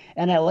say,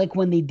 and I like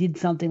when they did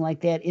something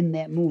like that in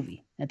that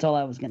movie. That's all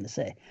I was gonna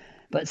say.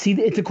 But see,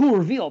 it's a cool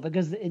reveal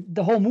because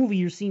the whole movie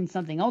you're seeing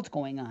something else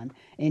going on,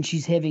 and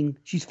she's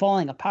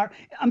falling apart.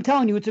 I'm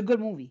telling you, it's a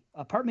good movie.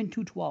 Apartment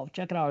 212.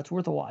 Check it out. It's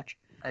worth a watch.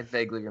 I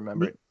vaguely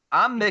remember it.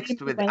 I'm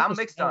mixed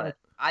on it.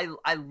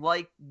 I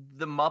like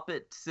the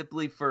Muppet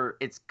simply for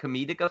its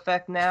comedic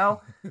effect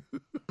now,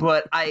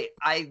 but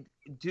I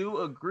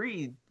do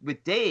agree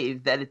with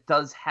Dave that it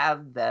does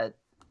have that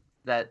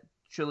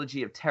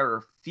Trilogy of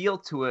Terror feel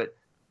to it,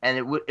 and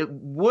it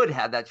would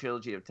have that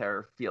Trilogy of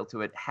Terror feel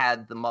to it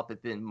had the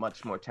Muppet been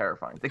much more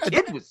terrifying. The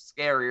kid was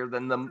scarier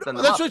than the That's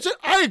Muppet. what I said.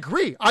 I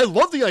agree. I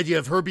love the idea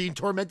of her being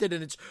tormented,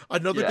 and it's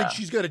another thing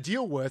she's got to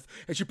deal with.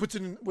 And she puts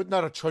it in with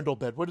not a trundle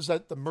bed. What is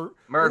that? The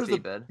Murphy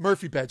bed.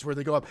 Murphy beds where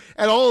they go up,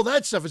 and all of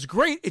that stuff is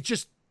great. It's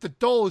just the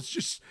doll is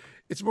just.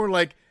 It's more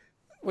like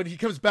when he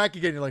comes back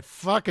again, you're like,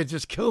 "Fuck! I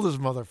just killed this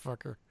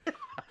motherfucker."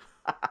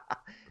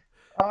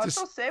 Oh, it's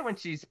so sad when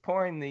she's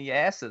pouring the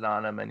acid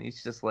on him, and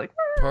he's just like,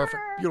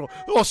 perfect.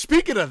 Well,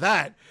 speaking of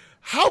that,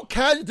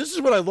 this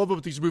is what I love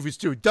about these movies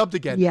too. Dubbed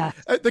again. Yeah.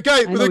 The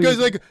guy's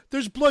like,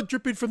 "There's blood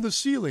dripping from the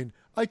ceiling.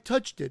 I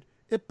touched it.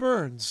 It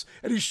burns."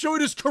 And he's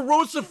showing his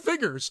corrosive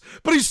fingers,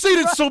 but he's saying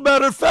it so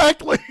matter of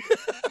factly.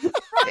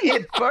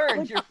 It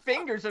burns. Your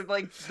fingers are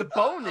like the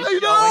bone is I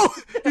know.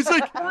 showing. He's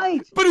like,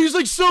 Right. but he's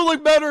like so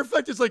like matter of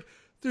fact. It's like,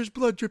 "There's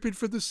blood dripping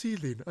from the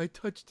ceiling. I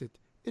touched it.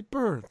 It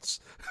burns."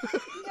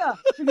 Yeah,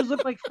 fingers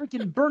look like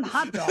freaking burnt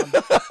hot dog.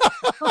 I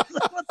was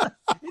like, what the?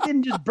 It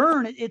didn't just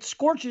burn; it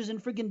scorches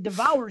and freaking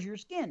devours your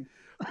skin.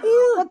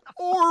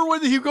 Or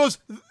when he goes,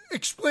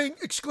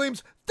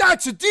 exclaims,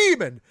 "That's a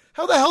demon."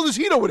 How the hell does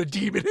he know what a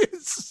demon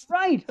is?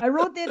 Right, I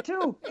wrote that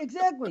too.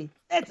 Exactly,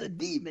 that's a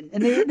demon,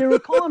 and they were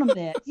calling him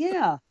that.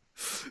 Yeah,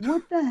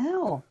 what the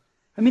hell?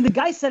 I mean, the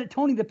guy said it.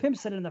 Tony the Pimp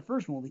said it in the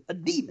first movie. A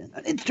demon,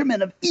 an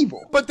instrument of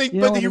evil. But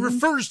he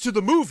refers to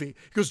the movie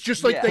because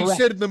just like they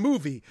said in the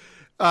movie,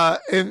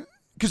 and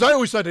because I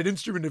always thought an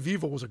instrument of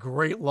evil was a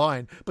great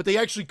line, but they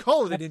actually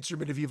call it an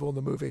instrument of evil in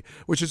the movie,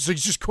 which is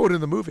just quoted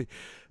in the movie.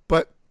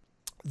 But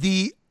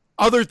the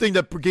other thing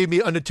that gave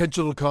me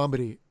unintentional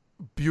comedy,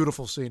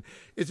 beautiful scene,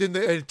 is in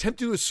the attempt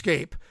to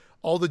escape.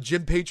 All the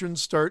gym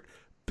patrons start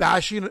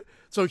bashing.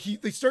 So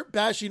they start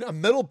bashing a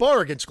metal bar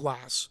against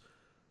glass.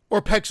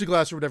 Or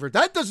plexiglass or whatever.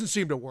 That doesn't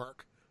seem to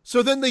work.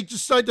 So then they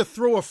decide to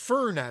throw a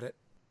fern at it.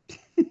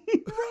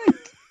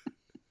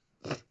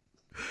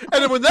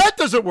 And then when that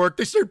doesn't work,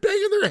 they start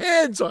banging their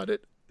hands on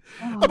it.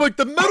 I'm like,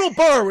 the metal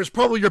bar was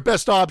probably your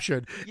best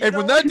option. And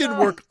when that didn't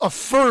work, a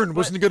fern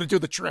wasn't going to do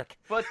the trick.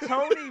 But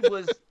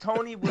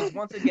Tony was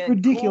once again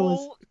ridiculous,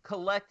 cool,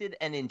 collected,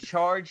 and in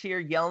charge here,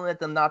 yelling at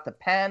them not to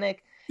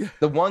panic.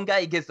 The one guy,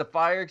 he gets the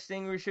fire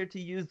extinguisher to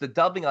use. The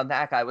dubbing on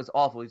that guy was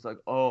awful. He's like,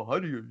 oh, how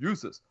do you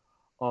use this?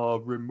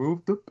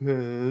 Remove the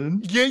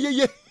pin.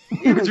 Yeah.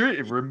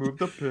 Remove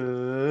the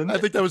pin. I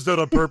think that was done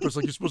on purpose.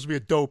 Like, you're supposed to be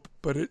a dope,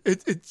 but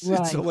it's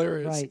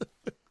hilarious. Right.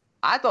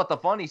 I thought the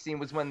funny scene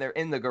was when they're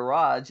in the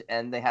garage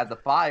and they had the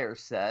fire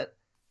set.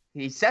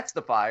 He sets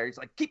the fire. He's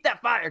like, keep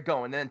that fire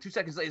going. And then 2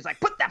 seconds later, he's like,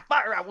 put that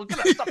fire out. We're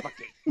going to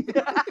suffocate.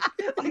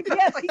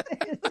 Yes,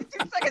 like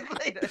 2 seconds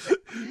later.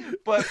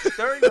 But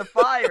during the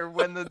fire,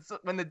 when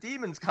the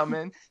demons come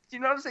in, do you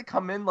notice they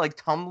come in like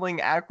tumbling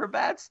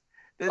acrobats?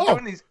 They're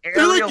doing these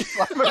aerial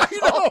somersaults.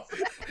 I know.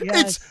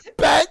 Yes. It's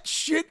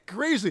batshit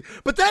crazy.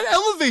 But that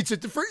elevates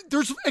it.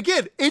 There's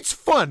again, it's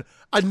fun.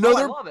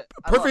 Another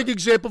perfect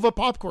example of a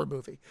popcorn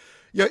movie.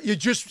 You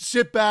just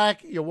sit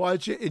back, you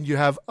watch it, and you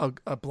have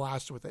a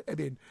blast with it. I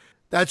mean,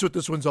 that's what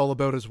this one's all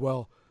about as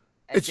well.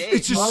 It's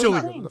just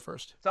sillier than the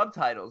first.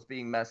 Subtitles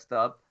being messed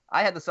up.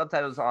 I had the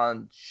subtitles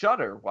on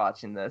Shudder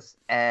watching this,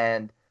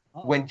 and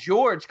when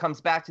George comes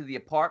back to the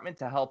apartment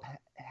to help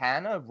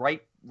Hannah,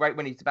 right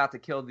when he's about to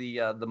kill the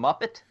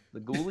Muppet,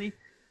 the ghoulie,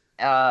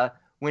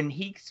 when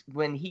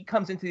he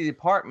comes into the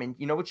apartment,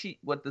 you know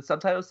what the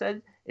subtitle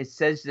said? It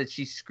says that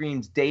she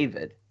screams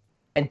David,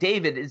 and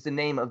David is the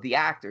name of the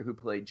actor who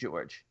played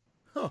George.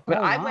 But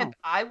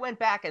I went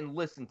back and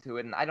listened to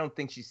it, and I don't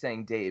think she's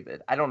saying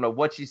David. I don't know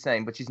what she's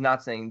saying, but she's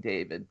not saying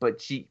David. But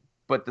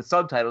the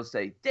subtitles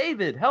say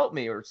David, help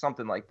me, or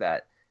something like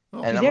that.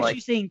 And she's actually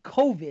saying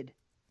COVID.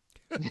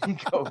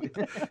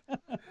 COVID.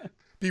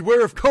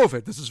 Beware of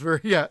COVID. This is very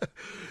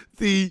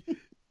the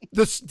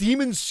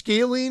demon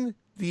scaling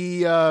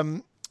the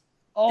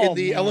in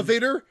the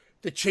elevator,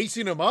 the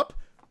chasing him up,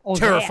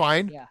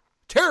 terrifying. Yeah.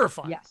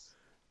 Terrifying. Yes.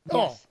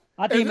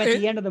 I think at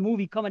the end of the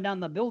movie coming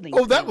down the building.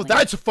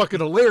 That's fucking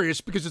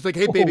hilarious because it's like,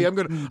 hey baby, I'm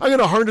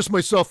gonna harness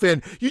myself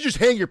in. You just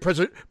hang your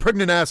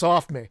pregnant ass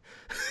off me.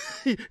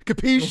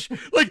 Capiche?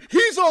 Like,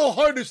 he's all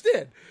harnessed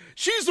in.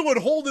 She's the one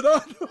holding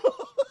on.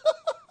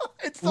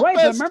 It's the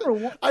best. But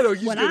remember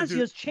when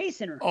Ozzy's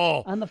chasing her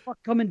on the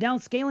coming down,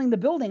 scaling the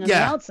building on the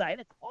outside.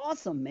 It's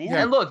awesome, man.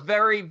 Yeah. And look,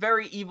 very,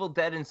 very Evil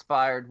Dead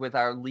inspired with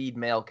our lead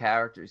male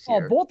characters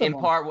here. Both of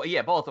them.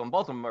 Both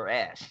of them are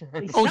Ash.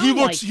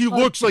 He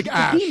looks like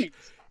Ash. Demons.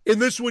 In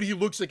this one, he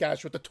looks like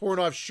Ash with the torn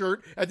off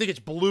shirt. I think it's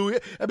blue.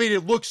 I mean,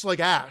 it looks like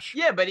Ash.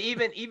 Yeah, but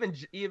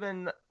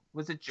even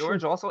was it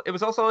George also? It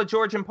was also a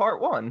George in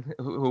part one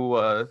who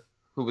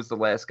was the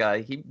last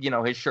guy. He,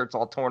 his shirt's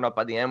all torn up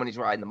by the end when he's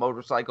riding the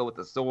motorcycle with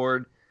the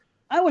sword.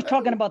 I was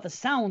talking about the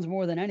sounds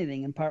more than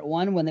anything in part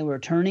one when they were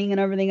turning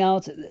and everything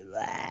else.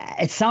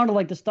 It sounded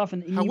like the stuff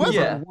in Evil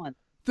Dead 1.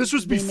 This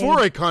was before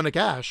Iconic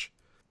Ash.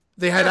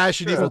 They had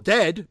Ash in Evil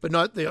Dead, but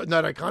not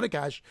Iconic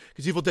Ash,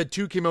 because Evil Dead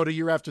 2 came out a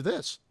year after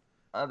this.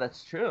 Oh,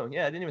 that's true.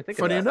 Yeah, I didn't even think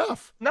of that. Funny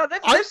enough. No,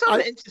 there's some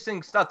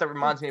interesting stuff that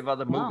reminds me of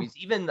other movies.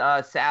 Even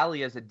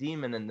Sally as a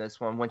demon in this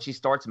one, when she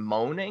starts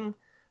moaning,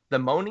 the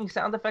moaning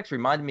sound effects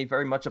reminded me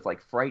very much of like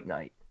Fright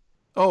Night.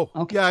 Oh,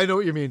 okay. Yeah, I know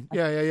what you mean.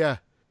 Yeah.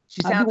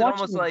 She sounded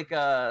almost like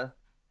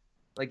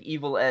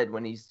Evil Ed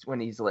when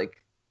he's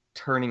like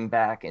turning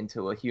back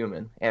into a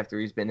human after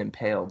he's been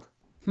impaled.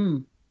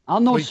 I'll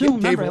know soon.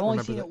 Remember, I've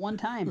only seen it one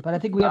time, but I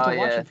think we have to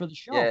watch it for the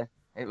show. Yeah,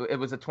 it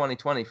was a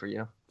 2020 for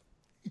you.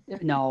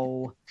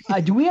 No.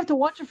 Do we have to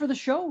watch it for the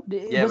show?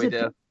 Yeah, we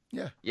do.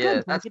 Yeah.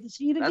 Good. That's, get to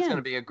see it again. That's going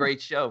to be a great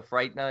show.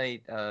 Fright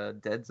Night,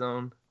 Dead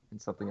Zone,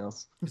 and something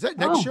else. Is that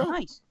next show?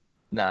 Nice.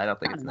 No, I don't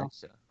think it's next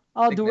show.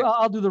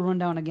 I'll do the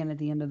rundown again at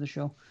the end of the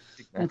show.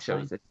 Next show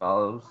it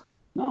follows.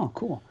 Oh,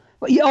 cool.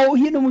 But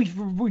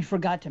we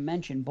forgot to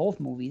mention both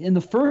movies. In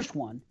the first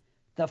one,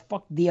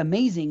 the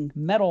amazing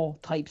metal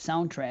type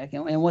soundtrack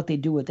and what they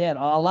do with that.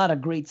 A lot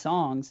of great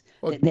songs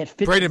that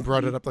fit. Brayden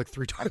brought it up like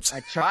 3 times. I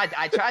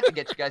tried to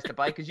get you guys to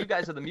buy it because you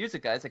guys are the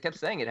music guys. I kept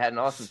saying it had an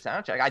awesome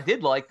soundtrack. I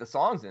did like the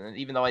songs in it,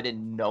 even though I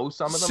didn't know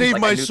some of them. Save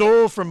My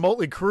Soul from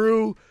Motley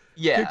Crue.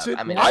 Yeah,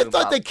 I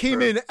thought they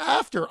came in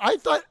after. I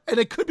thought, and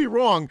I could be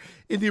wrong,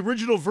 in the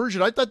original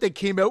version, I thought they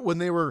came out when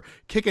they were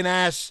kicking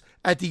ass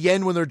at the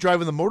end when they're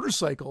driving the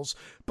motorcycles.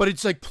 But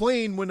it's like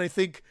playing when I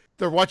think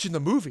they're watching the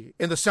movie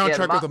and the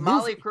soundtrack of the movie.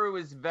 Motley Crue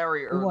is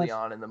very early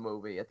on in the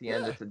movie. At the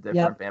end, it's a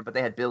different band, but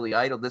they had Billy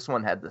Idol. This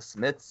one had the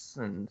Smiths,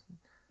 and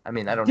I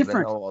mean, I don't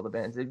Different. even know all the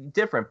bands. They're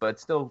different, but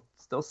still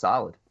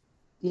solid.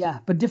 Yeah,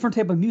 but different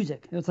type of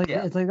music. It's like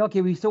Yeah. it's like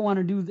okay, we still want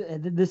to do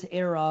this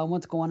era and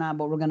what's going on,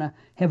 but we're gonna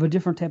have a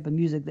different type of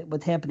music that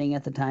what's happening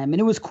at the time. And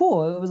it was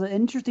cool. It was an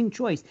interesting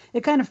choice.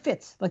 It kind of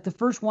fits. Like the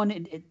first one,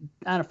 it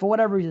I don't know, for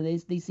whatever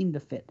reason they seem to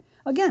fit.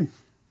 Again,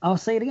 I'll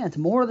say it again. It's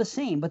more of the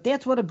same, but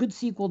that's what a good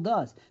sequel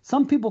does.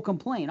 Some people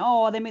complain,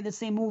 oh, they made the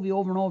same movie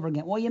over and over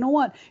again. Well, you know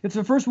what? If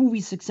the first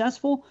movie's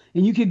successful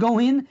and you could go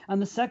in on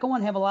the second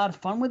one, have a lot of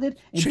fun with it,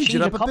 and Change change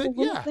it up a a couple bit,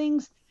 little yeah.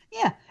 things.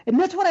 Yeah, and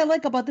that's what I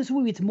like about this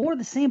movie. It's more of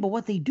the same, but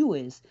what they do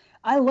is,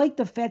 I like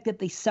the fact that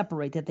they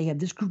separate, that they have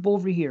this group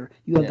over here.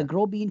 You have the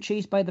girl being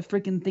chased by the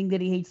freaking thing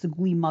that he hates, the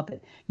Glee Muppet.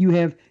 You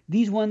have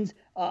these ones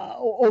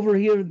over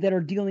here that are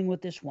dealing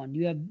with this one.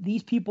 You have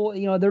these people,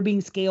 they're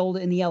being scaled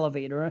in the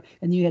elevator,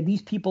 and you have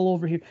these people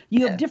over here.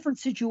 You have different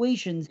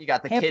situations. You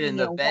got the kid in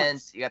the happening at vent.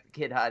 once. You got the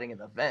kid hiding in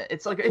the vent.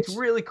 It's like it's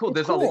really cool. it's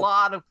There's cool. a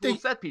lot of cool They-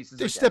 set pieces.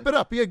 They again. step it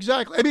up. Yeah,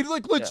 exactly. I mean,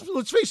 like let's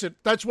face it.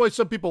 That's why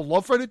some people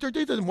love Friday the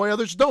 13th and why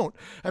others don't.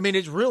 I mean,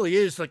 it really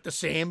is like the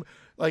same,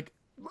 like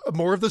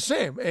more of the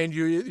same, and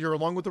you're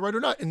along with the right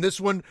or not. And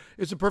this one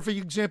is a perfect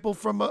example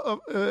from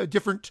a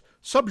different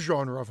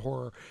subgenre of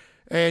horror.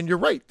 And you're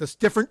right. The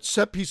different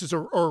set pieces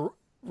are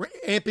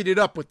amping it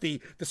up with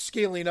the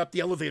scaling up the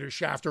elevator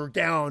shaft or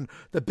down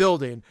the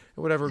building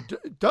or whatever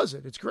does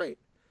it. It's great.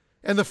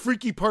 And the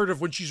freaky part of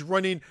when she's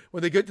running,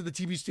 when they get to the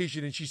TV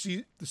station and she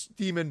sees this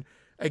demon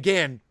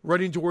again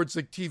running towards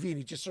the TV and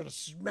he just sort of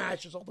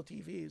smashes all the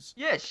TVs.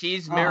 Yeah,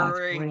 she's Oh, it's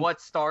mirroring great.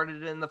 what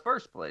started it in the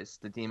first place.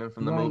 The demon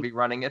from the Right. movie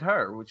running at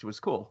her, which was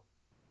cool.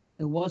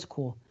 It was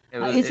cool.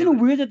 It Isn't it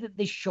weird that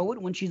they show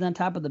it when she's on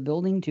top of the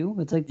building too?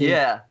 It's like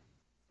Yeah.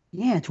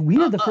 yeah, it's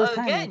weird the first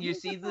time. Again, Like, you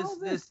what see the hell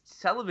this is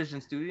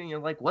television studio, and you're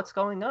like, "What's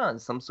going on?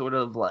 Some sort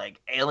of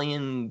like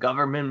alien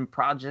government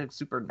project,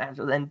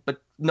 supernatural?"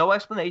 But no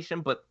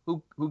explanation. But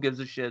who gives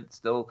a shit?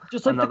 Still,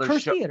 just like the another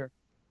Cursed show. Theater.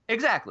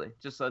 Exactly,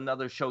 just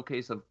another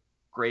showcase of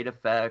great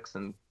effects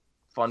and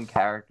fun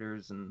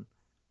characters and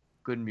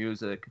good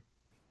music.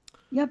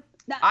 Yep.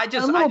 I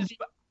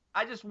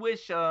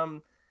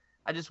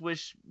A just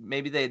wish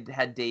maybe they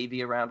had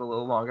Davey around a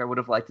little longer. I would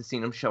have liked to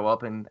seen him show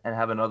up and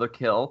have another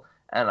kill.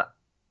 And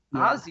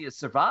Yeah. Ozzy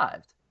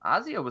survived.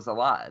 Ozzy was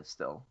alive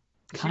still.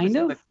 Kind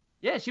of.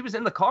 She was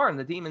in the car and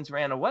the demons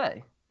ran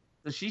away.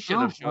 So she should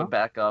have showed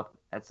back up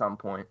at some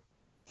point.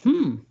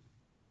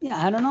 Yeah,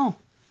 I don't know.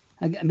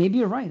 Maybe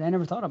you're right. I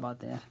never thought about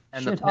that.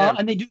 And Shit. the pimp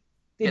And they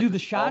do the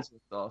shot.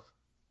 Stuff.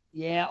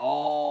 Yeah.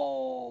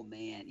 Oh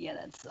man. Yeah,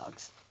 that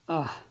sucks.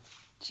 Oh,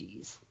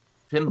 jeez.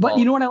 Pinball. But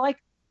you know what I like?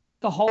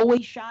 The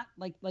hallway shot,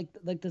 like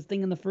this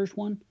thing in the first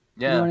one.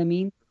 Yeah. You know what I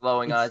mean?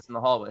 Glowing It's- eyes in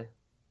the hallway.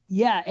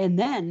 Yeah, and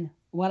then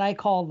what I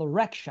call the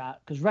wreck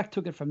shot, because wreck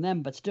took it from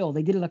them, but still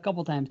they did it a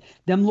couple times.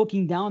 Them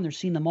looking down, they're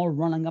seeing them all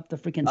running up the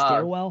freaking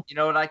stairwell. You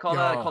know what I call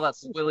that? Yeah. I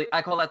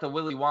call that the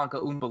Willy Wonka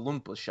Oompa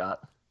Loompa shot.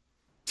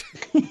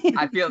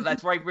 I feel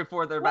that's right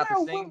before they're about to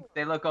Whoa, sing. whoa.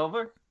 They look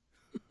over.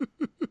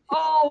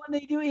 Oh, when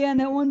they do, yeah, in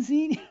that one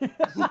scene.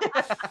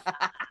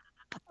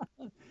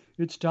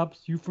 It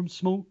stops you from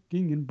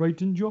smoking and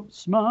brightens your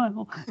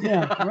smile.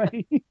 Yeah,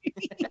 right.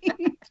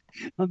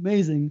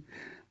 Amazing.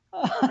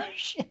 Oh,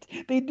 shit,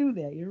 they do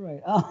that. You're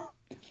right. Oh.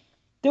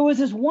 There was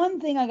this one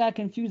thing I got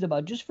confused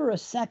about just for a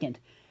second.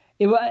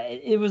 It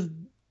was,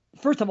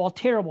 first of all,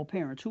 terrible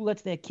parents. Who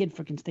lets that kid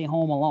freaking stay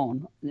home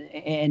alone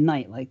at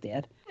night like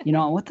that? You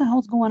know, what the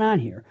hell's going on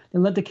here? They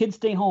let the kid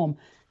stay home.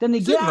 Then they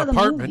It's get in out an of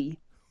the apartment. movie.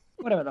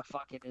 Whatever the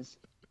fuck it is.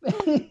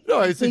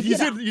 No, They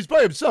get out. he's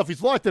by himself.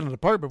 He's locked in an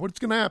apartment. What's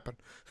going to happen?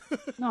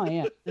 No,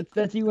 yeah,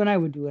 that's you and I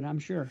would do it, I'm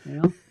sure. You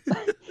know.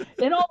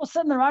 Then all of a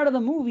sudden they're out of the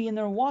movie and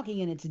they're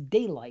walking and it's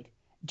daylight.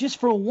 Just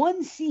for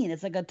one scene,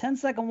 it's like a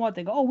 10-second walk.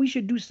 They go, "Oh, we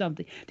should do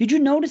something." Did you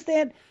notice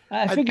that?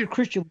 I figured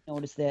Christian would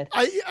notice that.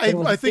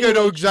 I think I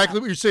know exactly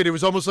what you're saying. It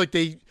was almost like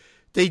they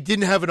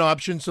didn't have an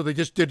option, so they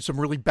just did some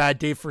really bad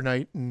day for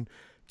night and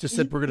just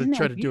said we're going Isn't to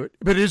try that to do it.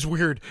 But it is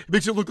weird. It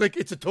makes it look like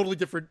it's a totally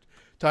different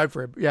time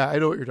frame. Yeah, I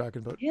know what you're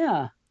talking about.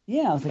 Yeah.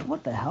 I was like,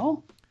 "What the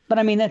hell?" But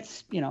I mean,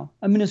 that's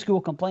a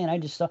minuscule complaint. I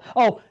just saw.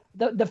 Oh,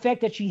 the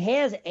fact that she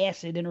has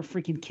acid in her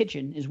freaking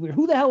kitchen is weird.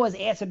 Who the hell has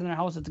acid in their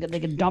house that they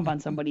can dump on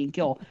somebody and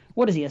kill?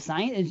 What is he, a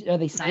scientist? Are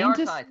they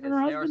scientists? They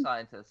are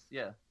scientists.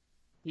 Yeah.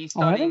 He's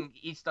Oh, are they? studying.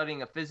 He's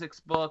studying a physics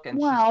book, and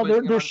Wow,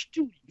 she's they're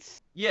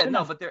students. Yeah, they're no,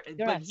 not- but they're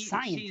but not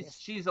scientists.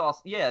 she's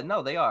also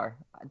no, they are.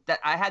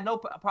 I had no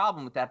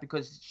problem with that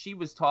because she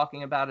was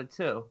talking about it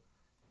too,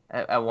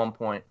 at one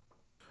point.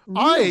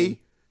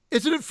 Really?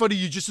 Isn't it funny?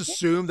 You just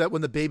assume that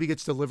when the baby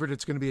gets delivered,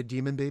 it's going to be a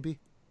demon baby.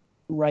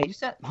 Right. You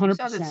 100%.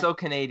 sounded so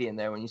Canadian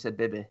there when you said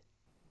 "baby."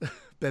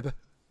 Baby.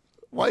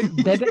 Why?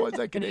 Baby? Why is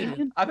that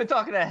Canadian? I've been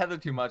talking to Heather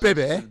too much.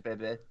 Baby. She said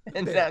 "baby,"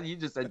 and now you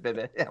just said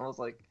 "baby." I was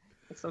like,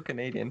 "That's so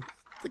Canadian."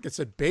 I think it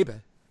said baby.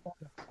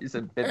 You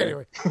said "baby."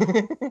 Anyway,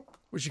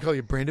 what should call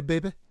you, Brandon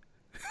baby?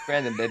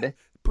 Brandon, baby.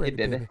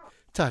 Brandon Hey, baby. baby.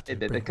 Talk to Hey, me,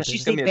 baby. Brandon. Did she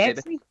Come say here, baby.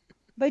 battery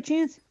by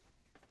chance?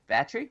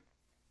 Battery?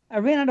 I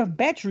ran out of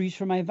batteries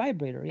for my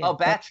vibrator. Yeah. Oh,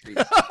 batteries.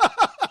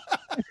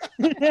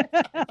 Sorry,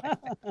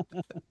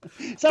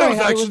 That was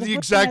Heather, actually the the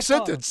first thing I exact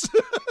thought of. sentence.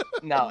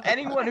 No,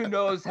 anyone who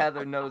knows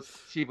Heather knows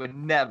she would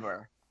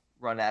never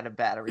run out of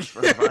batteries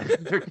for her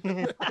vibrator.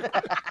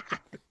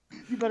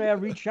 You better have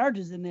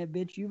recharges in that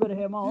bitch. You better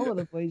have them all over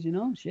the place, you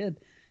know?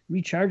 Shit.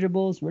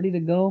 Rechargeables, ready to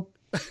go.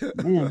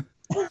 Man,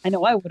 I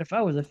know I would if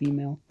I was a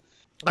female.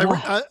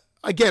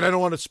 Again, I don't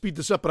want to speed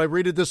this up, but I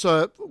rated this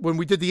when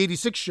we did the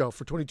 86 show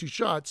for 22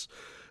 shots.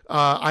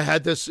 I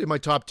had this in my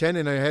top 10,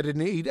 and I had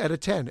an 8 out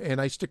of 10,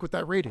 and I stick with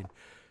that rating.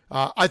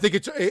 I think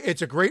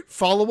it's a great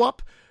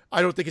follow-up.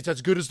 I don't think it's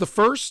as good as the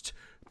first,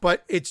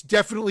 but it's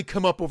definitely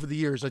come up over the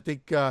years. I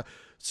think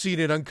seeing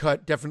it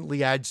uncut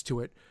definitely adds to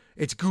it.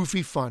 It's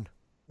goofy fun.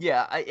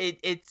 Yeah,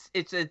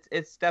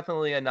 it's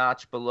definitely a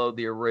notch below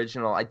the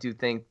original. I do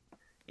think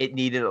it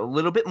needed a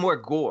little bit more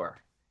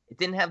gore. It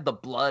didn't have the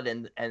blood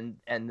and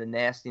the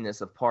nastiness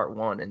of part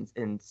one,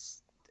 and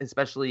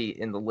especially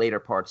in the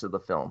later parts of the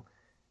film.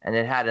 And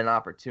it had an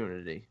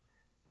opportunity,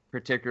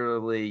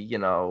 particularly,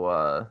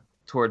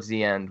 towards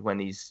the end when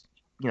he's,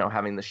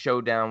 having the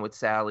showdown with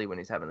Sally, when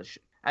he's having the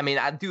I mean,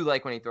 I do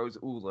like when he throws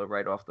Ula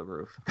right off the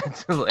roof.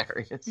 That's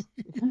hilarious.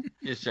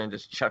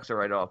 just chucks her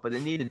right off. But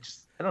it needed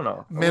I don't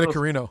know.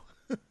 Manicarino.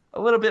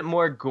 A little bit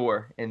more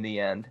gore in the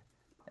end.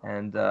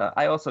 And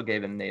I also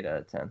gave it an 8 out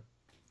of 10.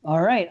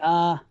 All right.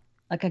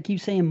 Like I keep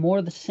saying, more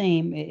of the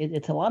same.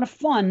 It's a lot of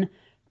fun.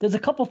 There's a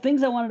couple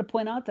things I wanted to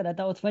point out that I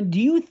thought was fun. Do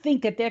you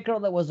think that girl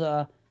that was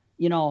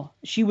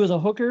she was a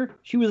hooker,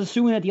 she was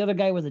assuming that the other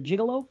guy was a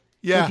gigolo?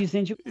 Yeah. She was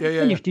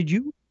yeah. Finished. Did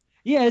you?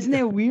 Yeah, isn't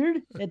that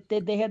weird that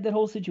they had that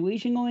whole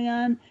situation going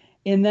on?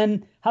 And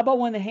then how about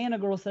when the Hannah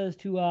girl says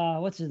to,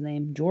 what's his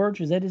name?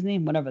 George? Is that his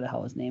name? Whatever the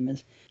hell his name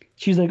is.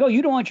 She's like, oh,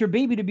 you don't want your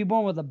baby to be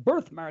born with a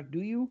birthmark, do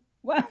you?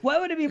 Why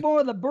would it be born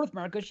with a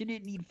birthmark? Because she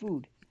didn't need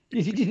food.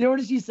 Did you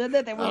notice she said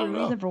that? That was a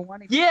reason for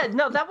wanting. Yeah,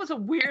 no, that was a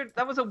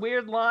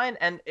weird line,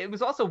 and it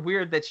was also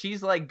weird that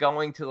she's like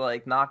going to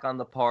like knock on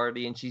the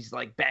party, and she's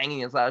like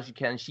banging as loud as she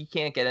can. She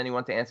can't get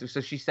anyone to answer,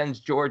 so she sends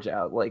George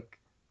out. Like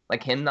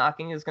him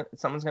knocking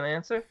someone's gonna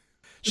answer.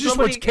 She just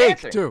wants cake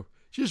too.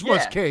 She just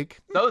wants cake.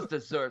 Those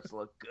desserts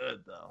look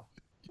good though.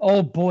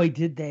 Oh boy,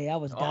 did they! I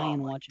was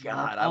dying watching.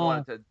 God, I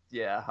wanted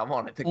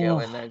to go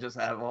in there and just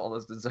have all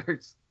those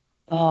desserts.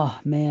 Oh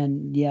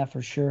man, yeah,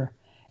 for sure.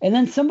 And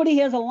then somebody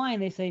has a line.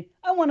 They say,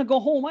 "I want to go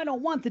home. I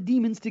don't want the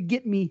demons to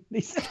get me."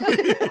 They say.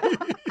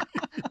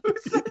 Who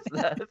says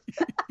that?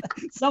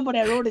 Somebody,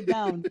 I wrote it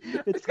down.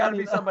 It's got to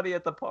be somebody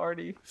at the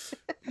party.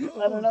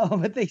 I don't know,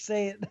 but they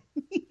say it.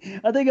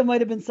 I think it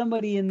might have been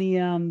somebody in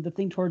the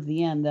thing towards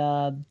the end,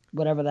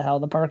 whatever the hell,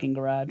 the parking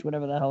garage,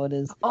 whatever the hell it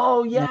is.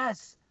 Oh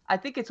yes, I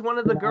think it's one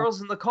of the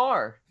girls in the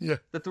car. Yeah,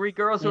 the 3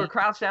 girls who are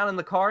crouched down in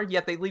the car,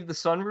 yet they leave the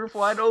sunroof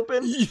wide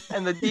open,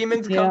 and the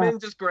demons come in,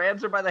 just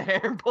grabs her by the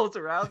hair and pulls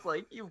her out. It's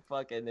like, you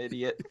fucking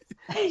idiot!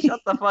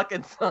 Shut the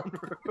fucking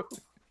sunroof.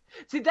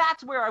 See,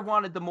 that's where I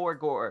wanted the more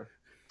gore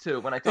too.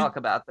 When I talk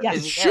about that,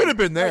 it should have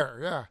been there.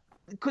 Yeah.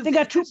 They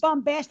got too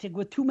bombastic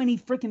with too many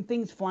freaking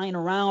things flying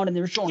around, and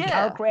they're showing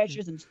car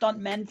crashes and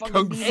stuntmen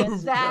fucking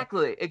demons.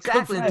 Exactly.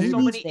 There's so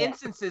many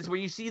instances where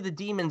you see the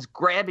demons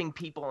grabbing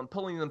people and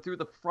pulling them through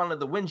the front of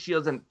the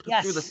windshields and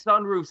through the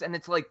sunroofs, and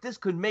it's like, this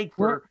could make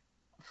for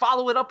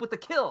follow it up with the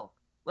kill.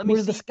 Let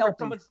me see rip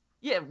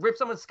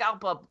someone's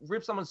scalp up,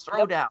 rip someone's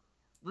throat out.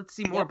 Let's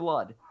see more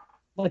blood.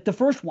 Like the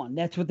first one,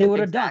 that's what they would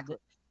have done.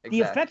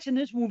 The effects in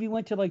this movie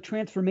went to like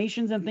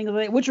transformations and things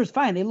like that, which was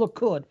fine. They look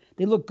good.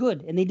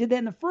 And they did that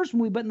in the first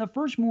movie. But in the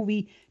first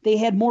movie, they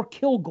had more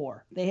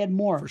Kilgore. They had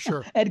more. For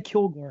sure. Ed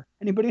Kilgore.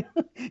 Anybody?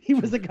 He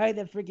was the guy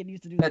that freaking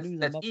used to do the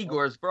news. That's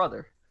Igor's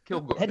brother,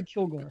 Kilgore. Ed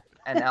Kilgore.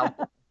 And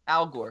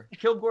Al Gore.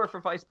 Kilgore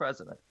for vice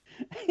president.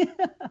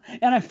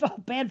 And I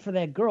felt bad for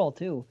that girl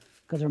too,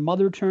 because her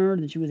mother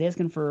turned and she was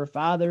asking for her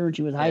father, and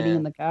she was hiding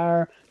in the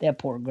car. That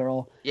poor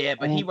girl. Yeah,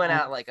 but he went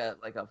out like a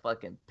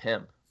fucking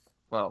pimp.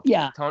 Well,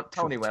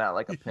 Tony went out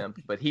like a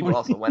pimp, but he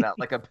also went out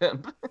like a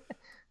pimp.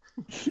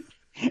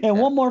 And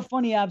one more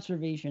funny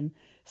observation: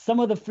 some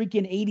of the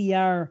freaking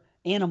ADR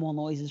animal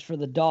noises for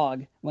the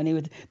dog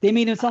when they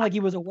made him sound like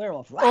he was a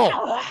werewolf.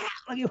 I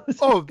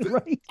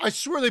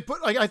swear they put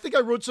I think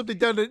I wrote something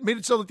down that made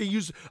it sound like they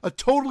used a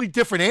totally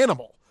different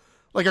animal,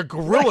 like a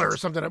gorilla or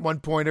something at one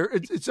point, or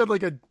it sounded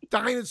like a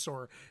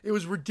dinosaur. It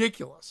was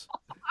ridiculous.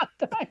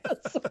 A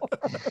dinosaur.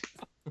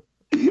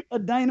 A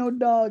dino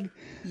dog.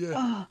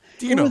 Yeah.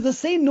 It was the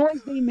same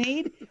noise they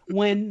made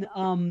when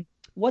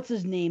what's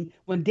his name?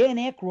 When Dan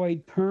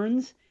Aykroyd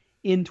turns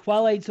in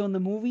Twilight Zone the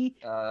movie.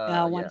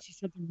 Want to see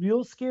something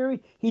real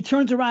scary? He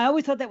turns around. I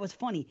always thought that was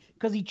funny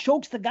because he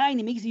chokes the guy and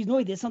he makes these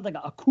noises. It sounds like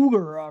a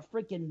cougar or a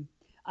freaking,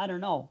 I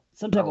don't know,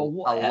 some type of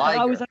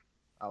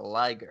a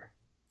liger.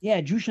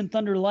 Yeah, Jushin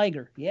Thunder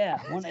Liger. Yeah,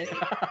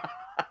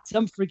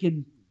 some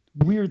freaking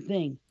weird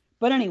thing.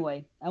 But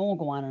anyway, I won't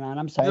go on and on.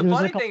 I'm sorry. The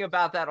funny thing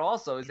about that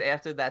also is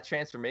after that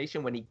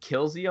transformation, when he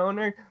kills the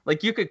owner,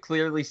 like you could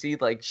clearly see,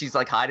 like she's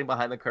like hiding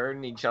behind the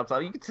curtain. He jumps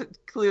out. You could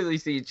clearly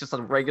see it's just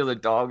a regular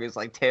dog. His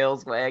like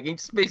tail's wagging.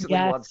 Just basically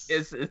wants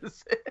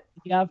kisses.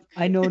 Yeah,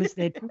 I noticed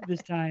that too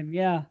this time.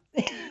 Yeah.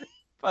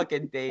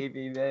 Fucking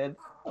Davey, man.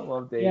 I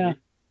love Davey. Yeah.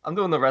 I'm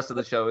doing the rest of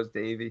the show as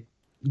Davey.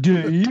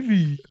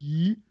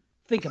 Davey.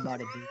 Think about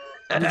it, dude.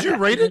 Did you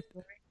rate it?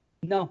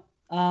 No,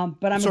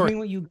 but I'm Sorry. agreeing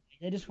with you.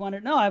 I just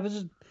wanted. No, I was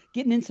just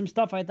getting in some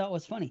stuff I thought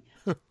was funny.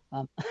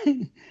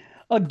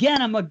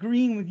 Again, I'm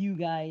agreeing with you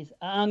guys.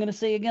 I'm gonna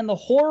say again, the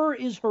horror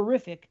is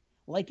horrific,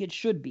 like it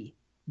should be.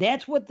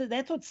 That's what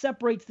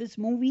separates this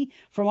movie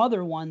from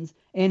other ones,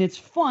 and it's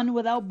fun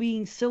without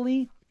being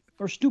silly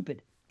or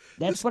stupid.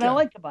 That's what I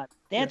like about it.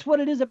 That's what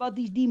it is about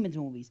these Demons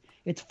movies.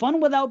 It's fun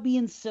without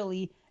being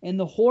silly, and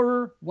the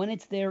horror, when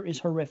it's there, is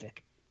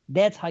horrific.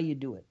 That's how you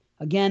do it.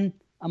 Again,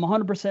 I'm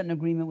 100% in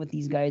agreement with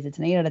these guys. It's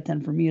an 8 out of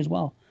 10 for me as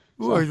well.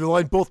 Ooh, you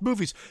like both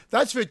movies.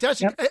 That's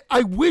fantastic. Yep.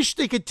 I wish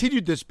they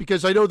continued this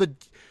because I know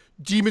that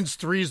Demons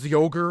 3 is the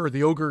Ogre, or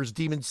the Ogre is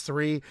Demons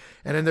 3,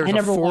 and then there's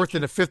a fourth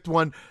and a fifth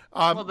one.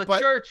 Well, the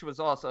Church was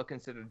also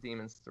considered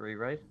Demons 3,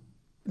 right?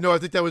 No, I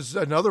think that was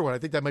another one. I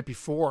think that might be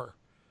 4.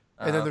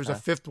 And then there's a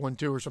fifth one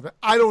too, or something.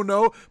 I don't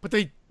know, but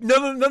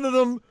none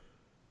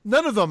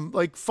of them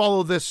like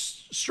follow this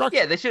structure.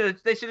 Yeah, they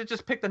should have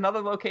just picked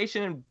another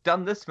location and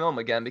done this film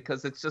again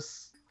because it's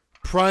just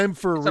prime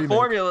for a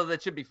formula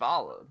that should be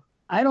followed.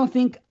 I don't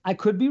think I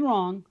could be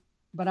wrong,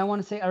 but I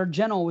want to say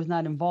Argento was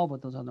not involved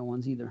with those other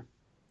ones either.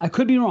 I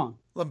could be wrong.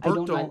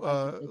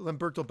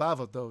 Lamberto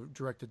Bava though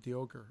directed The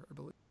Ogre, I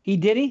believe. He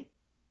did he?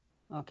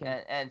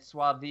 Okay. And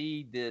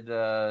Suavi did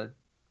The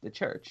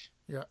Church.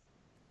 Yeah.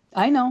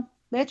 I know.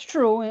 That's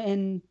true,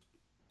 and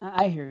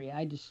I hear you.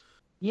 I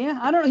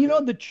don't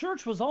know. The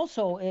Church was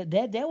also I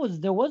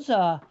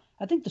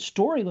think the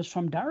story was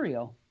from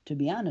Dario, to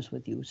be honest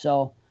with you.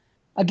 So,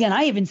 again,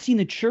 I haven't seen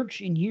The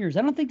Church in years.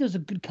 I don't think there's a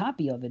good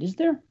copy of it. Is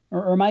there?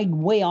 Or am I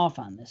way off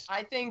on this?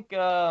 I think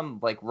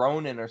like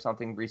Ronin or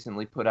something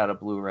recently put out a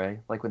Blu-ray,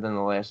 like within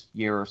the last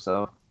year or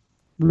so.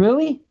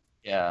 Really?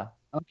 Yeah.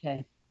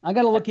 Okay, I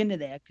got to look into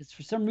that because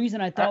for some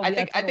reason I thought. I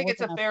think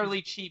it's a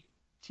fairly cheap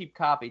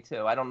copy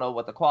too. I don't know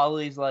what the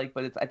quality's like,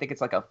 but I think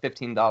it's like a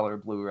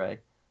 $15 Blu-ray.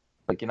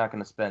 Like you're not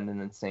going to spend an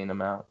insane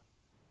amount.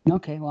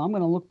 Okay, well I'm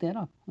going to look that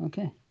up.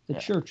 Okay, The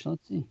Church.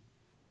 Let's see.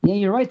 Yeah,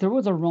 you're right. There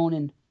was a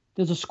Ronin.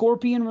 There's a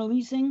Scorpion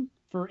releasing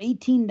for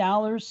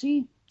 $18.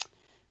 See?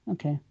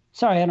 Okay.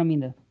 Sorry, I don't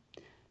mean to.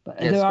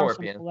 But yeah, there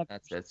Scorpion. Are some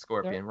That's it.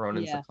 Scorpion.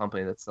 Ronin's the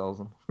company that sells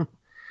them.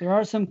 There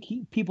are some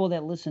people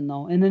that listen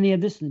though, and then they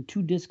have this in a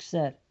 2-disc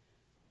set.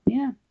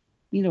 Yeah.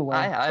 Either way.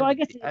 I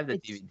have the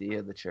DVD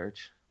of The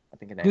Church. I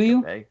think do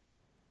you? Pay.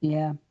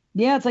 Yeah,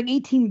 it's like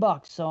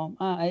 $18. So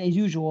as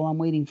usual, I'm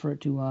waiting for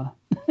it to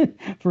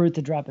for it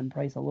to drop in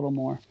price a little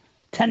more.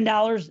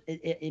 $10,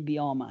 it'd be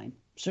all mine.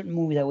 Certain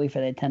movies I wait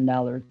for that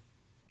 $10,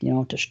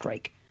 to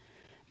strike.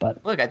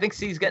 But look, I think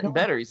C's getting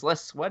better. He's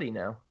less sweaty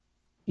now.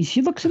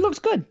 He looks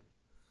good.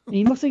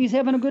 He looks like he's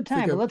having a good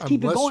time. But let's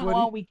keep it going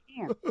while we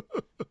can.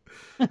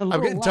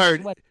 I'm getting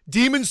tired. Sweaty.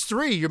 Demons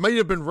 3, you might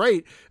have been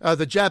right.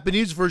 The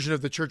Japanese version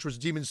of The Church was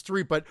Demons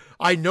 3, but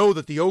I know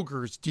that The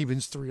Ogre is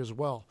Demons 3 as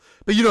well.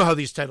 But you know how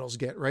these titles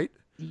get, right?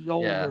 The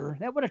Ogre. Yeah.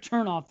 That what a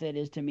turnoff that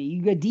is to me.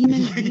 You got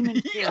Demons 2,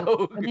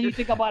 and then you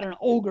think about an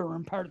Ogre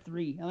in part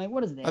 3. I'm like,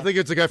 what is that? I think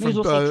it's a guy from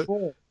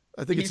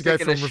I think it's a guy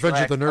from Revenge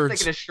of the Nerds. I'm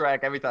thinking of Shrek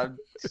every time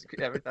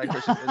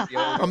Christian says the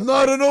Ogre. I'm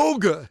not an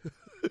ogre.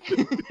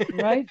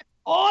 Right?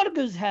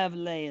 Ogres have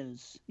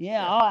layers.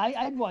 Yeah,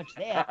 I'd watch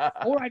that.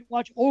 Or I'd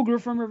watch Ogre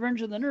from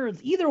Revenge of the Nerds.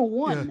 Either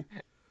one,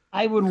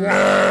 I would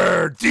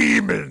watch.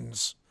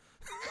 Demons.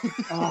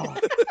 Oh.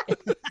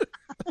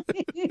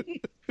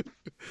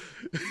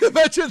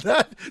 Imagine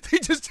that. They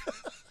just...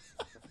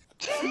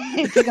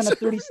 It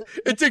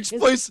takes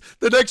place.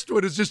 The next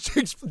one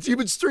takes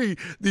Demons 3.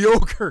 The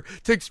Ogre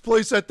takes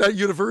place at that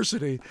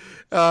university,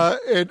 and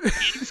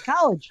Adams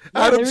College.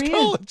 Yeah, Adams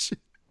College.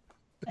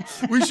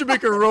 We should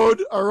make our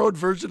own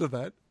version of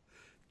that.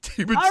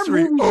 Demons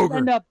 3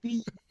 Ogre.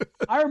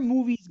 Our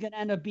movie's gonna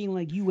end up being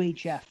like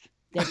UHF.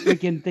 That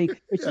freaking thing.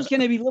 It's just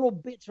gonna be little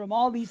bits from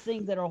all these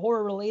things that are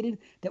horror related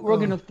that we're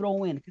gonna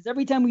throw in. Because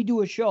every time we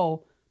do a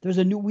show, there's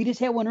a new. We just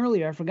had one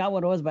earlier. I forgot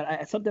what it was,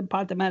 but something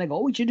popped in my head. I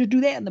go, we should just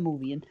do that in the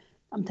movie. And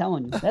I'm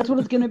telling you, that's what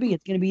it's gonna be.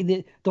 It's gonna be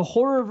the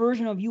horror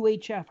version of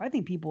UHF. I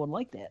think people would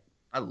like that.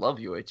 I love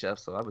UHF,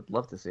 so I would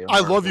love to see it. I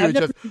love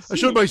UHF. I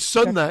showed my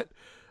son that.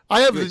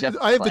 I have the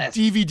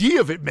DVD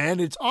of it, man.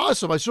 It's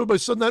awesome. I showed my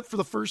son that for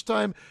the first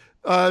time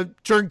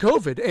during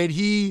COVID, and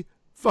he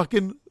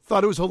fucking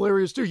thought it was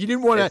hilarious too. He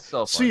didn't want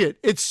to see it.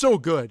 It's so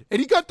good,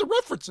 and he got the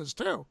references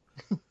too.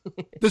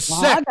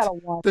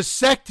 The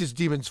Sect is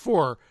Demons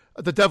 4,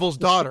 the Devil's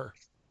Daughter,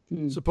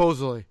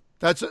 supposedly.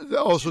 That's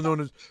also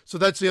known as. So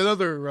that's the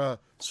other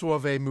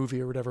Suave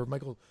movie or whatever.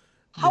 Michael.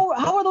 How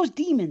are those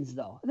demons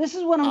though? This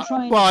is what I'm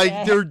trying.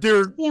 Well, to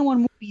they're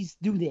when movies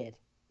do that.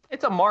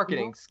 It's a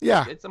marketing.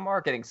 Yeah, it's a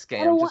marketing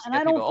scam. Just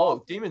get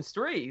people. Demons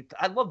 3.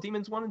 I love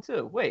Demons 1 and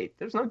 2. Wait,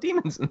 there's no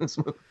demons in this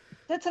movie.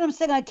 That's what I'm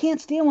saying. I can't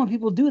stand when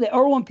people do that,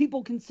 or when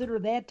people consider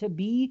that to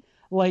be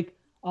like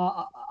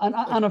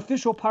an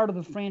official part of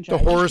the franchise.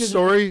 The Horror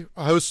Story,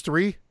 House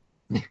 3.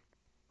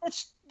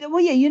 That's yeah.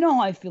 You know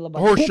how I feel about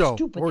Horror Show.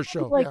 Horror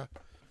Show. Like, yeah.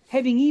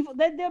 Having evil.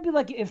 That'd be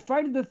like if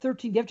Friday the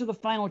 13th, after the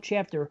final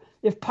chapter,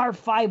 if part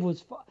 5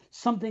 was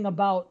something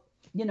about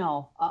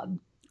an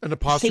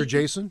imposter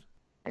Jason.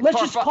 Let's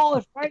just call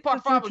it Friday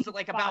Part the 5 was 13th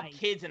like about 5.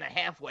 kids in a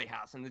halfway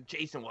house, and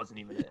Jason wasn't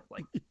even in it.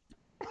 Like,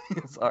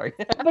 sorry.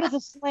 But it's a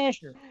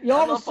slasher. You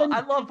all of a sudden,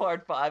 I love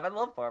Part 5. I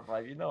love Part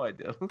 5. You know I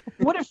do.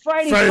 what if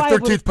Friday Friday 5 the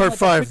would've 13th been Part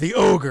 5, The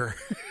Ogre.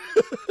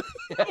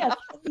 Yeah,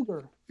 the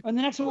Ogre. And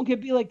the next one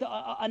could be like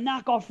a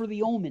knockoff for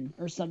The Omen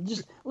or something.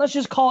 Let's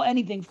just call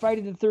anything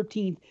Friday the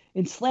 13th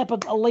and slap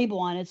a label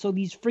on it so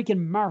these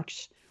freaking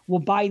marks will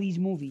buy these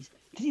movies.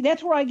 See,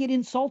 that's where I get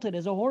insulted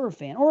as a horror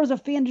fan, or as a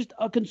fan, just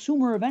a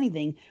consumer of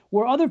anything,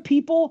 where other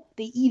people,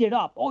 they eat it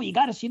up. Oh, you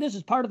got to see this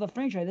as part of the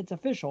franchise. It's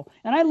official.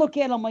 And I look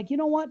at it, I'm like, you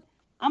know what?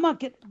 I'm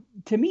not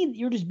to me,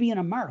 you're just being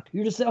a mark.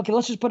 You're just saying, okay,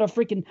 let's just put a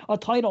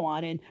title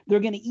on it, and they're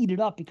going to eat it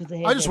up because they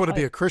have I just want to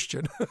be a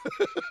Christian.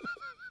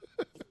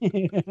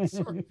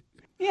 Sorry.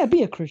 Yeah,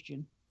 be a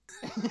Christian.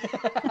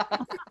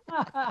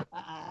 All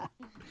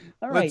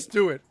right. Let's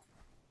do it.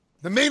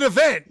 The main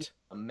event.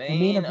 The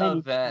main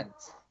event.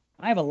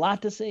 I have a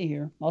lot to say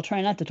here. I'll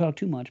try not to talk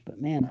too much,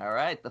 but man. All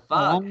right, The a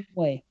Fog. long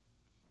way.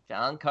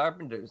 John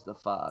Carpenter's The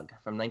Fog.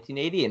 From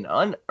 1980, an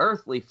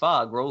unearthly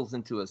fog rolls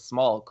into a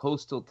small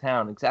coastal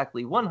town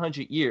exactly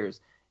 100 years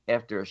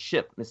after a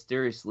ship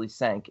mysteriously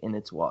sank in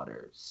its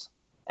waters.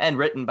 And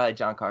written by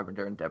John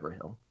Carpenter and Deborah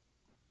Hill.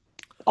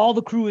 All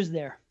the crew is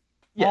there.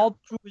 Yeah. All the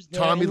crew is there.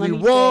 Tommy And let Lee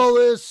me say-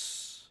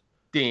 Wallace.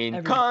 Dean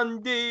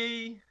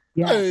Cundey.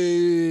 Yes.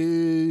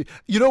 Hey,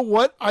 you know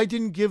what? I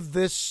didn't give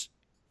this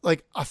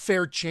like a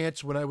fair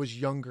chance when I was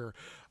younger.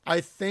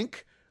 I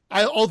think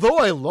although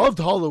I loved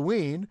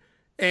Halloween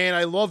and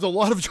I loved a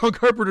lot of John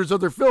Carpenter's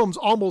other films,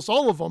 almost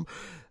all of them,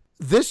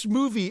 this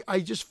movie,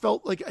 I just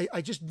felt like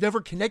I just never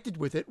connected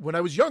with it when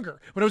I was younger,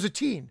 when I was a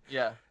teen.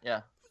 Yeah.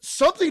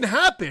 Something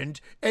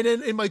happened, and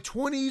then in my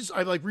 20s,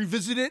 I like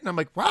revisit it, and I'm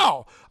like,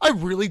 wow, I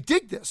really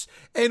dig this.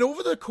 And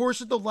over the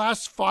course of the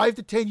last 5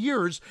 to 10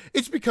 years,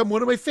 it's become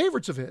one of my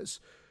favorites of his.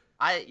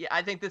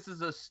 I think this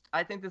is a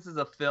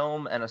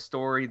film and a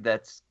story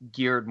that's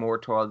geared more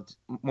towards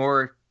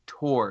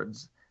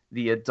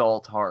the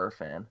adult horror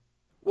fan.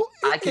 Well,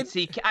 I could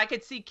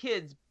see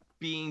kids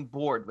being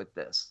bored with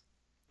this.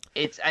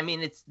 It's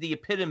the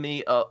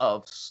epitome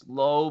of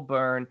slow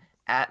burn,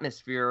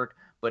 atmospheric,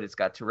 but it's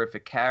got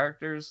terrific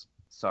characters.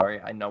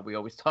 Sorry, I know we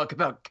always talk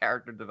about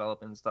character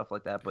development and stuff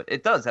like that, but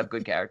it does have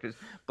good characters,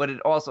 but it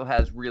also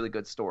has really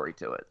good story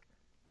to it.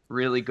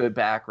 Really good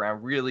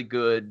background, really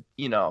good,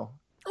 the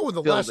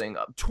building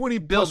last up. 20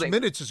 plus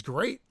minutes is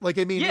great. Like,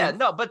 I mean,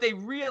 But they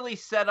really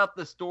set up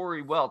the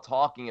story well,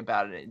 talking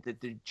about it,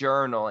 the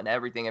journal and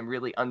everything, and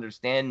really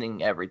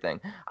understanding everything.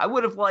 I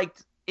would have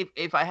liked,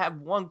 if I have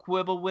one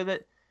quibble with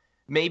it,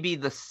 maybe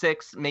the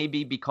 6,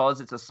 maybe because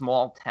it's a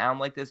small town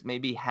like this,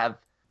 maybe have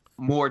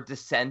more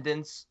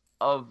descendants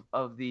of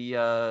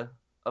the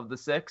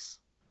 6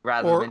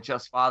 rather than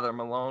just Father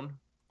Malone,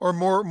 or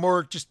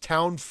more just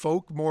town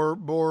folk,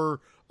 more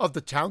of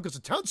the town, because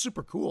the town's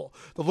super cool.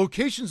 The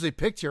locations they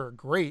picked here are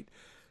great.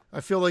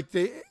 I feel like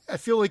it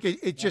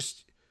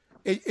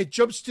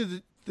jumps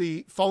to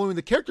the following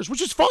the characters,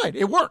 which is fine.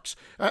 It works.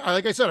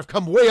 Like I said, I've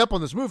come way up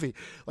on this movie,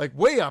 like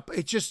way up.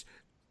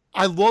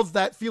 I love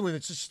that feeling.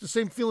 It's just the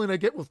same feeling I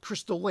get with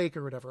Crystal Lake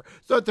or whatever.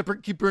 So not to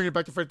keep bringing it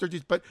back to Friday the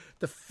 13th, but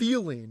the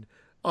feeling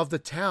of the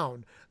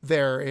town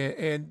there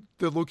and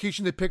the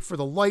location they picked for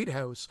the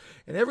lighthouse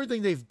and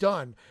everything they've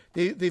done,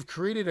 they've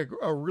created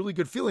a really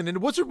good feeling. And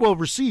it wasn't well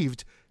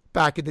received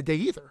back in the day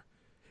either.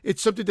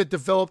 It's something that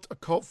developed a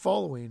cult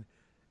following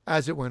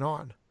as it went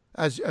on,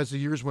 as the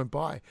years went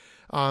by.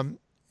 And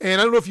I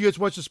don't know if you guys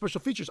watched the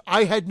special features.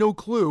 I had no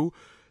clue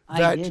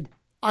that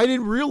I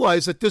didn't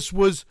realize that this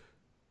was.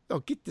 Oh,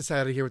 get this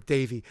out of here with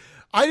Davey.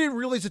 I didn't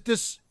realize that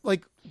this,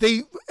 like,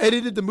 they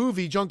edited the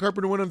movie. John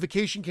Carpenter went on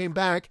vacation, came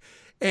back,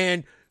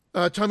 and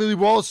Tommy Lee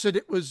Wallace said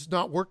it was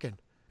not working.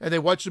 And they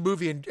watched the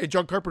movie, and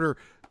John Carpenter,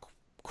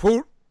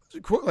 quote,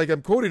 like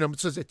I'm quoting him, it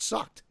says it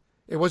sucked.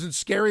 It wasn't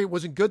scary. It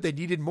wasn't good. They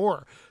needed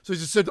more. So he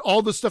just said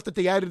all the stuff that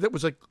they added that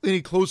was like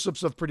any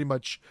close-ups of pretty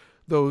much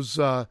those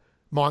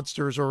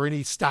monsters or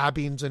any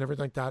stabbings and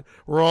everything like that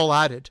were all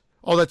added.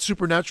 All that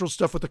supernatural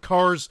stuff with the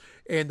cars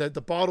and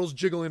the bottles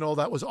jiggling, all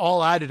that was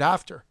all added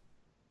after.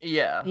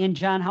 Yeah. And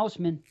John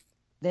Houseman,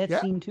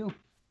 that scene too.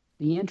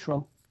 The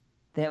intro.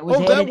 That was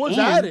added. That was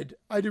added.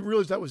 I didn't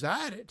realize that was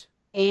added.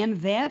 And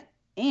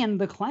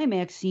the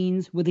climax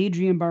scenes with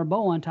Adrienne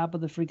Barbeau on top of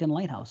the freaking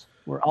lighthouse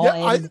were all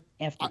added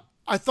after.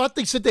 I thought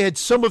they said they had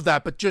some of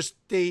that, but just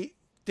they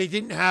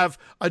didn't have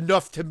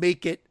enough to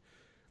make it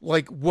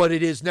like what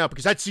it is now,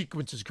 because that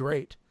sequence is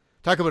great.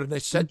 Talk about a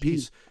nice set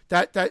piece.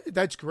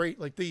 That's great.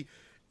 Like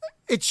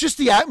it's just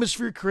the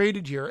atmosphere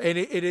created here, and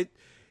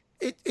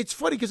it's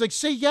funny because like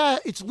say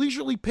it's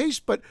leisurely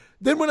paced, but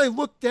then when I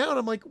look down,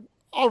 I'm like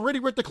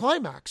already we're at the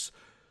climax.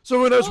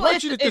 So when I was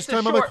watching it this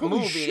time, I'm like,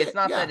 holy shit! It's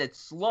not that it's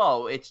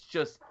slow; it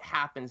just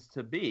happens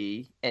to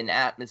be an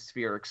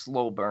atmospheric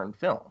slow burn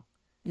film.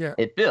 Yeah,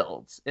 it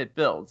builds,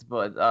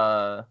 but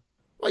well,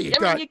 you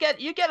get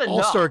enough.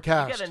 All-star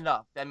cast. You get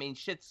enough. I mean,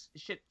 shit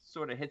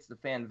sort of hits the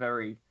fan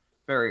very,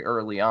 very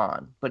early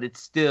on, but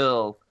it's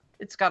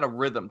got a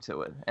rhythm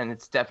to it, and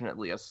it's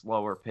definitely a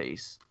slower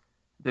pace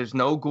There's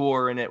no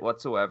gore in it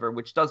whatsoever,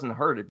 which doesn't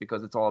hurt it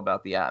because it's all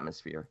about the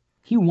atmosphere.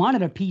 He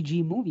wanted a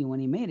PG movie when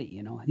he made it,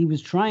 you know. He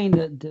was trying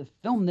to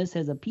film this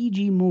as a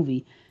PG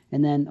movie.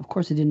 And then, of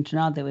course, it didn't turn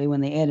out that way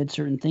when they added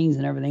certain things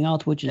and everything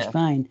else, which is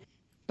fine.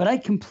 But I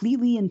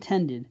completely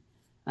intended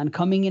on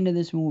coming into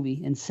this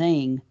movie and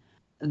saying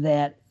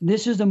that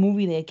this is a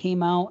movie that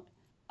came out,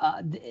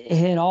 it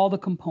had all the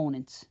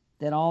components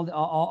that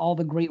all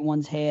the great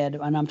ones had,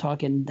 and I'm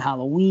talking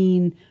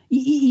Halloween.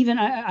 Even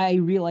I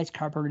realized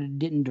Carpenter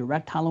didn't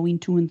direct Halloween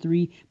 2 and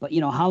 3, but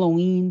you know,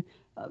 Halloween,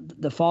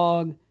 The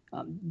Fog,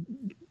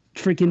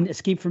 freaking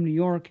Escape from New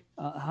York,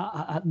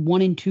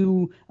 1 and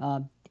 2,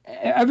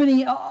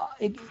 everything.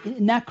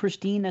 Not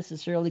Christine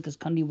necessarily, because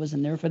Cundy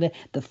wasn't there for that.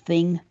 The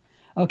Thing.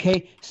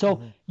 Okay,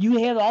 so you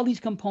have all these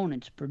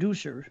components: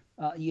 producer,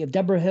 you have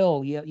Deborah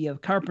Hill, you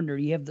have Carpenter,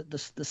 you have the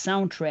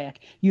soundtrack,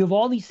 you have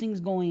all these things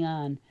going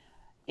on.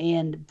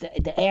 And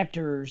the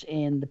actors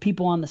and the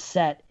people on the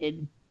set.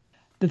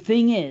 The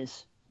thing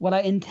is, what I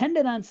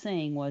intended on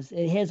saying was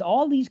it has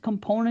all these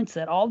components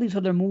that all these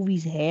other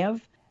movies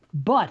have,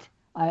 but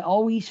I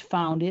always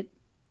found it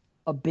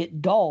a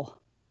bit dull.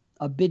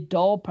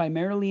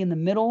 Primarily in the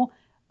middle.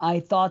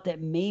 I thought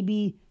that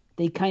maybe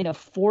they kind of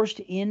forced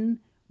in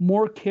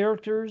more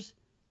characters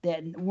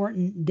that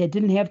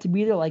didn't have to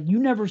be there. Like, you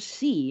never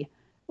see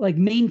like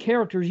main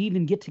characters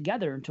even get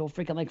together until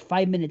freaking like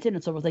 5 minutes in.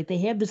 And so it was like they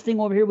have this thing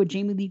over here with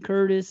Jamie Lee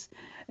Curtis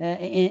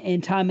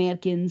and Tom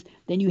Atkins.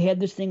 Then you had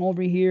this thing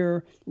over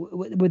here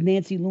with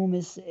Nancy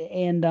Loomis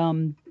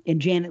and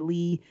Janet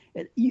Leigh.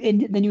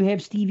 And then you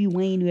have Stevie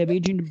Wayne. You have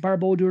Adrienne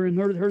Barbeau during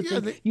her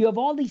thing. You have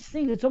all these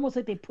things. It's almost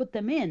like they put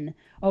them in,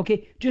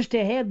 okay, just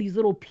to have these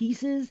little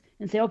pieces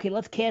and say, okay,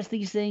 let's cast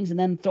these things and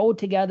then throw it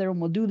together and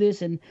we'll do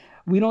this. And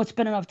we don't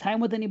spend enough time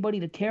with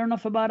anybody to care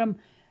enough about them.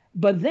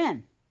 But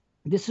then,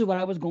 this is what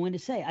I was going to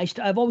say.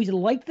 I've always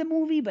liked the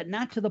movie, but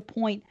not to the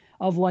point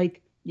of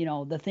like, you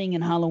know, The Thing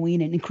and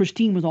Halloween. And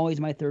Christine was always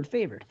my third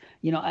favorite.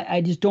 You know, I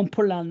just don't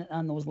put it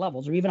on those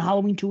levels. Or even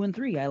Halloween 2 and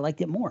 3. I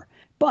liked it more.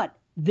 But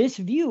this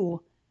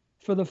view,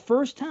 for the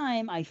first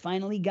time, I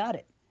finally got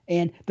it.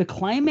 And the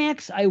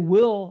climax, I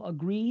will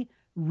agree,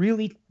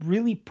 really,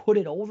 really put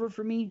it over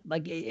for me.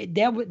 Like,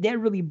 that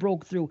really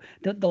broke through.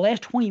 The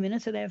last 20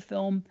 minutes of that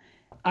film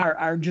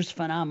are just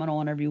phenomenal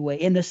in every way.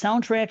 And the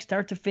soundtrack,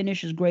 start to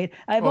finish, is great.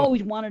 I've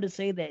always wanted to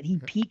say that he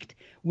peaked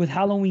with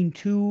Halloween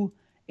 2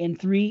 and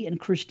 3 and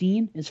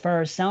Christine as far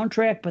as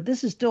soundtrack, but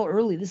this is still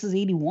early. This is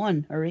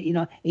 81 or, you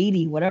know,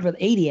 80, whatever,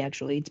 80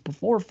 actually. It's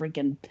before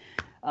freaking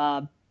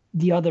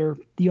the other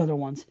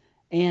ones.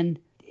 And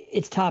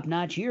it's top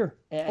notch here.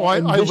 I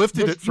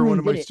lifted it for one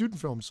of my student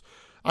films.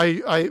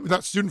 I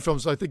not student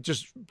films, I think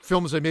just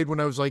films I made when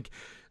I was like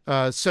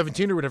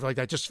 17 or whatever like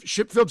that, just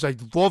ship films. I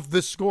love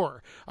this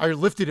score. I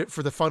lifted it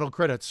for the final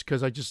credits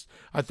because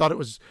I thought it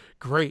was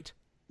great.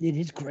 It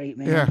is great,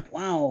 man. Yeah.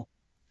 Wow.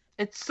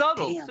 It's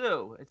subtle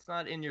too. It's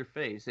not in your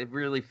face. It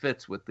really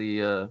fits with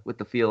the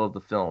feel of the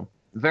film.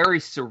 Very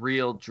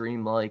surreal,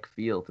 dreamlike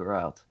feel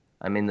throughout.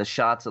 I mean, the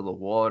shots of the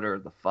water,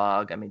 the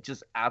fog. I mean,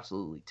 just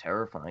absolutely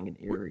terrifying and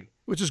eerie.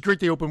 Which is great.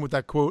 They open with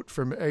that quote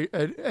from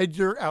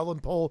Edgar Allan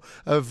Poe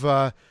of.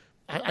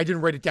 I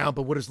didn't write it down,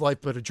 but what is life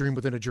but a dream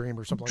within a dream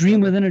or something like that? Dream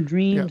within a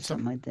dream,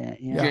 something like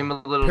that. Yeah. Dream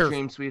a little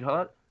dream,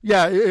 sweetheart.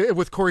 Yeah,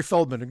 with Corey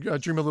Feldman,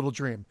 Dream a Little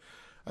Dream.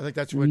 I think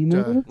that's what.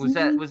 Was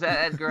that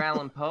Edgar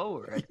Allan Poe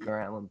or Edgar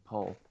Allan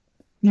Poe?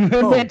 You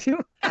heard that too?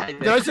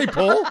 Did I say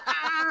Poe?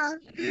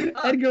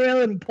 Edgar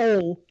Allan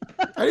Poe.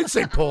 I didn't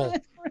say Poe.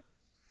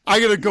 I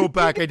gotta go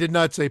back. I did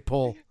not say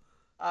Poe.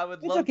 I would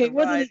it's love okay. to It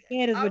wasn't ride, as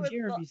bad as what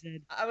Jeremy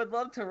said. I would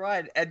love to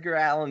ride Edgar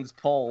Allan's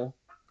pole.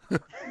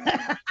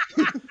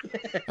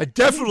 I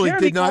definitely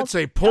did not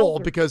say Pole,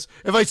 because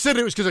if I said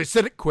it, it was because I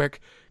said it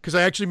quick, because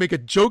I actually make a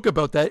joke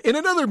about that in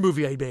another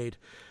movie I made,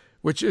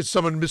 which is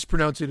someone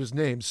mispronouncing his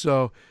name.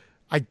 So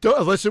I don't,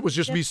 unless it was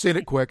just me saying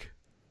it quick.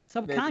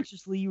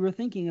 Subconsciously, you were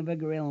thinking of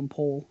Edgar Allan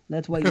Poe.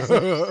 That's why you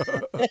said it.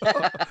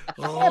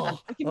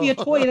 It could be a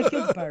toy at a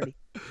kid's party.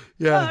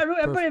 Yeah.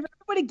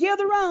 Everybody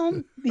gather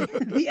around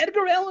the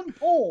Edgar Allan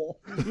Poe.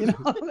 You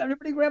know,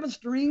 everybody grab a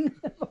string.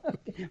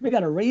 We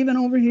got a raven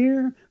over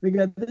here. We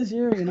got this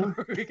here. You know,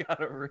 we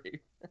got a raven.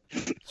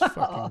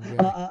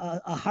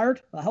 A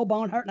heart, a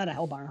hellbound heart, not a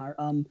hellbound heart.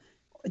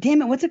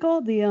 Damn it, what's it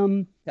called?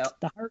 The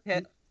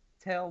heart.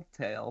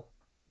 Telltale.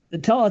 A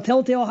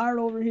telltale heart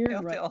over here.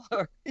 Telltale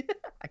heart.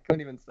 I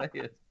couldn't even say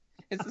it.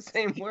 It's the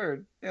same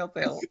word.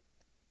 Telltale.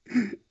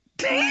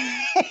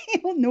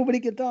 Nobody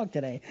can talk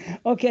today.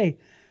 Okay.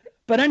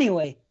 But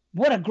anyway,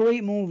 what a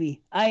great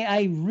movie.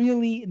 I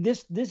really,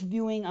 this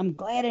viewing, I'm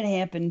glad it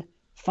happened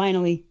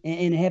finally,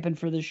 and it happened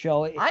for this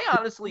show.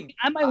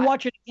 I might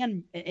watch it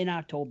again in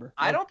October.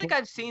 I don't think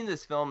I've seen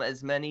this film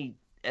as many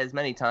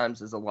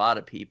times as a lot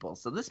of people.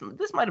 So this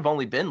might have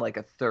only been like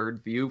a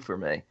third view for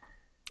me.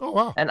 Oh,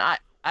 wow. And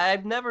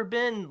I've never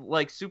been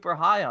like super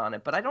high on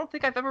it, but I don't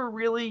think I've ever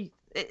really.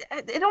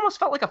 It almost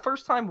felt like a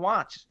first time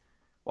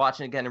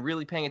watching again and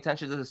really paying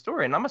attention to the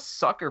story. And I'm a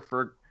sucker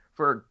for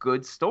a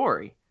good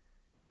story,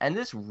 and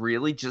this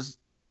really just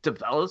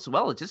develops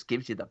well. It just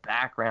gives you the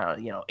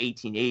background,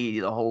 1880,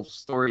 the whole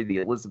story, the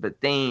Elizabeth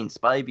Dane,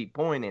 Spivey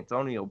Point,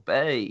 Antonio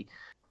Bay,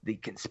 the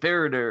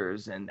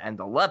conspirators and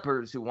the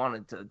lepers who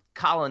wanted to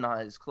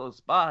colonize close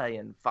by,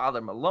 and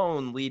Father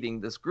Malone leading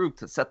this group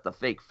to set the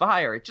fake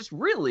fire. It's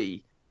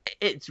really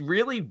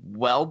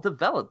well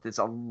developed. There's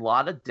a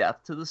lot of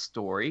depth to the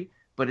story,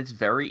 but it's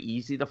very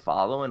easy to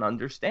follow and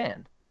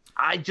understand.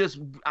 I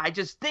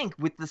just think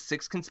with the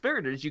 6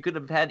 conspirators, you could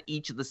have had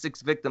each of the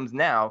 6 victims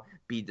now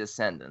be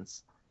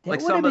descendants. That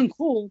would have been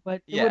cool,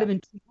 but it would have been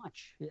too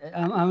much.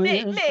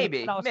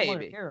 Maybe.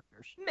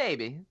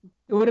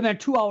 It would have been a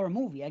 2-hour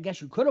movie. I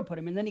guess you could have put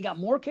him, and then he got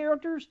more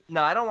characters.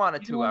 No, I don't want a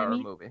 2-hour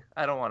movie.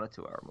 I don't want a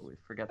 2-hour movie.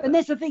 Forget that. And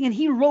that's the thing. And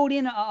he wrote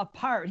in a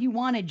part. He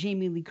wanted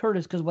Jamie Lee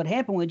Curtis, because what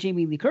happened with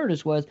Jamie Lee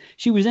Curtis was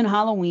she was in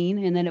Halloween,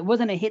 and then it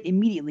wasn't a hit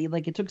immediately.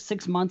 Like, it took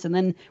 6 months, and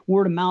then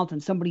word of mouth,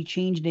 and somebody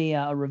changed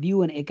a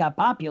review, and it got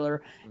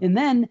popular. Mm-hmm. And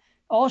then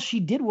all she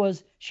did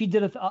was she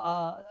did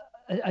a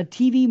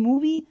TV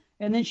movie.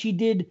 And then she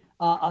did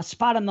a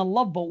spot on the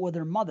Love Boat with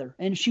her mother,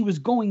 and she was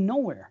going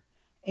nowhere.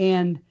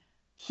 And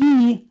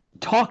he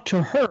talked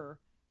to her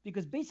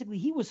because basically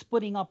he was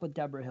splitting up with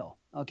Deborah Hill,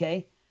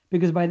 okay?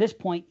 Because by this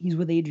point, he's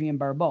with Adrienne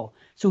Barbeau.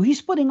 So he's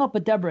splitting up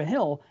with Deborah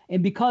Hill,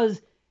 and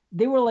because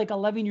they were like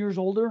 11 years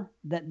older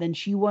than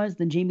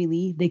Jamie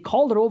Lee, they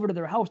called her over to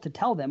their house to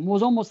tell them. It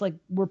was almost like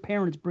we're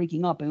parents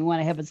breaking up, and we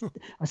want to have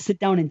a sit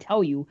down and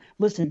tell you,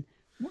 listen,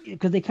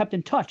 because they kept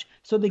in touch.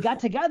 So they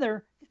got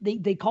together.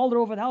 They called her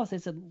over the house. They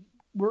said,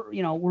 we're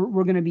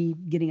going to be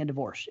getting a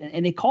divorce.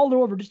 And they called her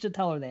over just to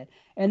tell her that.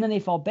 And then they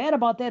felt bad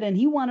about that. And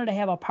he wanted to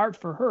have a part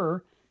for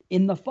her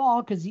in the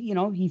fall because,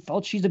 he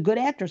felt she's a good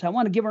actress. I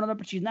want to give her another,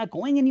 but she's not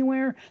going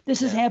anywhere.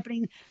 This is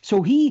happening.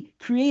 So he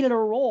created a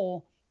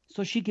role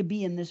so she could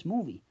be in this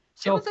movie.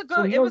 So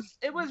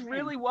it was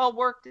really well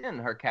worked in.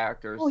 Her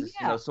characters,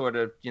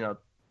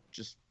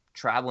 just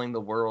traveling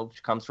the world.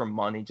 She comes from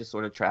money, just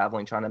sort of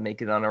traveling, trying to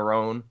make it on her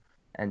own.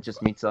 And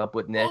just meets up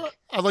with Nick.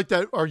 I like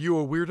that. Are you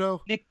a weirdo?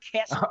 Nick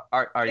Castle.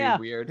 Are you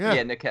weird?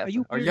 Yeah, Nick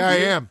Castle. I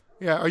am.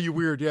 Yeah, are you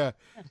weird? Yeah.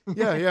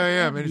 Yeah, I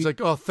am. And he's like,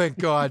 oh, thank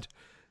God.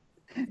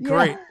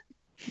 Great.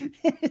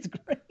 It's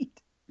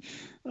great.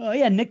 Oh,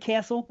 yeah, Nick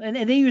Castle. And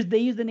they use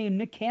the name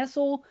Nick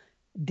Castle,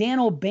 Dan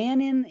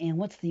O'Bannon, and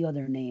what's the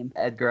other name?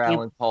 Edgar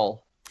Allan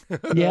Poe.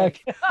 Yeah.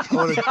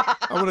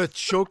 I want to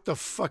choke the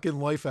fucking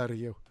life out of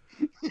you.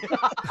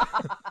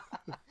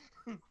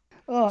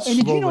 And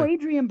did you know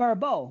Adrienne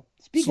Barbeau?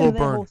 Speaking of that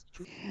whole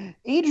situation,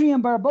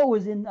 Adrienne Barbeau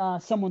was in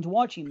Someone's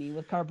Watching Me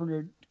with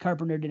Carpenter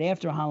did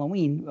After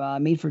Halloween,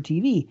 made for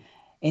TV,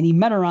 and he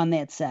met her on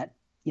that set,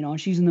 and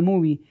she's in the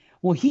movie.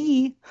 Well,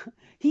 he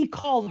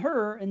called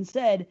her and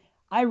said,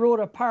 I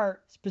wrote a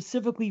part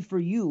specifically for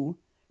you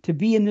to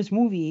be in this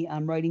movie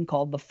I'm writing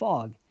called The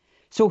Fog.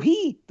 So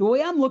the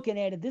way I'm looking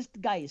at it, this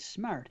guy is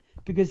smart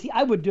because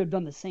I would have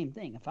done the same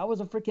thing. If I was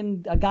a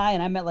guy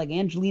and I met like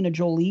Angelina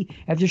Jolie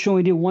after she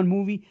only did one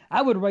movie,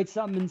 I would write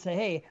something and say,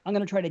 hey, I'm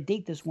going to try to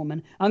date this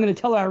woman. I'm going to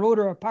tell her I wrote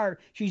her a part.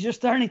 She's just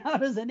starting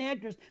out as an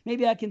actress.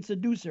 Maybe I can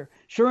seduce her.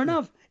 Sure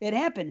enough, it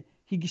happened.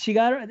 She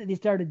got her. They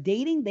started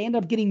dating. They end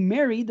up getting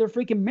married. They're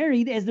freaking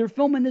married as they're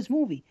filming this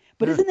movie.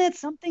 But isn't that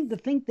something to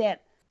think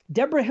that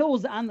Deborah Hill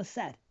is on the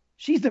set?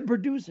 She's the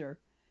producer.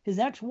 His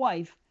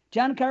ex-wife,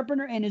 John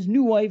Carpenter, and his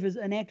new wife is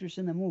an actress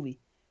in the movie.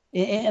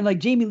 And like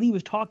Jamie Lee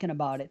was talking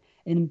about it,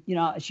 and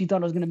she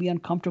thought it was going to be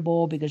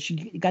uncomfortable because she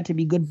got to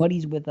be good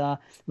buddies with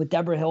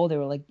Deborah Hill. They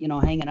were like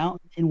hanging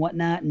out and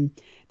whatnot. And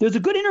there's a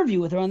good interview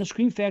with her on the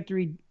Scream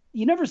Factory.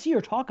 You never see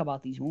her talk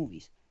about these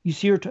movies. You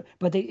see her,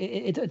 but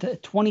it's a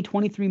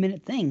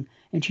 23-minute thing,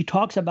 and she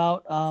talks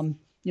about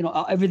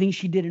everything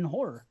she did in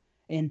horror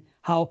and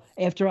how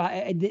after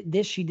I did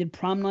this, she did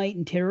Prom Night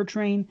and Terror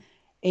Train.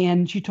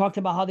 And she talked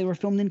about how they were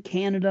filmed in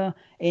Canada,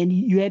 and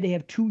you had to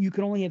have you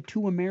could only have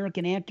 2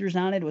 American actors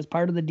on it. It was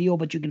part of the deal,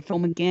 but you can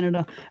film in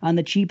Canada on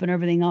the cheap and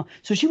everything else.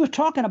 So she was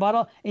talking about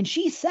it, and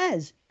she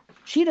says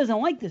she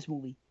doesn't like this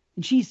movie.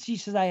 And she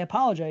says, I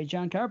apologize,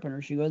 John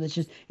Carpenter. She goes, it's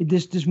just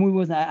this movie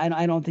was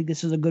I don't think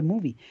this is a good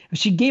movie.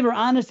 She gave her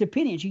honest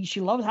opinion.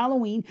 She loves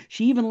Halloween.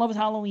 She even loves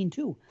Halloween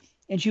too.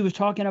 And she was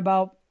talking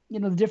about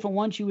the different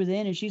ones she was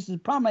in, and she says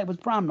Prom Night was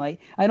Prom Night.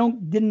 I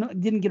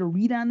didn't get a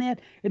read on that.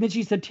 And then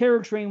she said Terror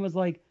Train was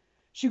like,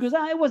 she goes,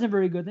 it wasn't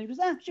very good.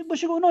 And she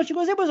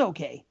goes, it was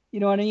okay. You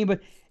know what I mean?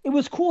 But it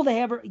was cool to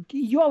have her.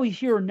 You always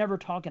hear her never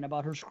talking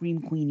about her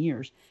Scream Queen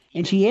years,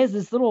 and she has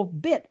this little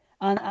bit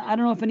on. I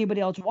don't know if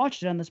anybody else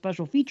watched it on the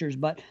special features,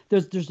 but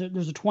there's a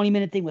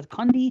 20-minute thing with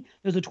Cundy.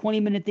 There's a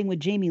 20-minute thing with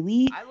Jamie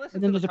Lee,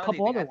 and then there's a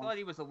couple other ones. I thought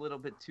he was a little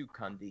bit too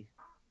Cundy.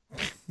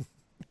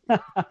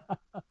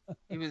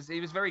 He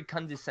was very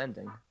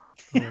condescending.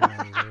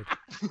 Oh,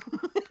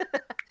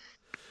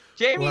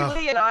 Jamie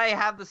Lee and I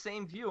have the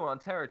same view on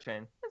Terror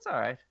Train. It's all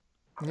right.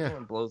 Yeah.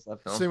 Everyone blows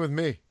that film. Same with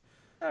me.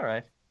 All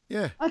right.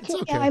 Yeah. It's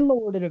okay. I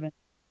lowered it a bit.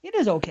 It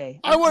is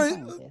okay. I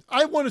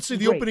want to see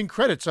the opening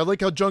credits. I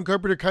like how John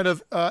Carpenter kind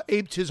of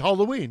aped his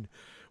Halloween,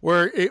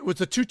 where it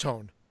was a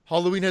 2-tone.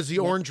 Halloween has the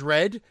orange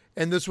red,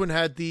 and this one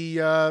had the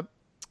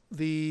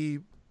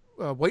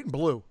white and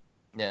blue.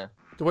 Yeah.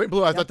 The White and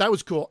Blue. I thought that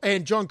was cool.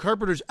 And John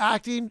Carpenter's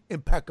acting,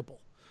 impeccable.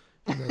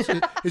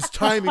 His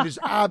timing is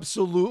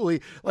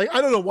absolutely like,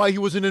 I don't know why he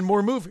wasn't in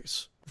more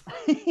movies.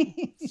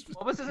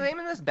 What was his name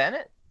in this?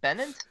 Bennett?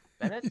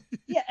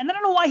 Yeah, and I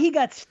don't know why he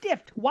got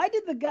stiffed. Why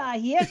did the guy?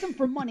 He asked him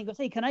for money. He goes,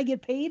 "Hey, can I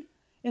get paid?"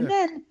 And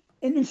then,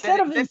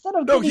 instead of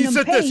no, he him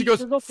said paid, this. He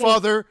goes, okay.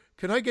 "Father,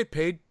 can I get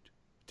paid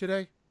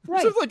today?"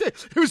 Right. Something like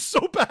that. It was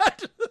so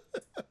bad.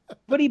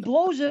 But he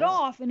blows it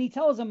off, and he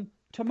tells him,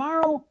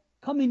 "Tomorrow,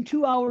 come in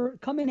 2 hours.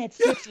 Come in at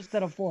 6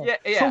 instead of 4."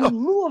 Yeah. So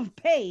in lieu of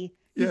pay,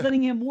 he's Yeah.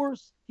 letting him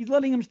worse. He's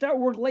letting him start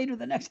work later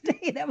the next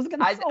day. That was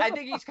gonna. I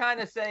think he's kind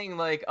of saying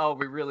like, "Oh,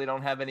 we really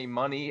don't have any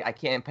money. I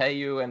can't pay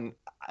you, and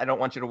I don't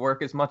want you to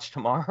work as much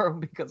tomorrow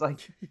because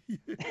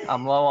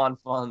I'm low on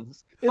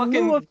funds."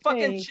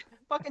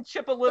 Fucking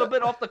chip a little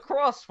bit off the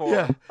cross for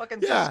him.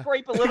 Fucking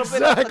scrape a little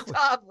bit off the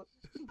top.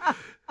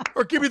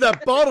 Or give me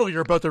that bottle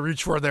you're about to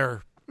reach for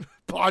there,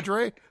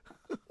 Padre.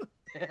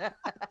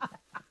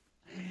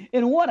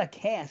 And what a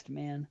cast,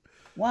 man!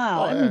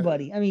 Wow,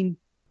 everybody. I mean,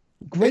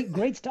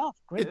 great stuff.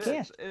 Great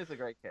cast. It is a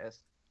great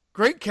cast.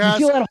 Great cast.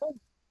 You feel at home.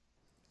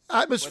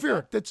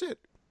 Atmospheric. That's it.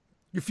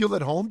 You feel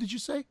at home? Did you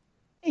say?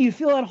 You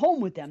feel at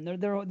home with them.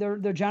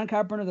 They're John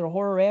Carpenter. They're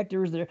horror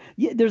actors.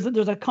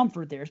 There's a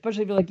comfort there,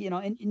 especially if you're like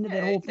into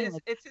that whole thing.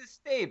 It's his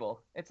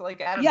stable. It's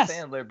like Adam Yes.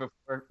 Sandler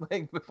before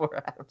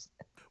Adam Sandler.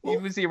 He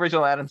was the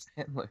original Adam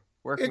Sandler,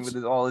 working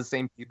with all his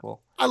same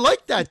people. I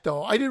like that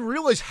though. I didn't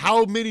realize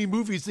how many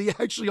movies they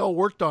actually all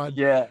worked on.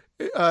 Yeah.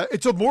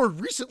 Until more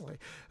recently,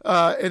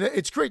 and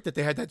it's great that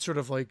they had that sort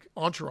of like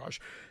entourage.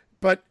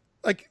 But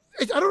like,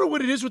 I don't know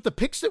what it is with the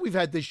picks that we've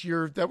had this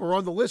year that were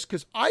on the list,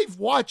 because I've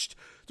watched.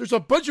 There's a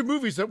bunch of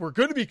movies that we're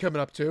going to be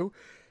coming up to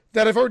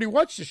that I've already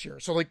watched this year.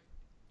 So like,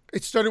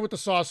 it started with the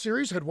Saw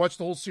series. I'd watched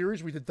the whole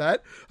series. We did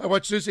that. I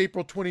watched this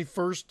April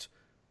 21st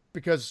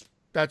because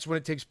that's when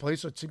it takes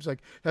place. So it seems like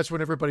that's when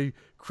everybody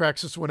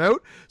cracks this one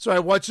out. So I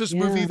watched this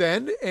movie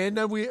then, and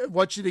then we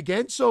watched it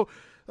again. So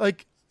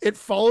like, It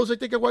Follows, I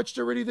think I watched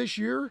already this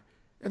year.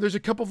 And there's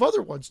a couple of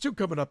other ones too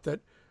coming up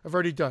that I've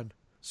already done.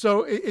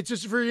 So it's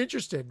just very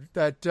interesting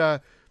that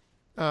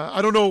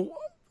I don't know,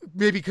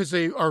 maybe because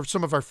they are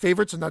some of our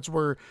favorites and that's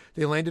where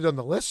they landed on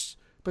the list.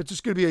 But it's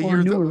just going to be a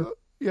year.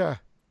 Yeah.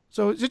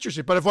 So it's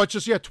interesting. But I've watched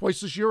this,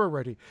 twice this year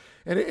already.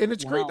 And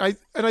it's great.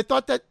 I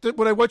thought that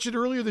when I watched it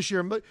earlier this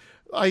year,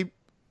 I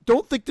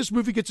don't think this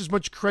movie gets as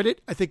much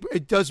credit. I think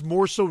it does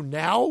more so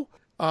now.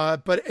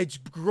 But it's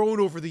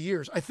grown over the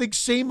years. I think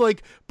same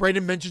like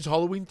Brandon mentions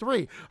Halloween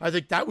 3. I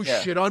think that was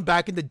shit on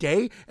back in the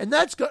day, and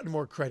that's gotten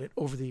more credit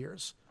over the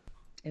years.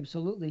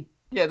 Absolutely.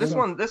 Yeah, this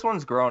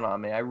one's grown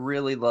on me. I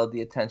really love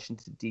the attention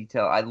to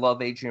detail. I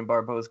love Adrienne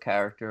Barbeau's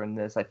character in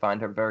this. I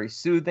find her very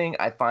soothing.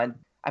 I find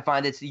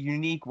it's a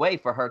unique way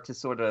for her to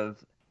sort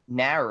of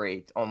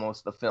narrate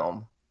almost the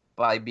film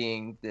by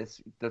being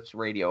this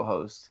radio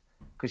host,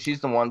 because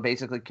she's the one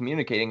basically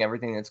communicating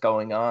everything that's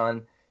going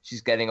on. She's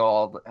getting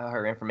all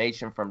her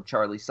information from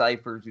Charlie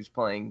Cyphers, who's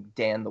playing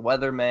Dan the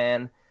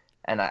Weatherman,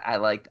 and I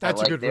like their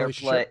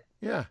play.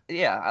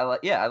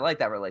 I like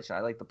that relation. I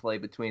like the play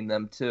between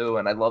them too,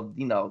 and I love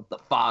the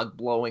fog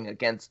blowing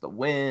against the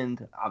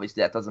wind.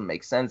 Obviously, that doesn't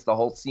make sense. The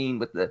whole scene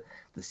with the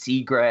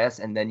seagrass,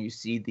 and then you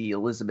see the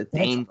Elizabeth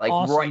Dane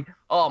awesome. right.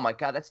 Oh my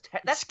God, that's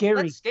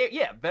scary. That's scary.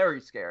 Yeah,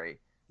 very scary.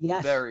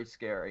 Yes, very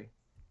scary.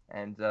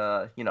 And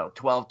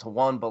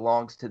 12-1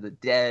 belongs to the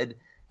dead,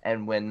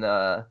 and when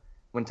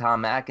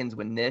Tom Atkins,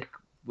 when Nick,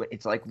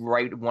 it's like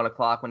right at 1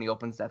 o'clock when he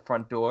opens that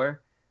front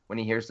door, when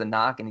he hears the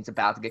knock and he's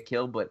about to get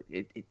killed, but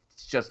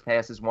it's just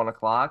passes 1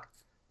 o'clock.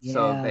 Yeah.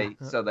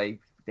 So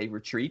they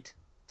retreat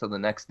till the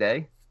next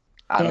day.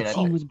 That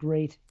scene was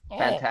great.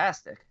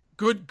 Fantastic.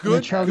 Good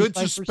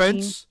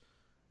suspense.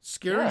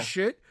 Scary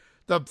shit.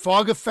 The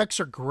fog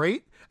effects are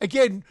great.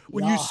 Again,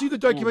 when you see the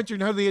documentary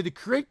and how they had to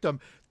create them,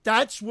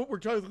 that's what we're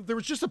talking. There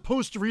was just a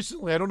post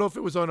recently. I don't know if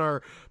it was on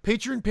our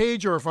Patreon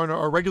page or if on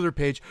our regular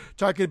page,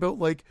 talking about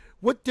like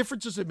what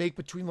difference does it make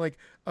between like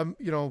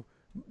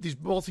these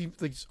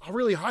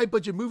really high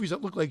budget movies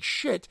that look like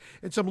shit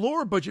and some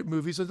lower budget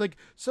movies. And like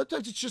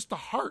sometimes it's just the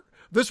heart.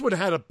 This one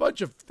had it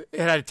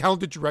had a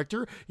talented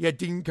director. You had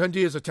Dean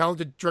Cundey as a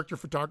talented director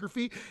of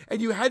photography,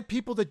 and you had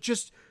people that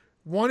just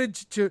wanted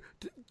to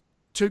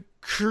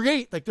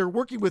create, like they're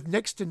working with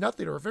next to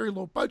nothing or a very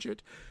low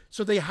budget,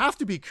 so they have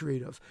to be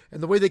creative.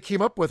 And the way they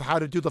came up with how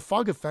to do the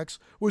fog effects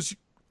was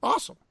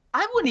awesome.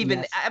 I wouldn't even.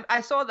 Yes.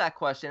 I saw that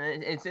question,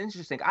 and it's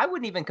interesting. I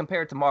wouldn't even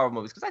compare it to Marvel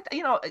movies because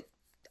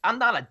I'm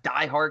not a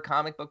diehard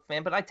comic book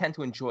fan, but I tend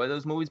to enjoy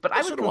those movies. But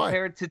I would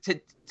compare it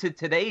to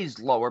today's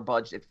lower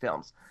budget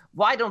films.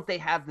 Why don't they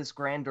have this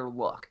grander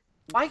look?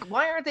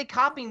 Why aren't they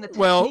copying the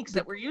techniques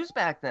that were used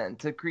back then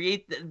to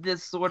create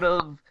this sort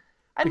of?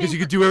 Because you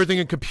could do everything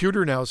in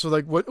computer now. So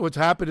like what's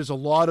happened is a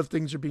lot of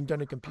things are being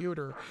done in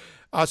computer.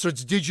 So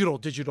it's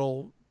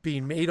digital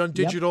being made on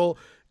digital.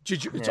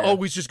 Yep. It's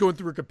always just going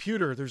through a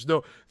computer.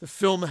 The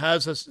film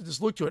has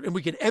this look to it, and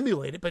we can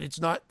emulate it, but it's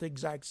not the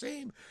exact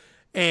same.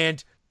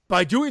 And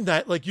by doing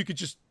that, like you could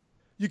just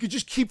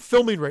keep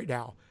filming right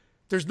now.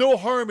 There's no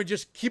harm in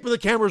just keeping the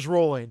cameras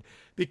rolling,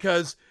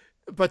 because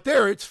But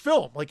there, it's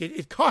film. Like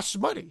it costs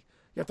money.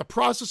 You have to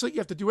process it. You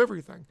have to do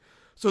everything.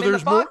 So I mean,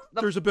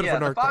 there's a bit of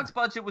an art. The Fox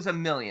there. budget was $1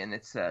 million,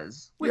 it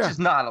says, which is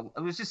not.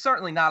 It was just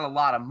certainly not a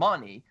lot of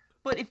money.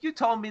 But if you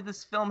told me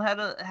this film had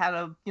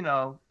a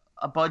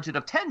a budget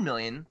of $10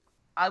 million,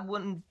 I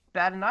wouldn't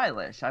bat an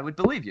eyelash. I would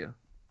believe you,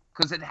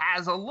 because it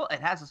has a look.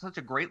 It has such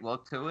a great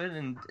look to it,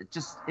 and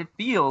it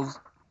feels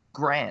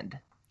grand.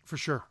 For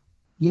sure.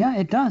 Yeah,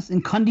 it does.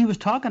 And Cundy was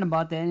talking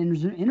about that in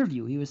his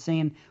interview. He was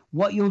saying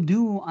what you'll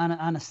do on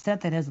a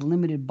set that has a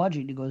limited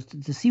budget. He goes,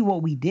 to see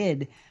what we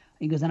did.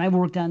 He goes, and I've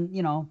worked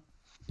on,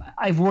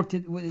 I've worked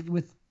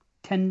with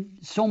 10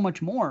 so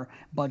much more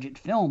budget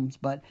films,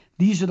 but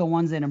these are the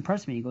ones that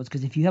impress me. He goes,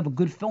 because if you have a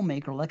good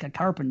filmmaker like a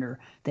Carpenter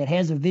that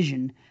has a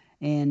vision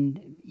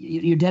and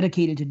you're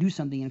dedicated to do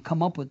something and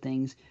come up with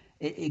things,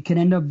 it can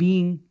end up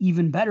being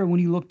even better when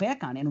you look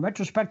back on it. In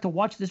retrospect, to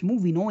watch this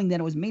movie knowing that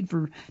it was made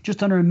for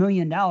just under $1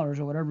 million or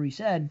whatever he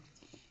said,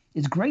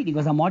 it's great. He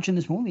goes, I'm watching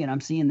this movie and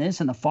I'm seeing this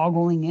and the fog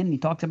rolling in. And he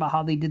talks about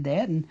how they did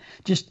that and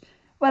just,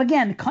 but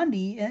again,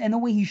 Cundy and the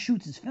way he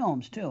shoots his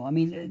films too. I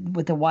mean,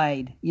 with the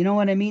wide, you know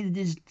what I mean?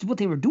 It's what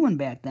they were doing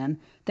back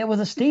then. That was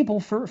a staple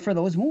for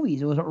those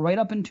movies. It was right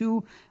up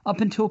until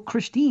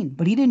Christine.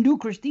 But he didn't do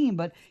Christine,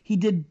 but he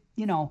did,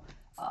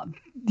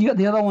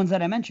 the other ones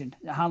that I mentioned,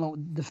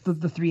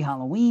 the 3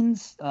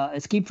 Halloweens,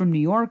 Escape from New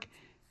York,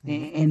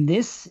 and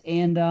this,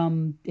 and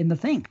in The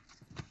Thing,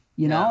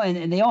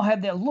 and they all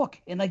have that look,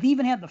 and like they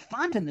even had the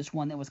font in this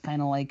one that was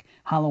kind of like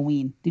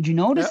Halloween. Did you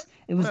notice?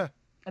 It was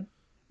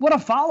what a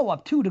follow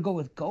up too to go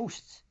with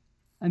Ghosts.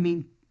 I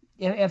mean,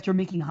 after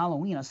making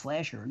Halloween a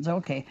slasher, and so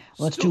okay,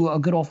 let's do a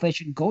good old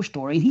fashioned ghost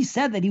story. And he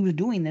said that he was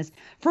doing this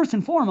first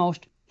and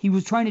foremost. He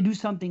was trying to do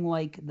something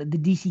like the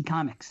DC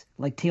Comics,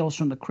 like Tales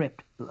from the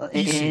Crypt.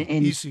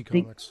 EC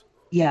Comics.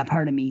 Yeah,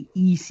 pardon me.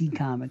 EC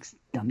Comics,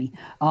 dummy.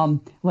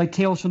 Like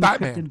Tales from the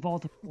Crypt and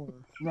Vault of Horror.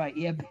 Right,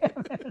 yeah.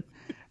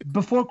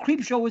 Before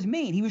Creepshow was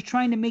made, he was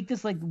trying to make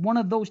this like one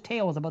of those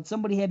tales about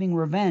somebody having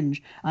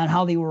revenge on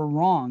how they were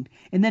wronged.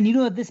 And then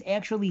that this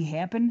actually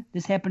happened?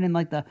 This happened in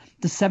like the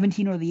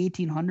 17 or the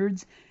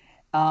 1800s,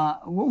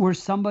 where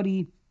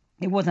somebody,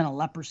 it wasn't a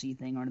leprosy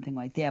thing or anything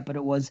like that, but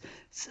it was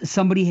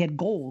somebody had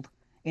gold.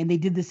 And they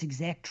did this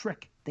exact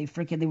trick. They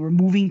were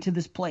moving to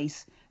this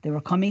place. They were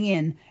coming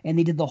in, and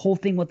they did the whole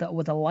thing with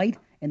a light.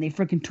 And they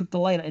freaking took the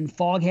light, and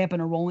fog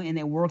happened to roll in, and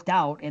it worked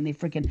out. And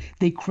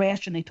they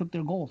crashed, and they took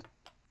their gold.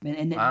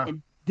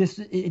 And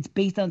it's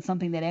based on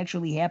something that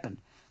actually happened,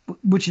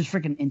 which is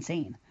freaking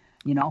insane.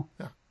 Yeah.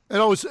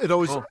 It always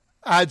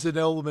adds an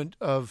element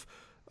of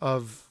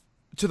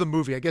to the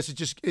movie. I guess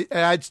it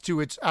adds to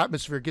its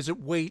atmosphere, gives it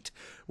weight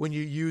when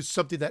you use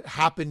something that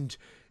happened.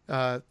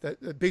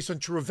 That based on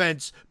true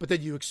events, but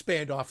then you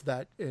expand off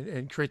that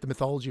and create the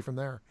mythology from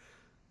there.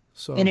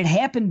 So, and it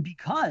happened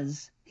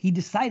because he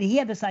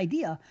had this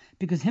idea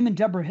because him and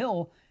Deborah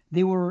Hill,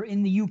 they were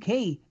in the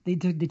UK. They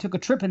took a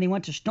trip and they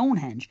went to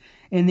Stonehenge,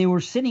 and they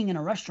were sitting in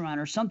a restaurant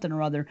or something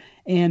or other,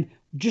 and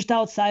just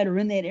outside or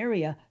in that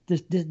area,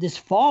 this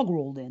fog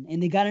rolled in,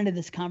 and they got into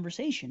this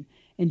conversation.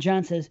 And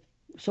John says,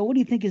 "So what do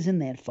you think is in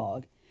that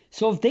fog?"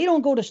 So if they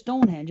don't go to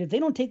Stonehenge, if they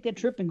don't take that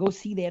trip and go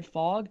see that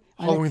fog,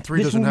 Halloween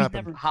 3 doesn't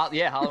happen.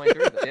 Halloween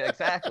 3, yeah,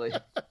 exactly.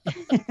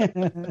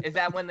 Is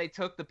that when they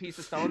took the piece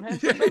of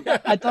Stonehenge?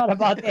 I thought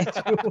about that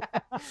too.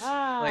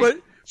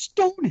 But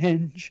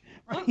Stonehenge.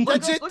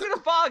 Look at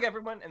the fog,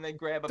 everyone, and they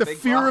grab a big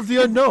fear rock. of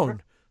the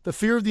unknown. The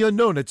fear of the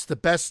unknown. It's the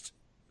best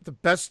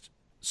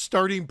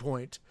starting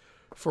point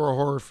for a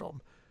horror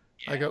film.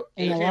 Yeah. I go.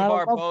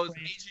 Adrienne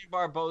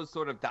Barbeau's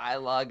sort of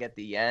dialogue at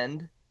the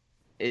end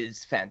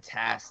is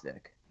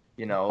fantastic.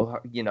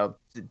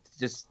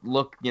 Just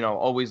look,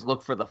 always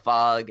look for the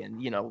fog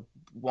and,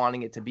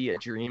 wanting it to be a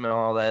dream and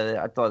all that.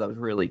 I thought that was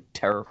really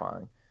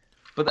terrifying.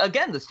 But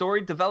again, the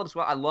story develops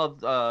well. I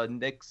loved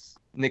Nick's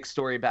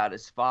story about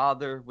his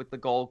father with the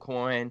gold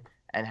coin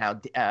and how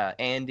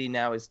Andy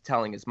now is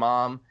telling his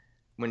mom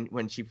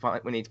when he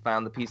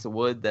found the piece of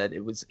wood that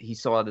he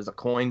saw it as a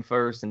coin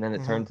first and then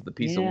it turned to the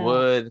piece of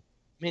wood.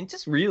 I mean,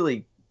 just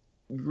really,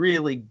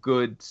 really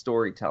good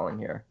storytelling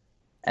here.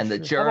 And the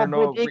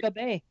journal. Bodega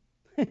Bay.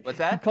 What's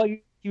that?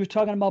 You were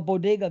talking about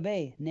Bodega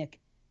Bay, Nick,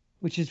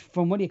 which is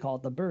from what do you call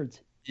it? The birds.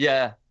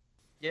 Yeah.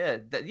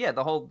 The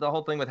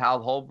whole thing with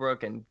Hal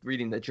Holbrook and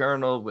reading the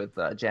journal with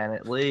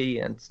Janet Leigh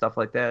and stuff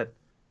like that.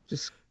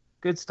 Just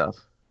good stuff.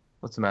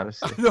 What's the matter,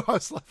 Steve? No, I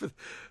was laughing.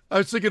 I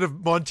was thinking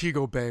of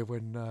Montego Bay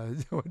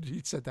when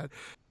he said that.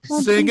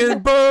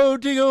 Singing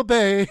Montego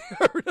Bay.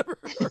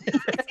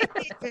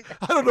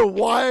 I don't know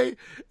why.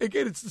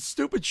 Again, it's the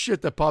stupid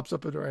shit that pops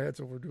up into our heads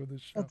when we're doing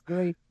this show. That's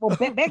great. Well,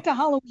 back to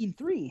Halloween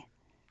 3.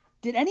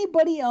 Did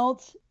anybody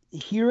else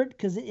hear it?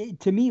 Because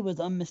to me, it was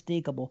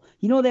unmistakable.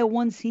 You know that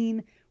one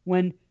scene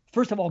when,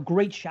 first of all,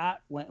 great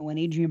shot when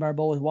Adrienne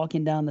Barbeau was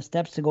walking down the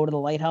steps to go to the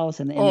lighthouse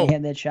and they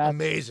had that shot.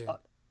 Amazing.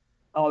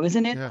 Oh,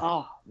 isn't it? Yeah.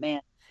 Oh,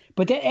 man.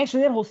 But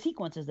that whole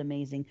sequence is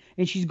amazing.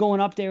 And she's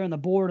going up there on the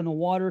board in the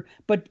water.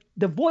 But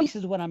the voice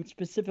is what I'm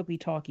specifically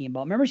talking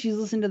about. Remember, she's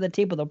listening to the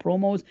tape of the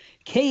promos,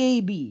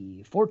 KAB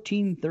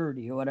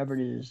 1430 or whatever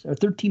it is, or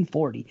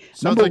 1340.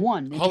 Sounds Number like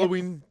one.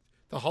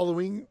 The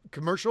Halloween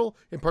commercial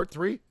in part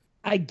 3.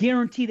 I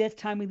guarantee that's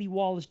Tommy Lee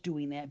Wallace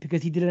doing that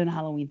because he did it in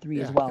Halloween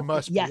 3 as well. It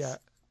must yes.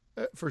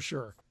 be, for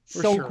sure.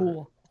 So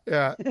cool.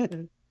 Yeah.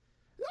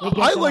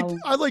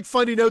 I like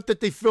finding out that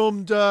they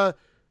filmed dude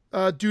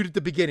at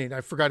the beginning. I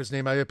forgot his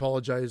name. I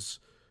apologize.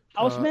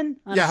 Houseman?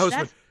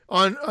 Houseman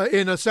on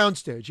in a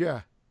soundstage.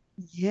 Yeah.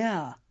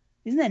 Yeah.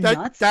 Isn't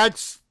that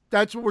nuts?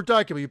 That's what we're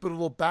talking about. You put a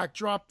little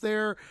backdrop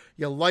there.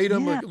 You light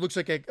them. Yeah. Like, it looks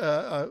like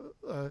a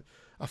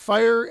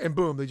fire, and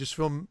boom, they just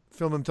film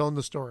him telling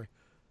the story.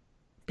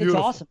 Beautiful.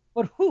 It's awesome.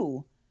 But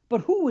who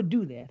would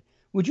do that?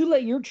 Would you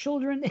let your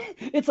children?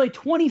 It's like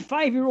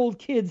 25-year-old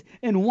kids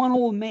and one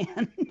old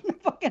man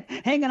fucking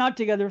hanging out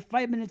together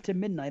 5 minutes to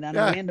midnight on a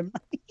random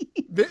night.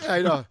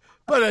 I know,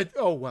 but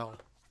oh well.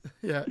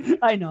 Yeah,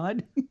 I know.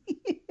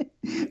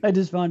 I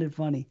just found it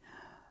funny.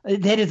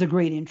 That is a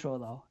great intro,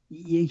 though.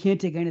 You can't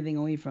take anything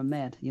away from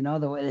that. You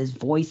know, his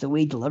voice, the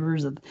way he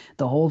delivers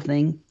the whole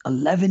thing.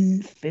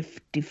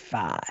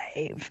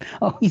 11:55.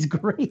 Oh, he's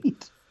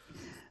great.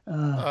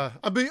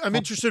 I'm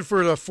interested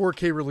for the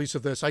 4K release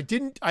of this. I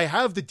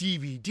have the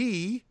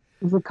DVD.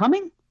 Is it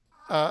coming?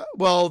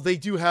 Well, they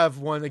do have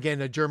one.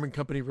 Again, a German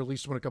company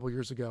released one a couple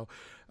years ago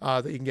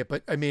that you can get.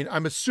 But I mean,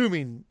 I'm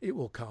assuming it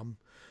will come.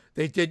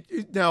 They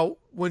did. Now,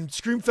 when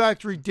Scream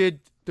Factory did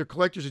their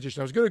collector's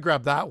edition, I was going to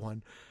grab that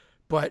one.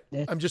 But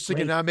I'm just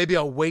thinking now maybe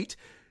I'll wait.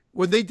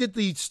 When they did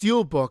the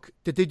Steelbook,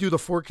 did they do the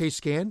 4K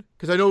scan?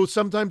 Because I know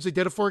sometimes they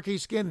did a 4K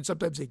scan and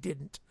sometimes they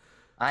didn't.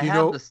 I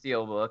have the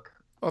Steelbook.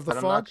 Of the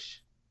Fog?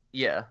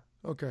 Yeah.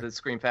 Okay. The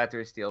Scream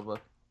Factory Steelbook.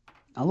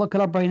 I'll look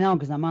it up right now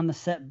because I'm on the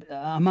set.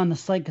 I'm on the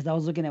site because I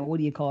was looking at what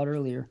do you call it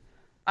earlier.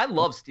 I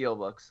love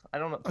Steelbooks. I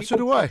don't know. So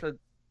do I.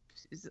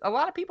 A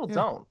lot of people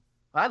don't.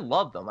 I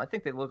love them. I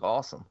think they look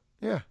awesome.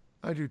 Yeah,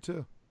 I do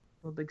too.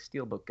 I'm a big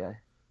Steelbook guy.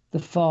 The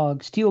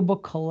Fog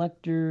Steelbook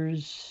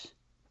collectors.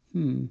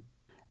 The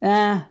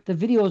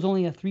video is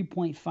only a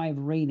 3.5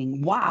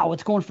 rating. Wow,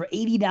 it's going for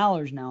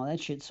 $80 now. That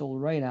shit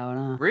sold right out,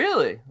 huh?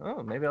 Really?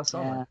 Oh, maybe I'll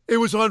sell that. It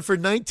was on for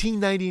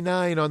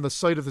 $19.99 on the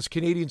site of this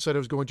Canadian site I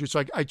was going to.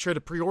 So I tried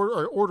to pre-order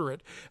or order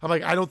it. I'm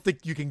like, I don't think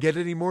you can get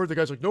it anymore. The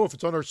guy's like, no, if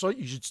it's on our site,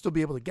 you should still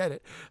be able to get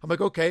it. I'm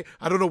like, okay.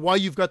 I don't know why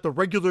you've got the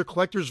regular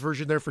collector's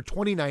version there for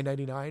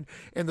 $29.99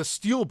 and the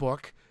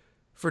Steelbook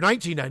for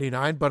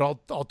 $19.99. But I'll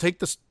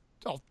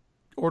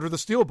order the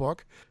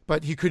Steelbook.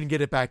 But he couldn't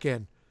get it back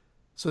in.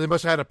 So they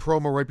must have had a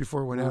promo right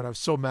before it went out. I was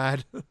so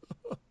mad.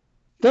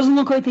 Doesn't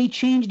look like they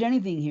changed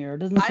anything here. It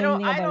doesn't say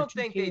anything about I don't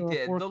think they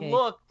did. 4K. The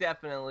look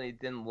definitely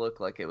didn't look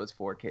like it was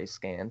 4K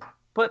scanned.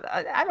 But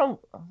I don't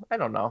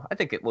know. I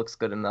think it looks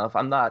good enough.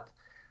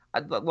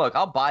 Look,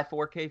 I'll buy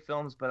 4K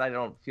films, but I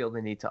don't feel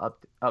the need to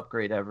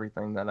upgrade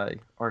everything that I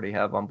already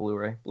have on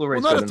Blu-ray.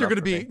 Blu-ray's not if they're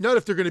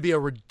going to be a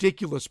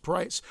ridiculous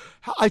price.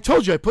 I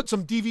told you I put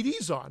some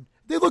DVDs on.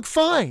 They look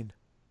fine.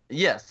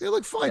 Yes. They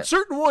look fine. Yes.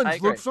 Certain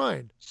ones look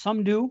fine.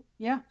 Some do.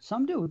 Yeah,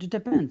 some do. It just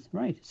depends.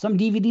 Right. Some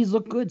DVDs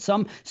look good.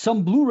 Some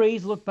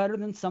Blu-rays look better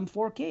than some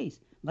 4Ks.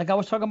 Like I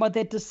was talking about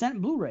that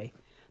Descent Blu-ray.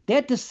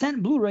 That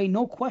Descent Blu-ray,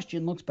 no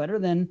question, looks better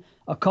than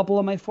a couple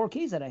of my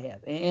 4Ks that I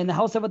have. And the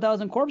House of a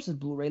Thousand Corpses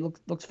Blu-ray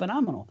looks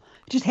phenomenal.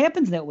 It just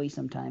happens that way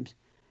sometimes.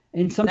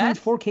 And sometimes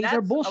 4Ks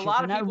are bullshit.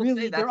 They're not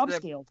really, they're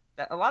upscaled.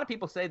 A lot of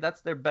people say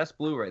that's their best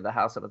Blu-ray, The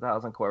House of a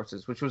Thousand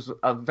Corpses, which was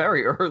a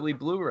very early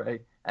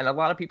Blu-ray. And a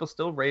lot of people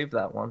still rave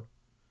that one.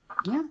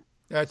 Yeah.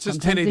 Yeah, it's just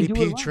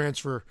 1080p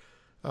transfer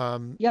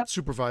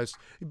supervised.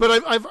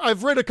 But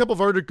I've read a couple of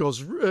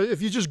articles.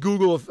 If you just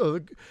Google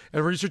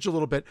and research a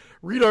little bit,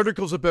 read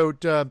articles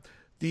about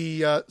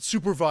the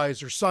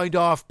supervisor signed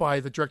off by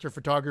the director of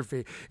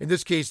photography. In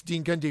this case,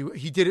 Dean Cundey.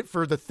 He did it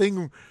for The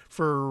Thing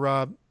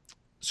for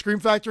Scream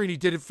Factory, and he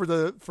did it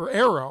for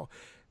Arrow,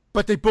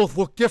 but they both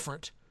look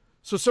different.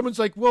 So someone's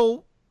like,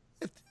 well,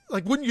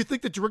 wouldn't you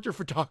think the director of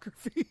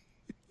photography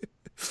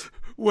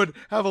would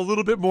have a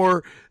little bit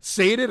more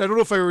say in it? I don't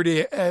know if I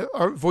already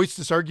voiced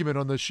this argument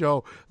on the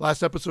show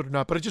last episode or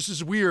not, but it just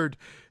is weird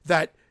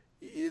that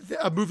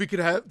a movie could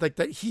have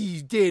that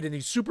he did and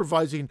he's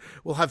supervising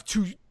will have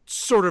two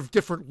sort of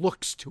different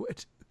looks to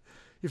it.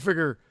 You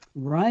figure,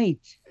 right?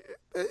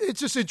 It's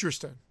just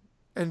interesting,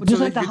 and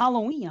just like the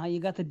Halloween, how you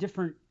got the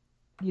different.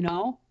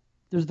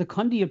 There's the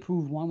Cundey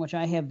approved one, which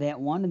I have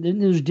that one, and then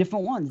there's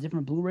different ones,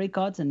 different Blu-ray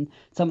cuts, and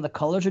some of the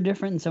colors are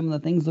different, and some of the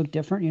things look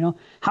different.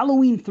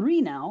 Halloween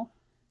 3 now,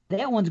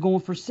 that one's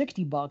going for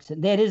 $60,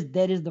 and that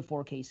is the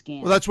 4K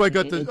scan. Well, that's why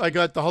I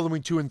got the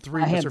Halloween 2 and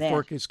 3 because they're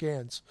 4K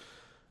scans.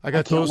 I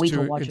got those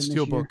two in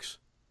Steelbooks.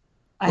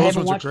 I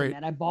haven't watched them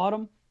yet. I bought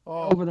them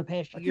over the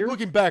past year. I keep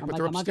looking back, but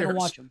they're upstairs. I'm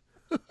not going to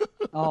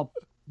watch them.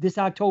 This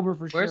October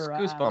for Where's sure.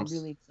 Goosebumps? I'm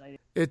really excited.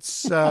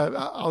 It's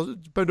I'll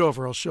bend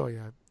over. I'll show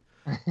you.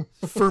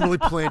 Firmly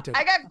planted.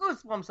 I got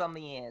goosebumps on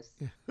the ass.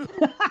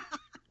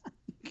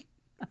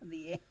 On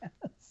the ass.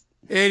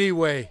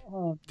 Anyway,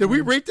 did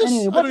we rate this?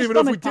 I don't even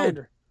know if we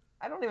did.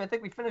 I don't even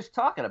think we finished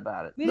talking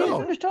about it. We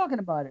didn't finish talking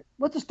about it.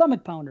 What's a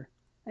stomach pounder?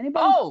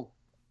 Anybody? Oh,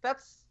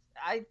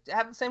 I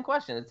have the same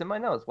question. It's in my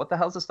notes. What the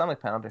hell's a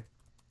stomach pounder?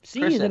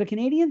 See, is it a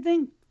Canadian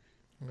thing?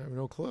 I have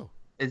no clue.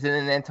 Is it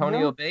an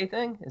Antonio Bay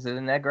thing? Is it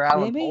an Edgar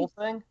Allan Poe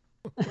thing?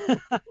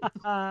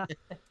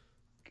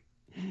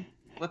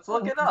 Let's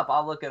look it up.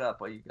 I'll look it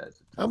up while you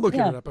guys. I'm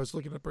looking it up. I was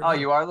looking it up right now. Oh,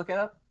 you are looking it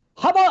up?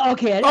 How about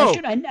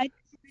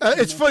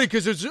It's funny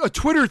because there's a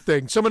Twitter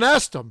thing. Someone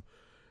asked him,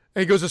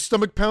 and he goes, "A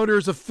stomach pounder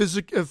is a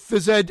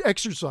phys ed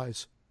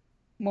exercise."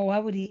 Well, why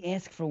would he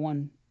ask for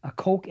one? A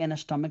Coke and a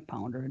stomach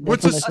pounder.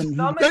 What's a stomach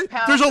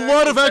pounder? There's a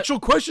lot of actual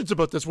questions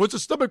about this. What's a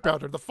stomach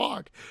pounder? The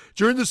fog.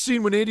 During the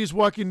scene when Andy's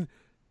walking,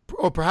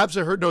 or perhaps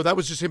I heard, no, that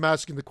was just him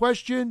asking the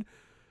question.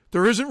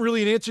 There isn't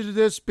really an answer to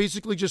this.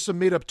 Basically just some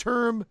made-up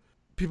term.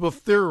 People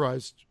have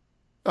theorized.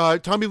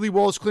 Tommy Lee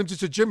Wallace claims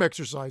it's a gym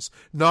exercise,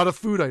 not a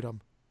food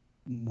item.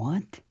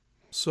 What?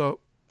 So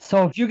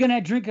if you're going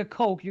to drink a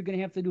Coke, you're going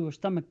to have to do a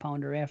stomach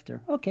pounder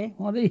after. Okay,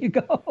 well, there you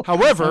go.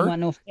 However,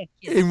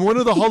 in one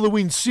of the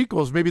Halloween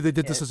sequels, maybe they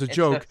did this as a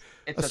joke.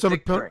 It's a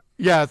stomach pounder.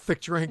 Yeah, a thick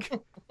drink.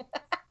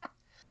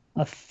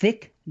 A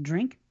thick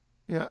drink?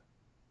 Yeah,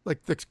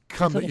 like thick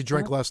cum that you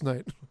drank last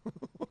night.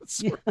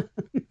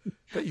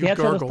 That you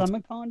That's gargled. what a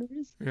stomach pounder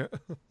is? Yeah.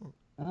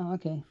 Oh,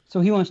 okay. So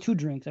he wants 2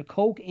 drinks, a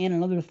Coke and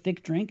another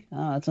thick drink?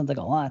 Oh, that sounds like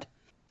a lot.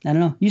 I don't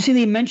know. You see,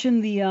 they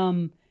mentioned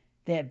the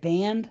that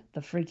band, the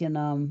freaking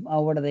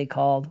what are they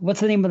called?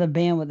 What's the name of the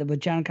band with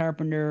John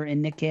Carpenter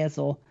and Nick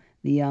Castle?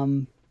 The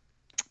oh,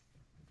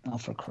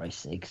 for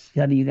Christ's sakes,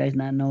 how do you guys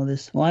not know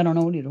this? Well, I don't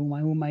know either.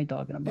 Who am I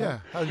talking about? Yeah,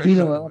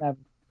 either way, whatever.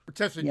 We're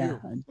testing you.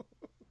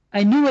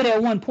 I knew it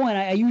at one point.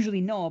 I usually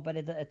know it, but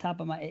at the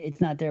top of my,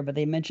 it's not there. But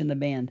they mentioned the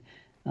band.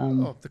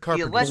 The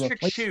Carpenter. The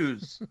Electric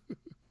Shoes.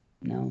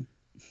 No.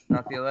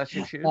 Not the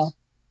Electric Shoes? No,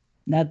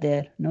 not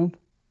that. Nope.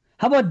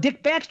 How about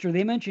Dick Baxter?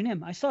 They mentioned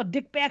him. I saw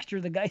Dick Baxter,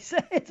 the guy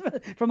said,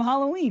 from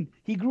Halloween.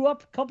 He grew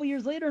up a couple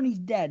years later and he's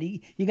dead.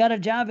 He got a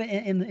job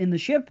in the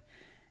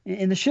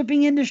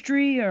shipping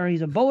industry, or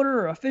he's a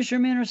boater or a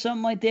fisherman or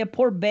something like that.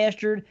 Poor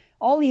bastard.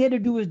 All he had to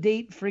do was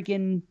date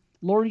freaking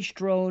Laurie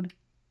Strode,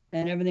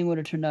 and everything would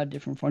have turned out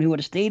different for him. He would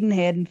have stayed in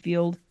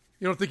Haddonfield.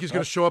 You don't think he's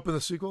going to show up in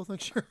the sequel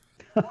next year?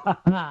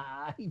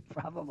 He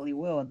probably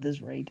will at this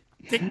rate.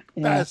 Dick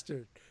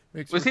bastard.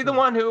 Was he the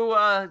one who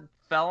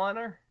fell on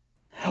her?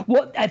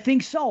 Well, I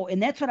think so,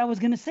 and that's what I was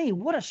going to say.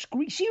 What a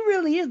scream. She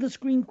really is the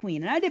scream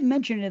queen, and I didn't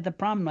mention it at the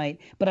prom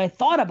night, but I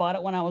thought about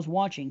it when I was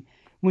watching.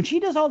 When she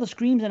does all the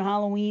screams in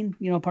Halloween,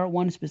 part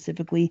 1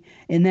 specifically,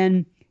 and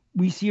then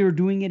we see her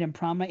doing it in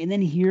prom night, and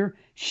then here,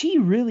 she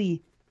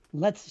really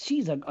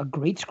she's a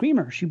great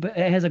screamer. She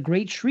has a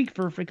great shriek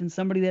for freaking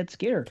somebody that's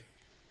scared.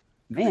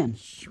 Man.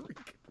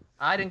 Shriek.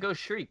 I didn't go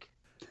shriek.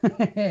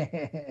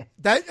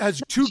 That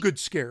has 2 good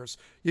scares.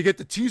 You get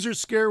the teaser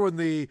scare when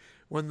the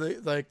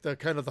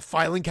kind of the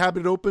filing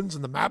cabinet opens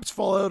and the maps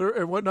fall out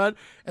and whatnot,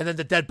 and then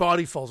the dead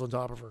body falls on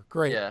top of her.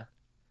 Great. Yeah.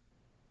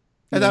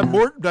 And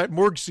that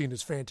morgue scene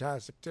is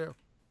fantastic too.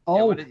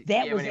 Oh,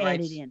 that was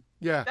added in.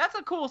 Yeah. That's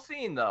a cool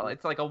scene though.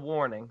 It's like a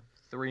warning.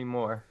 3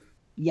 more.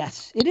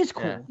 Yes, it is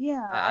cool.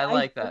 Yeah. I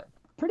like that.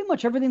 Pretty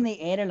much everything they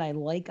added I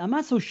like. I'm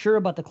not so sure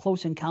about the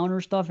Close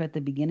Encounter stuff at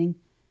the beginning.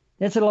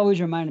 That's what always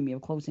reminded me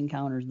of Close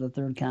Encounters, the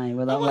third kind,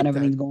 when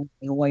everything's going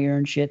wire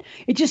and shit.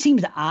 It just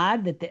seems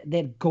odd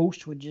that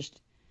Ghost would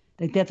just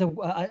that's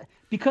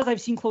because I've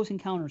seen Close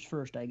Encounters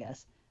first, I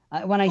guess.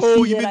 When I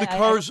you mean the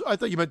cars? I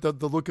thought you meant the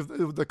look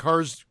of the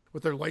cars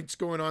with their lights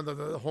going on,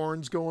 the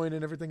horns going,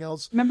 and everything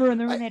else. Remember when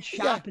they're in that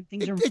shop and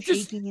things are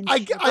shaking and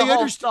shit? I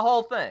understand the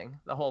whole thing.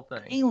 The whole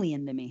thing.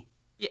 Alien to me.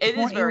 Yeah, it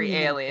is very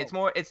alien.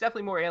 It's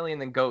definitely more alien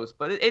than Ghost,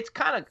 but it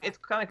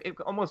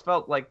almost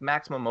felt like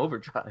Maximum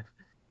Overdrive.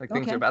 Like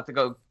things are about to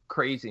go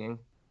crazy and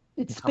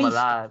come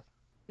alive.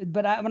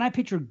 But when I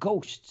picture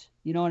ghosts,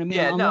 you know what I mean?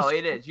 Yeah, no,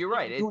 it is. You're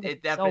right.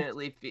 It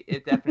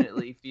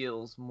definitely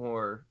feels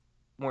more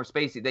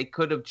spacey. They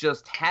could have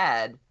just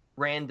had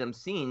random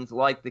scenes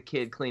like the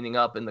kid cleaning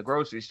up in the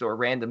grocery store,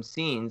 random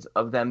scenes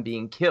of them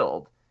being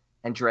killed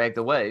and dragged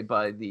away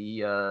by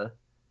the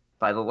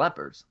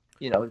lepers.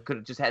 It could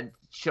have just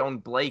shown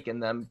Blake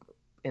and them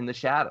in the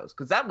shadows,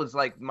 because that was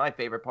like my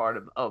favorite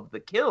part of the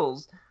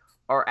kills.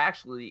 Are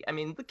actually,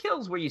 the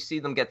kills where you see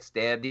them get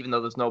stabbed, even though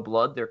there's no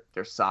blood,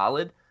 they're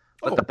solid.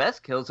 But the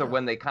best kills are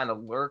when they kind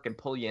of lurk and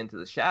pull you into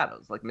the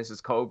shadows, like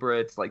Mrs. Cobra.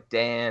 It's like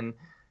Dan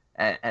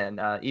and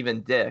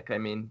even Dick.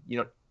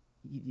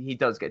 He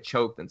does get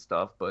choked and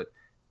stuff, but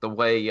the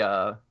way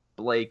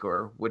Blake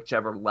or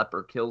whichever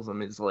leper kills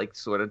him is like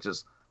sort of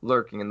just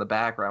lurking in the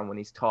background when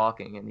he's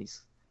talking, and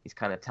he's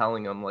kind of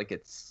telling him like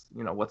it's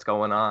what's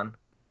going on,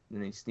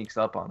 and he sneaks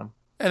up on him.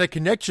 And a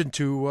connection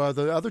to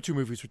the other 2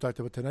 movies we talked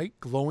about tonight,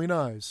 Glowing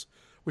Eyes,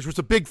 which was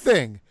a big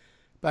thing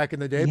back in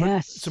the day.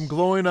 Yes. But some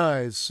glowing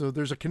eyes, so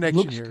there's a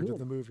connection here to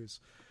the movies.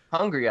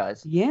 Hungry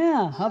Eyes.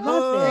 Yeah, how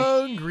about that?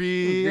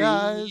 Hungry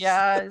eyes.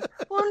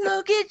 Well,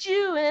 look at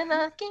you and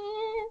I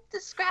can't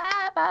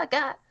describe. I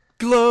got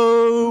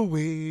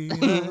glowing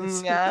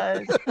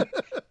eyes.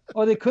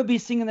 Or they could be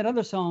singing that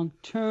other song,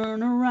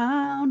 Turn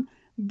Around,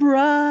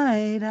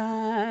 Bright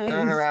eyes.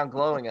 Turn around,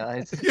 glowing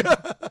eyes.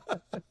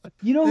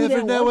 You know who Every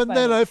that now was, and by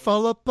then the way? I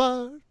fall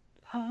apart,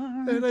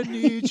 and I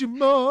need you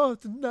more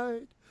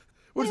tonight.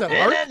 What is that,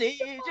 And Heart? I need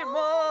you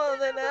more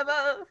than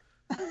ever.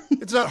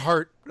 It's not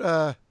Heart.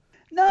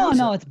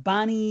 No, it's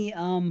Bonnie.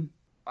 Bonnie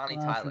I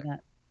Tyler. forgot.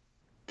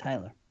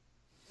 Tyler.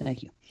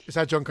 Thank you. Is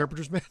that John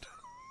Carpenter's band?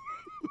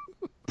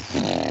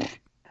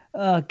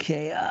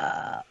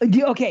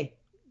 Okay.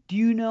 Do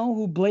you know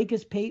who Blake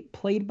is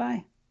played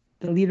by?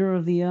 The leader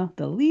of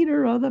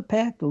the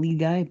pack, the lead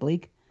guy,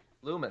 Blake.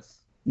 Loomis.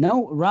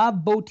 No,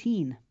 Rob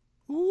Bottin.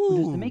 Who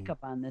does the makeup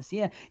on this?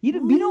 Yeah, you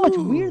know what's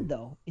weird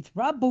though? It's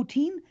Rob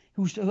Bottin,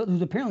 who's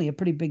apparently a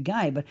pretty big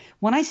guy. But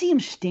when I see him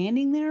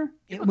standing there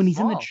when he's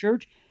in the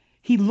church,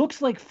 he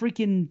looks like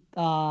freaking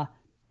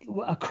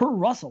Kurt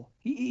Russell.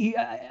 He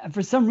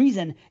for some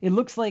reason it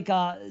looks like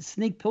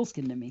Snake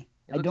Plissken to me.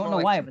 I don't know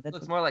why, but that's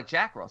looks more like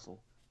Jack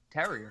Russell,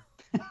 Terrier.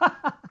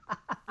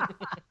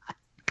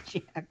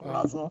 Jack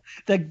Russell,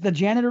 the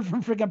janitor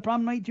from freaking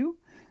Prom Night 2.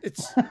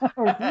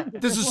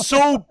 This is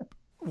so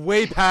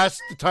way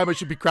past the time I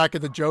should be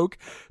cracking the joke.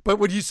 But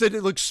when you said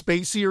it looked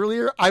spacey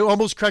earlier, I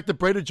almost cracked the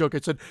Brandon joke. I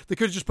said they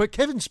could have just put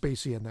Kevin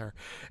Spacey in there.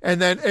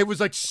 And then it was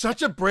like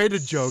such a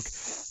Brandon joke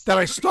that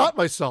I stopped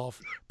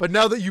myself. But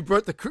now that you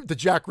brought the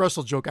Jack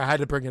Russell joke, I had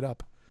to bring it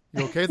up.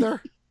 You okay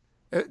there?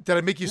 Did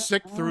I make you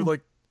sick through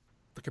like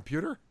the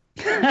computer?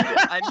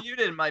 I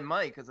muted my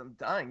mic because I'm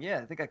dying. Yeah,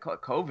 I think I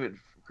caught COVID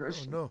from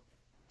Christian. Oh no.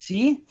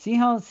 See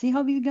how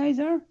these guys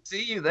are?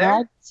 See you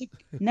there?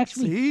 Next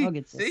week, I'll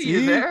get sick. See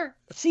you there?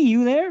 See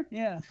you there?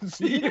 Yeah.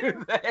 See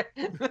you there?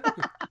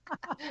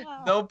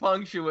 No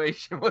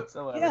punctuation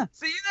whatsoever. Yeah.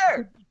 See you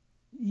there?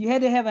 You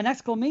had to have an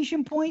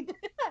exclamation point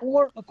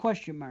or a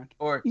question mark.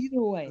 Or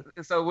either way.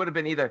 So it would have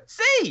been either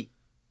 "See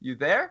you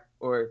there"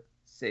 or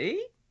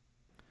 "See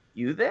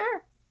you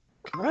there."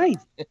 Right.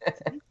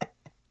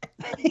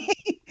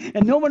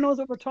 And no one knows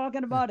what we're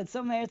talking about. It's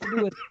something that has to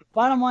do with.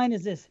 Bottom line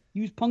is this: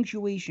 use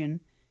punctuation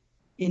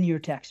in your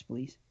text,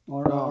 please.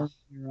 Or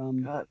your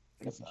God.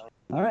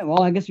 All right.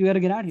 Well, I guess we got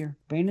to get out of here.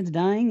 Brandon's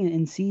dying,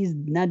 and C's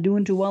not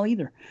doing too well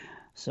either.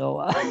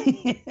 So,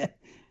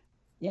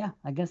 yeah,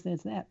 I guess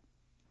that's that.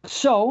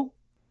 So,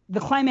 the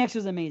climax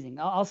was amazing.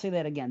 I'll say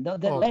that again.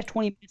 That last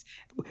 20 minutes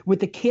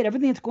with the kid,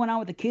 everything that's going on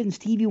with the kid and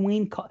Stevie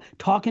Wayne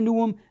talking to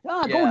him.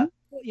 Go,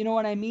 you know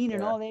what I mean,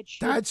 and all that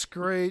shit. That's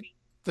great.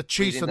 The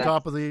chase on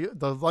top of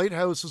the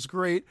lighthouse is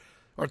great.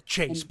 Or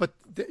chase, but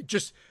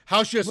just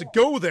how she has to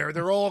go there.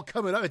 They're all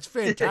coming up. It's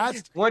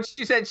fantastic. Once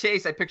you said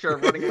chase, I picture her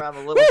running around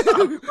the little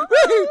shop.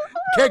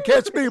 Can't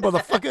catch me,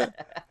 motherfucker.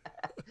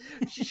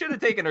 She should have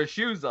taken her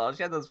shoes off.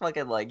 She had those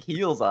fucking like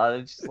heels on.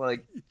 It's just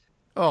like,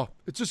 oh,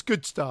 it's just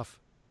good stuff.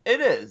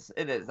 It is.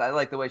 I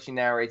like the way she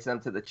narrates them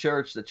to the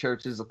church. The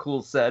church is a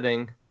cool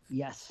setting.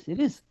 Yes, it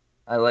is.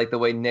 I like the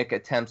way Nick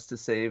attempts to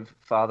save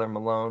Father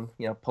Malone.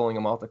 Pulling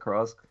him off the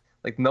cross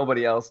like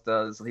nobody else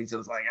does. He's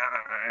just like,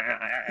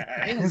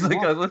 he's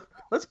like,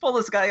 let's pull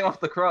this guy off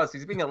the cross.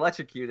 He's being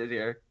electrocuted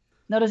here.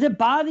 Now, does it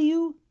bother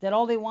you that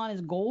all they want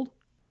is gold?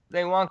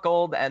 They want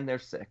gold and they're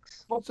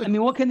six. Well, I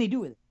mean, what can they do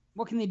with it?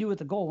 What can they do with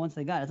the gold once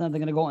they got it? It's not they're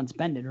going to go out and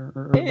spend it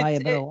or buy a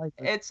better life.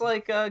 It's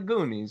like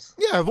Goonies.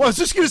 Yeah, well, I was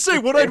just going to say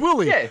One-Eyed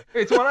Willie. Yeah,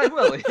 it's One-Eyed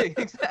Willie.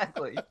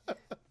 Exactly.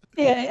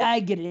 Yeah, I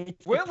get it.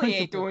 It's Willie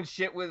ain't doing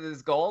shit with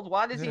his gold.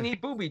 Why does he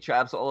need booby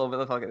traps all over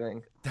the fucking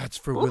thing? That's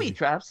for booby Willie.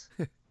 Traps.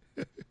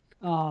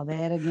 Oh,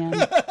 that again.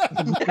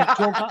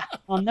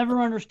 I'll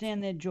never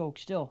understand that joke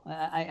still.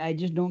 I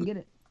just don't get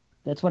it.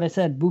 That's what I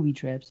said, booby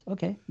traps.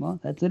 Okay, well,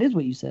 it is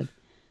what you said.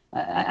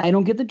 I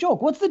don't get the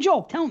joke. What's the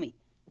joke? Tell me.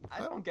 I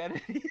don't get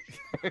it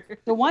either.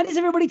 So why does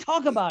everybody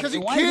talk about it? Because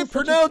he can't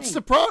pronounce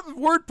the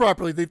word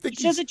properly. They think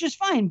he says it just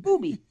fine,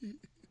 booby.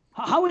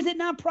 How is it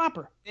not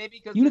proper?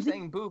 Maybe because you're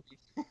saying booby.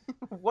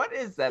 What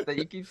is that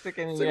you keep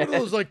sticking in it's your like head?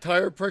 one of those like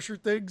tire pressure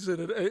things,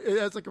 and it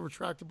has like a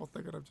retractable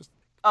thing, and I'm just.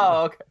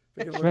 Oh, okay.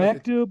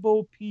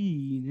 Retractable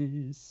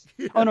penis.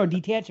 Oh no,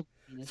 detachable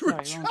penis. Sorry,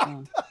 wrong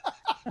song.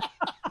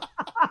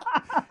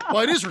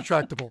 Well, it is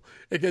retractable.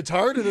 It gets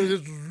hard, and it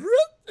just.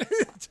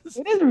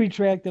 It is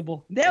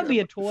retractable. That'd be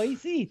a toy.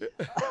 See,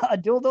 a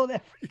dildo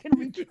that freaking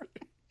retracts.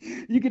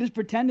 You could just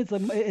pretend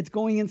it's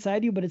going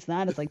inside you, but it's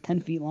not. It's like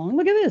 10 feet long.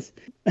 Look at this.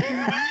 It's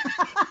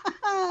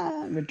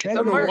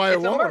a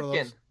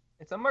merkin.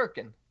 It's a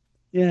merkin.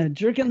 Yeah,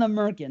 jerking the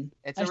merkin.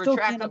 It's a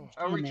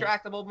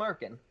retractable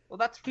merkin. Well,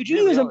 that's. Could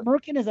you use a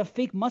merkin as a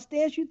fake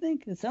mustache? You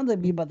think it sounds like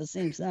it'd be about the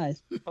same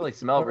size? Probably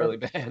smell really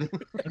bad.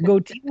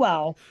 Goatee,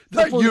 wow.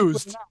 Not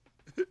used.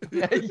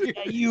 A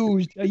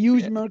used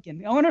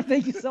merkin. I wonder if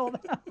they can sell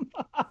them.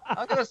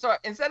 I'm gonna start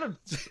instead of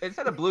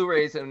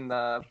Blu-rays and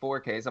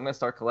 4Ks. I'm gonna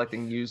start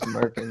collecting used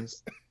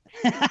merkins.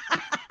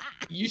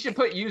 You should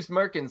put used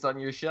merkins on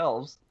your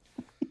shelves.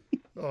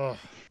 And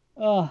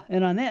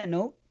on that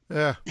note.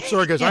 Yeah,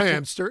 sorry guys, I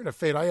am starting to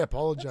fade. I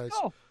apologize.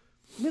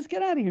 Let's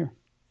get out of here.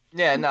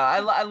 Yeah, no,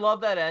 I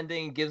love that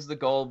ending. It gives the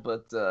gold,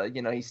 but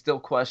he's still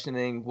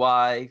questioning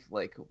why.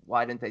 Like,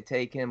 why didn't they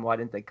take him? Why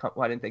didn't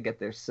they get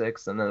their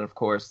six? And then of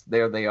course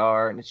there they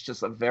are, and it's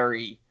just a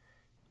very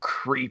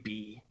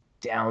creepy,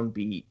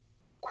 downbeat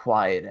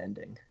quiet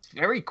ending. It's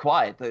very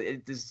quiet.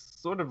 It is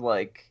sort of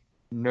like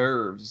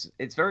nerves.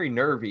 It's very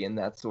nervy in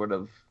that sort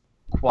of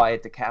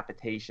quiet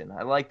decapitation.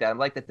 I like that. I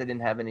like that they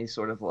didn't have any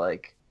sort of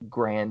like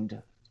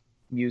grand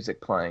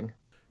music playing.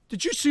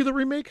 Did you see the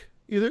remake?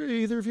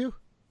 Either of you?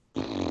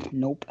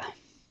 Nope.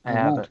 I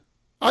haven't.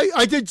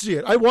 I did see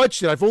it. I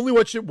watched it. I've only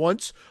watched it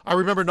once. I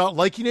remember not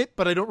liking it,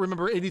 but I don't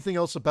remember anything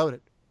else about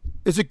it.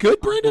 Is it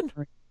good, Brandon?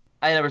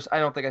 I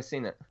don't think I've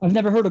seen it. I've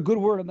never heard a good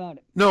word about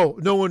it. No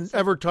one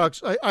ever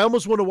talks. I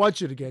almost want to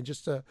watch it again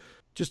just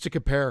to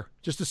compare,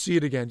 just to see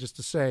it again, just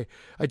to say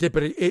I did.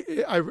 But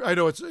I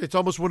know it's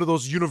almost one of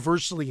those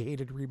universally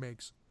hated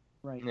remakes.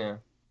 Right. Yeah.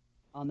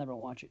 I'll never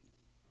watch it.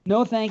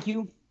 No, thank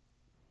you.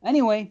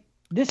 Anyway,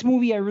 this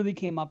movie I really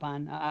came up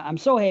on. I'm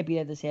so happy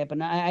that this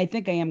happened. I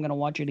think I am going to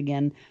watch it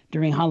again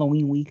during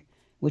Halloween week,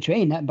 which,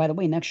 hey, by the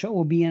way, next show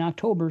will be in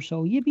October,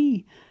 so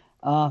yippee.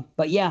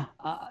 But yeah,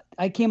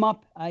 I came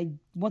up.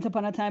 Once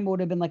upon a time, it would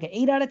have been like an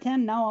 8 out of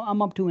 10. Now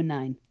I'm up to a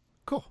 9.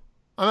 Cool.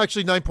 I'm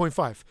actually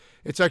 9.5.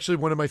 It's actually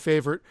one of my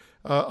favorite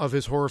of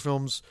his horror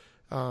films.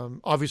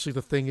 Obviously,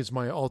 The Thing is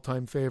my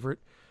all-time favorite,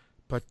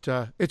 but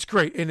it's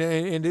great,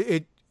 and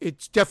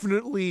it's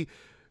definitely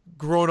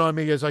grown on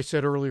me, as I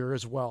said earlier,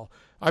 as well.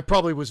 I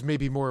probably was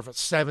maybe more of a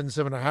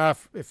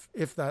 7.5,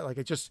 if that. Like,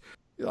 it just,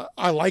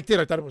 I liked it.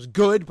 I thought it was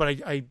good, but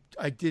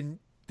I didn't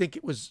think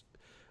it was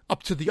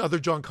up to the other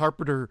John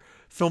Carpenter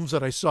films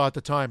that I saw at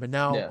the time, and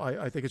now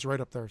I think it's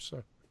right up there.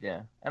 So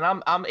yeah, and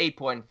I'm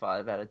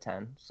 8.5 out of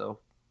 10, so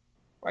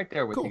right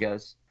there with Cool. you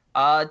guys.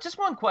 Just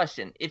one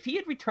question: if he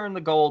had returned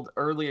the gold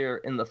earlier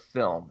in the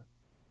film,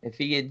 if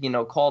he had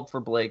called for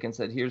Blake and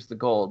said, "Here's the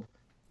gold,"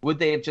 would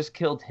they have just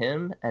killed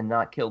him and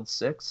not killed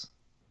 6?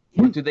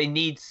 Or do they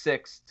need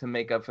 6 to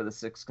make up for the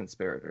 6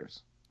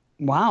 conspirators?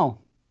 Wow.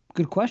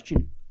 Good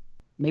question.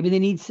 Maybe they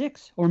need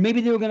 6. Or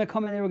maybe they were going to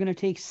come and they were going to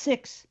take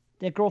 6,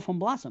 that girl from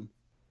Blossom.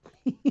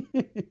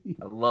 I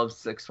love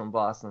 6 from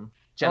Blossom.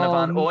 Jenna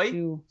Von me Oy.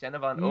 too. Jenna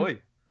Von Yeah.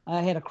 Oy.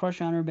 I had a crush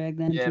on her back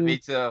then, Yeah, too. me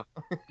too.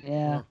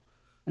 Yeah.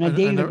 And I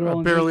dated a girl.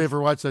 I barely ever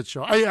watched that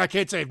show. I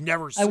can't say I've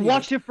never seen it. I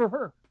watched it for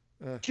her.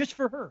 Just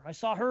for her. I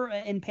saw her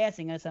in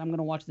passing. I said, I'm going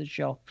to watch this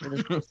show for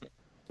this person.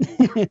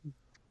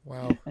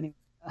 Wow. Anyway,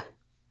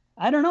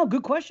 I don't know.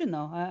 Good question,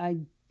 though. I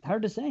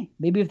hard to say.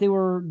 Maybe if they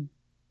were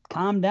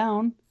calmed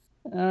down.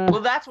 Well,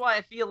 that's why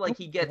I feel like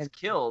he gets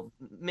killed.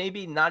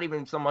 Maybe not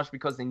even so much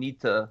because they need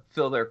to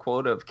fill their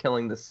quota of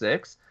killing the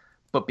 6,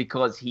 but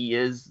because he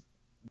is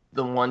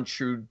the one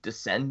true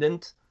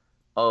descendant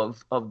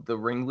of the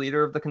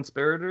ringleader of the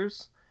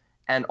conspirators,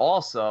 and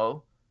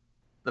also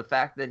the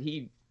fact that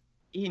he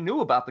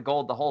knew about the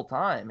gold the whole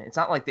time. It's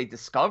not like they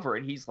discover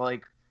it. He's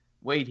like,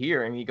 wait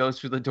here, and he goes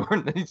through the door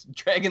and then he's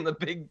dragging the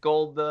big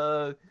gold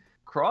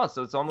cross.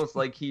 So it's almost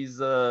like he's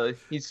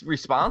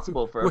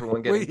responsible for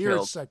everyone getting wait here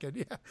killed. a second,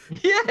 yeah.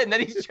 Yeah, and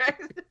then he's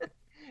dragging.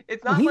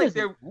 It's not like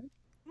they're. know.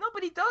 No,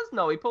 but he does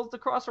know. He pulls the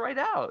cross right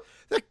out.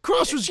 That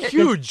cross was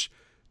huge.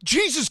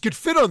 Jesus could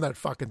fit on that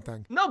fucking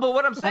thing. No, but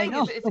what I'm saying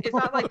know. is, it's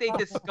not like they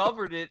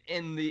discovered it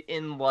in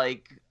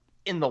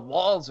the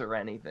walls or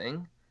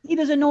anything. He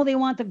doesn't know they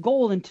want the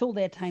gold until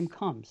that time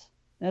comes.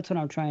 That's what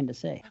I'm trying to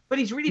say. But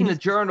he's reading the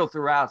journal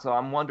throughout, so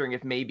I'm wondering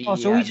if maybe. Oh,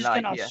 so he he's had just an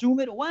going to idea. assume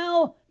it?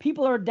 Well,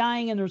 people are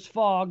dying and there's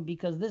fog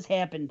because this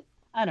happened.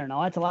 I don't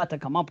know. That's a lot to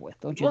come up with,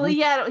 don't you Well,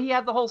 think? he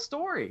had the whole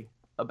story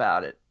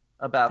about it.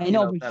 About I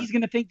know, but he's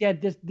going to think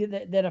that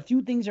that a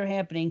few things are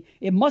happening.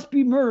 It must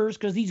be murders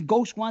because these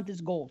ghosts want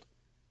this gold.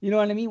 You know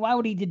what I mean? Why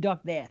would he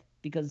deduct that?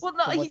 Because Well,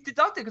 no, he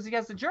deducted because he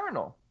has the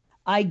journal.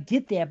 I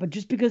get that, but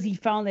just because he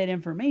found that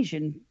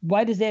information,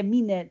 why does that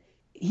mean that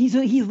he's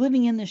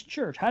living in this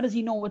church? How does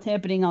he know what's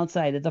happening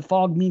outside? That the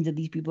fog means that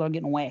these people are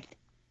getting whacked.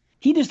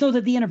 He just knows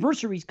that the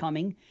anniversary's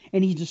coming,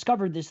 and he's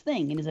discovered this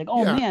thing, and he's like,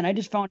 "Oh Yeah. man, I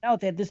just found out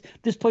that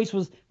this place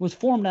was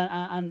formed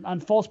on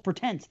false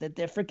pretense that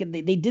they're freaking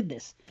they did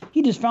this."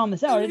 He just found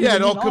this out. Yeah,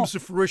 it all comes to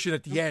fruition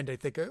at the end, I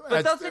think.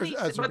 But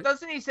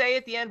doesn't he say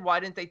at the end, why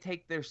didn't they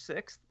take their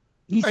 6th?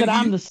 He said, you-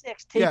 "I'm the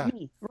 6th. Take yeah.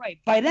 me." Right.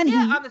 By then,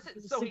 Yeah, he I'm the knew sixth,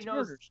 it was so he 6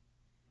 knows- murders.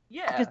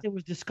 Yeah. Because there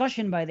was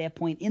discussion by that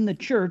point in the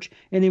church,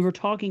 and they were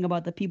talking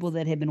about the people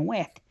that had been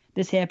whacked.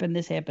 This happened,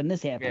 this happened,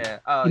 this happened. Yeah.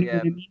 Oh, You know yeah.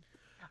 what I mean?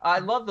 I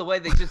love the way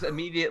they just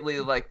immediately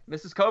like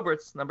Mrs.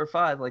 Cobert's number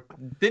 5. Like,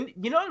 didn't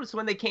you notice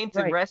when they came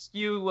to Right.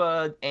 rescue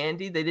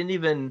Andy, they didn't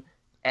even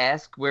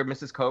ask where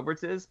Mrs.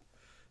 Cobert's is.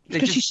 They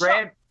Because just she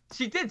grabbed.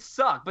 She did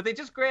suck, but they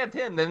just grabbed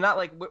him. They're not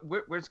like,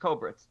 where's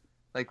Cobert's?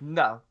 Like,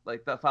 no,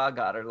 like the fog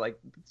got her. Like,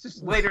 it's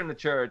just later in the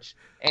church,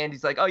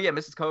 Andy's like, oh yeah,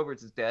 Mrs.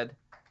 Cobert's is dead.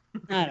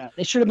 I don't know.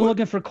 They should have been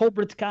looking for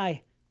Colbert's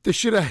guy. They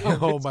should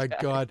have. Oh my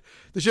God!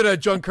 They should have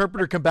had John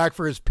Carpenter come back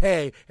for his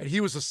pay, and he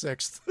was a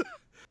 6th.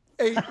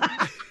 Hey,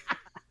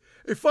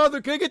 hey, Father,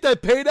 can I get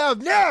that paid out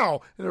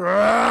now?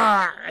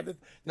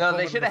 No,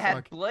 they should have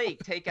had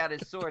Blake take out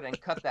his sword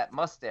and cut that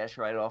mustache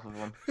right off of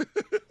him.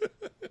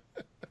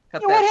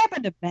 Cut Yeah, what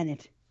happened to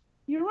Bennett?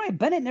 You're right.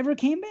 Bennett never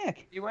came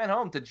back. He went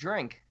home to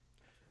drink.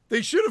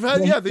 They should have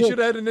had. Yeah, they should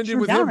have had an Indian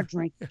Turned with down him. a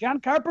drink. John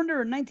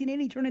Carpenter in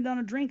 1980 turning down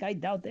a drink. I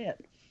doubt that.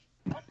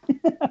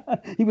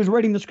 He was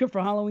writing the script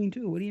for Halloween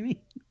too. What do you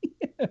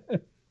mean?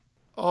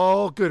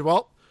 Oh, good.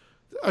 Well,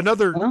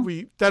 another Huh?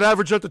 that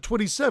averaged out to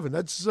 27.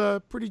 That's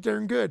pretty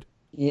darn good.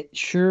 It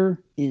sure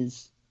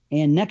is.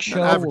 And next show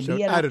will Averaged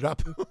be out, added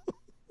up.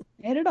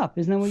 added up.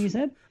 Isn't that what you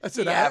said? I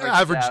said He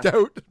averaged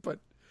out, but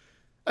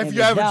if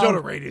you Averaged average out out.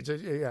 a rating,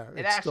 yeah.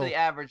 It actually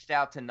averaged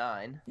out to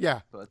 9, yeah.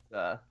 but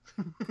That-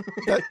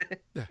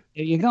 There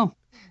you go.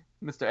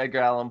 Mr. Edgar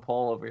Allan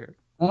Poe over here.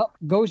 Oh,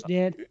 Ghost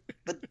Dad.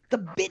 But the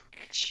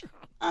bitch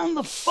on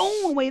the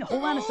phone. Wait,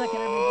 hold on a second,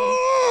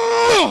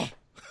 everybody.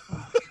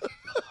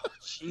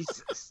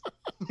 Jesus.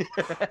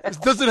 This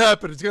doesn't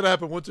happen. It's gonna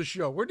happen once a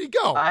show. Where'd he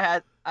go?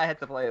 I had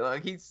to play.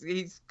 Look,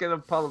 he's gonna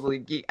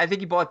probably. I think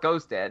he bought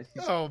Ghost Dad.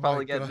 He's Oh, my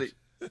probably gosh.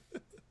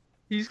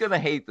 He's gonna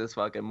hate this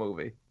fucking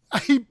movie.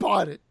 He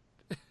bought it.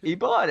 He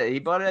bought it. He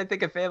bought it. I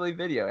think a Family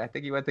Video. I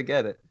think he went to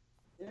get it.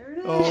 There it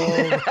is. Oh,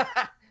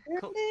 There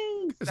it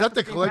is. is that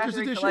the St. collector's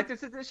Patrick edition?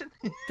 Collector's edition?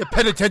 The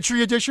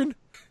penitentiary edition,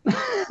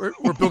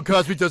 where Bill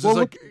Cosby does his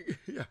Well,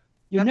 yeah.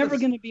 You're That never was-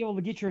 going to be able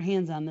to get your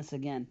hands on this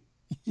again.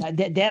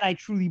 That I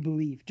truly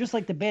believe. Just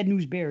like the Bad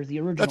News Bears, the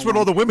original. That's what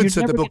all the women You're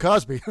said to never Bill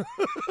Cosby.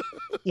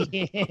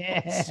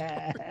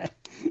 Yeah.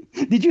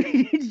 Did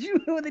you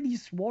know that he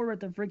swore at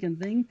the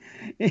freaking thing?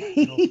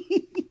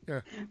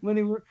 Yeah. When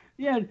they were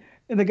and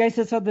the guy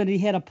said something that he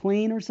had a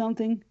plane or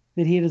something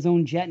that he had his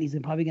own jet and he's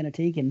probably going to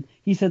take, and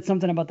he said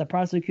something about the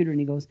prosecutor and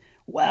he goes,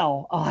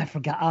 "Well, I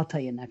forgot. I'll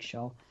tell you next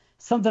show."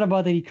 Something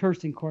about that he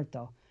cursed in court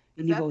though,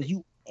 and he that goes, the-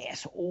 "You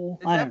asshole."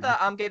 Is I that don't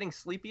the I'm Getting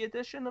Sleepy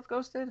edition of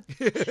Ghosted?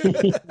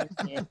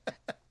 know.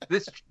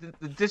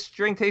 This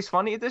drink tastes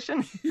funny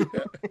edition?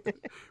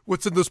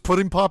 What's in this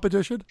pudding pop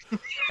edition?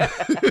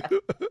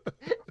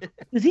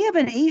 Does he have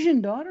an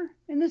Asian daughter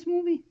in this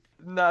movie?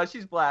 No,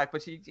 she's black,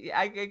 but she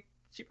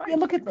probably, Yeah,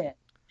 look at that.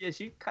 yeah,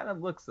 she kind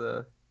of looks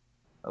a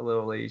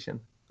little Asian.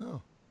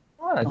 Oh.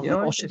 What? Oh, You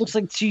know, she looks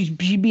like she's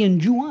being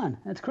Ju-on.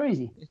 That's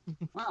crazy.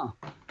 Wow.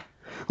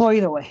 Well,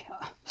 either way.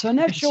 So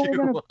next show we're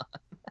gonna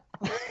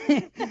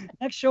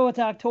next show it's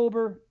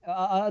October.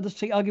 I'll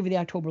give you the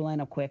October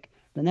lineup quick.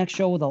 The next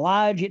show with The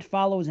Lodge, It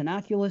Follows, and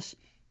Oculus.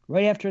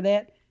 Right after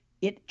that,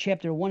 It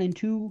Chapter 1 and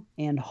 2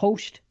 and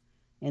Host.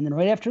 And then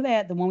right after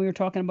that, the one we were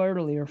talking about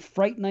earlier,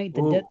 Fright Night,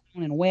 The Ooh. Dead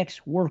Zone, and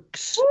Wax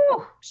Works.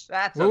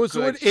 That's What a was the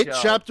one? good It show.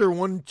 chapter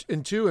 1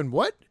 and 2 and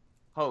what?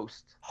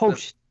 Host.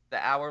 Host. The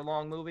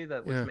hour-long movie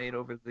that was Yeah. made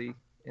over the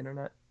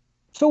internet.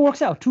 So it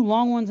works out. 2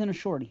 long ones and a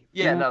shorty.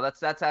 Yeah, You know? no,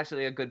 that's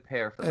actually a good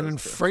pair for And then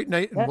those two. Fright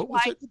Night and That's what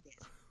was why it? I did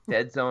that.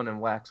 Dead Zone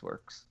and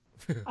Waxworks.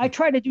 I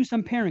tried to do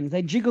some pairings.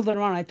 I jiggled it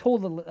around. I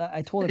told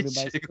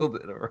everybody. Jiggled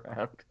it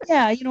around.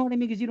 Yeah, you know what I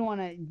mean? Because you don't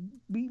want to.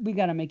 We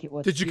got to make it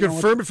with. Did you know,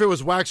 confirm if it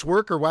was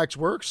Waxwork or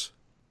Waxworks?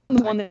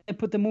 the one that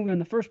put the movie in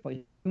the first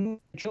place? The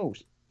movie I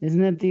chose.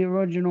 Isn't that the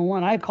original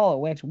one? I call it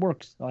Wax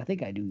Works. So I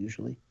think I do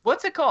usually.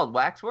 What's it called?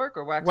 Waxwork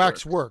or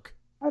Waxworks? Waxwork.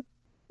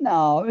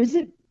 No, is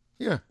it?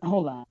 Yeah.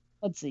 Hold on.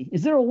 Let's see.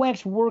 Is there a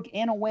Wax Work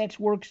and a Wax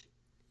Works?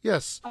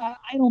 Yes. I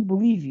don't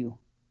believe you.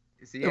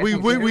 Is he We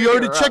asking we you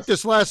already or checked us?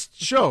 this last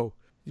show.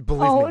 You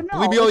believe Oh me. no!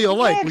 Believe me all it's you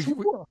like. Wax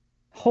Work.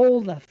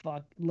 Hold the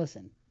fuck.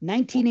 Listen.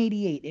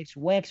 1988. It's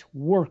Wax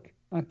Work.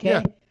 Okay.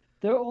 Yeah.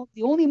 The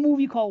only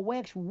movie called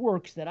Wax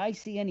Works that I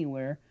see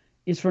anywhere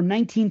is from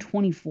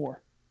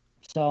 1924.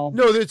 So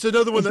No, it's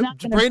another one It's that not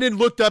gonna- Brandon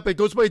looked up. It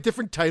goes by a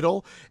different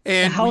title. the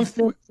And House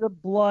of the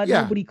Blood.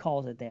 yeah. Nobody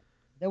calls it that.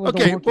 That was the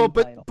okay, working well,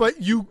 title.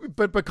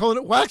 but calling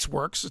it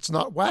Waxworks, it's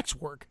not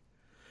Waxwork.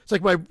 It's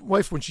like my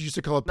wife when she used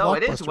to call it No,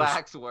 it is Blockbusters.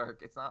 Waxwork.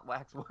 It's not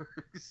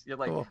Waxworks. You're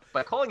like, Oh.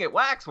 by calling it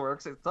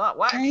Waxworks, it's not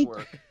Thank-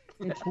 Waxwork.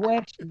 It's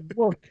Wax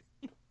Work.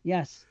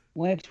 Yes,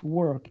 Wax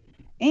Work.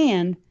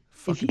 And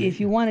Fucking if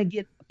you want to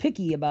get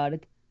picky about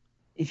it,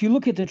 if you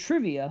look at the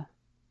trivia,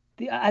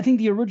 I think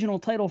the original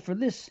title for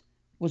this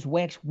was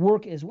Wax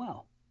Work as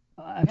well.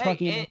 I'm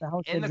talking about the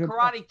House in of the Drip-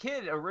 Karate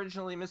Kid,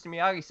 originally Mr.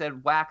 Miyagi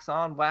said wax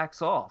on,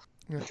 wax off.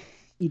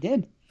 He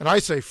did. And I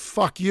say,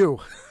 fuck you.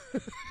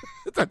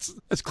 That's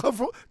as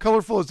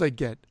colorful as I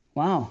get.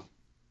 Wow.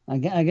 I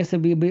guess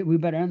we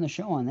better end the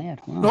show on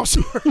that. Wow. No,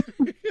 sorry.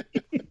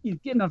 He's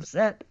getting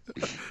upset.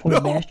 Poor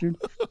bastard.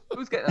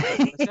 Who's getting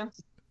a position?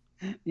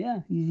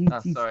 Yeah. Oh,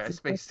 sorry, I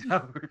spaced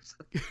out.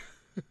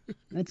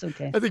 That's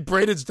okay. I think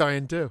Brandon's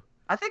dying too.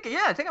 I think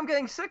I'm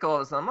getting sick all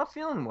of a sudden. I'm not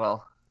feeling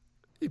well.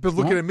 You've been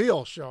looking What? at me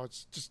all show.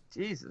 It's just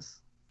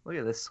Jesus. Look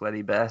at this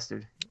sweaty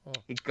bastard. Oh.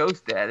 He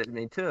ghosted at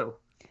me, too.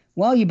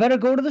 Well, you better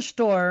go to the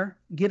store,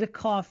 get a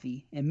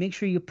coffee, and make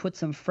sure you put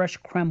some fresh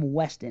creme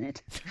west in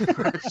it.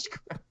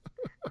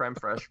 Creme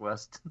Fraiche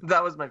West.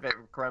 That was my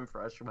favorite, Creme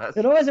Fraiche West.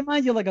 It always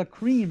reminds you of like a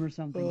cream or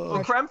something. Oh.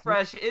 Well, creme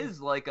fraiche is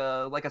like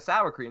a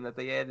sour cream that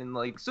they add in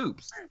like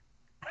soups.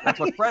 That's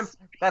what creme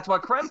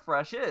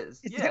fraiche is.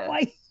 Is Yeah. that why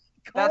he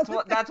That's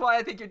called it that's why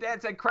I think your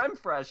dad said creme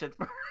fraiche at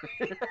first.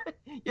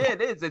 Yeah,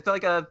 it is. It's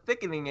like a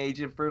thickening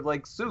agent for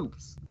like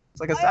soups. It's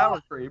like a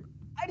sour cream.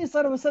 I just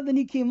thought it was something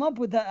he came up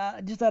with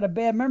just out of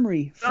bad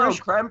memory. No, Fresh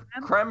creme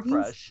means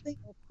fraiche. something-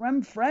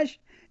 Creme fraiche?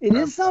 It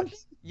Creme is something?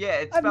 Yeah,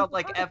 it's I've spelled never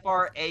like heard of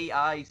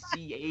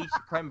FRAICH,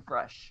 creme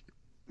fraiche.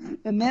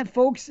 And that,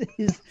 folks,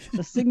 is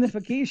the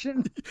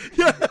signification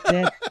yeah.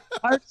 that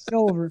party's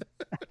over.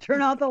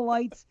 Turn out the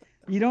lights.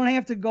 You don't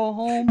have to go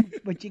home,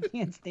 but you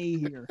can't stay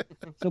here.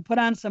 So put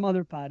on some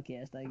other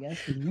podcast, I guess,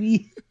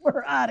 because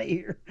we're out of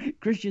here.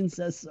 Christian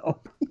says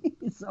so.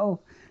 So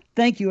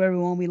thank you,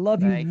 everyone. We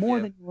love you more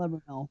than you'll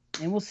ever know.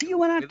 And we'll see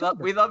you in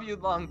October. We love you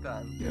long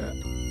time. Yeah.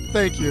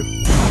 Thank you.